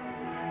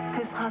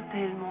 Que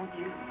sera-t-elle, mon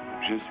Dieu?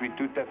 Je suis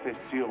tout à fait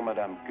sûr,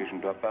 madame, que je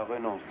ne dois pas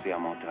renoncer à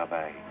mon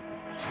travail.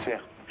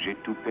 Certes, j'ai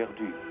tout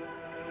perdu,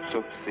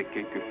 sauf ces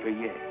quelques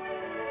feuillets.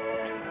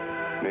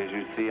 Mais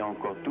je sais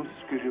encore tout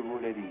ce que je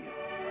voulais dire.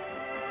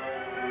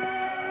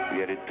 Il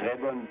y a de très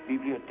bonnes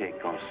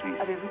bibliothèques en Suisse.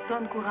 Avez-vous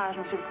tant de courage,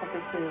 monsieur le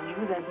professeur? Je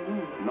vous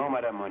admire. Non,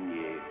 madame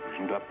Monnier,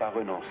 je ne dois pas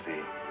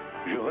renoncer.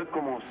 Je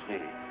recommencerai.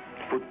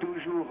 Il faut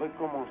toujours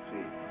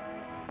recommencer.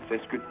 C'est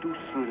ce que tous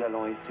nous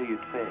allons essayer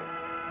de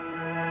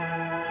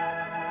faire.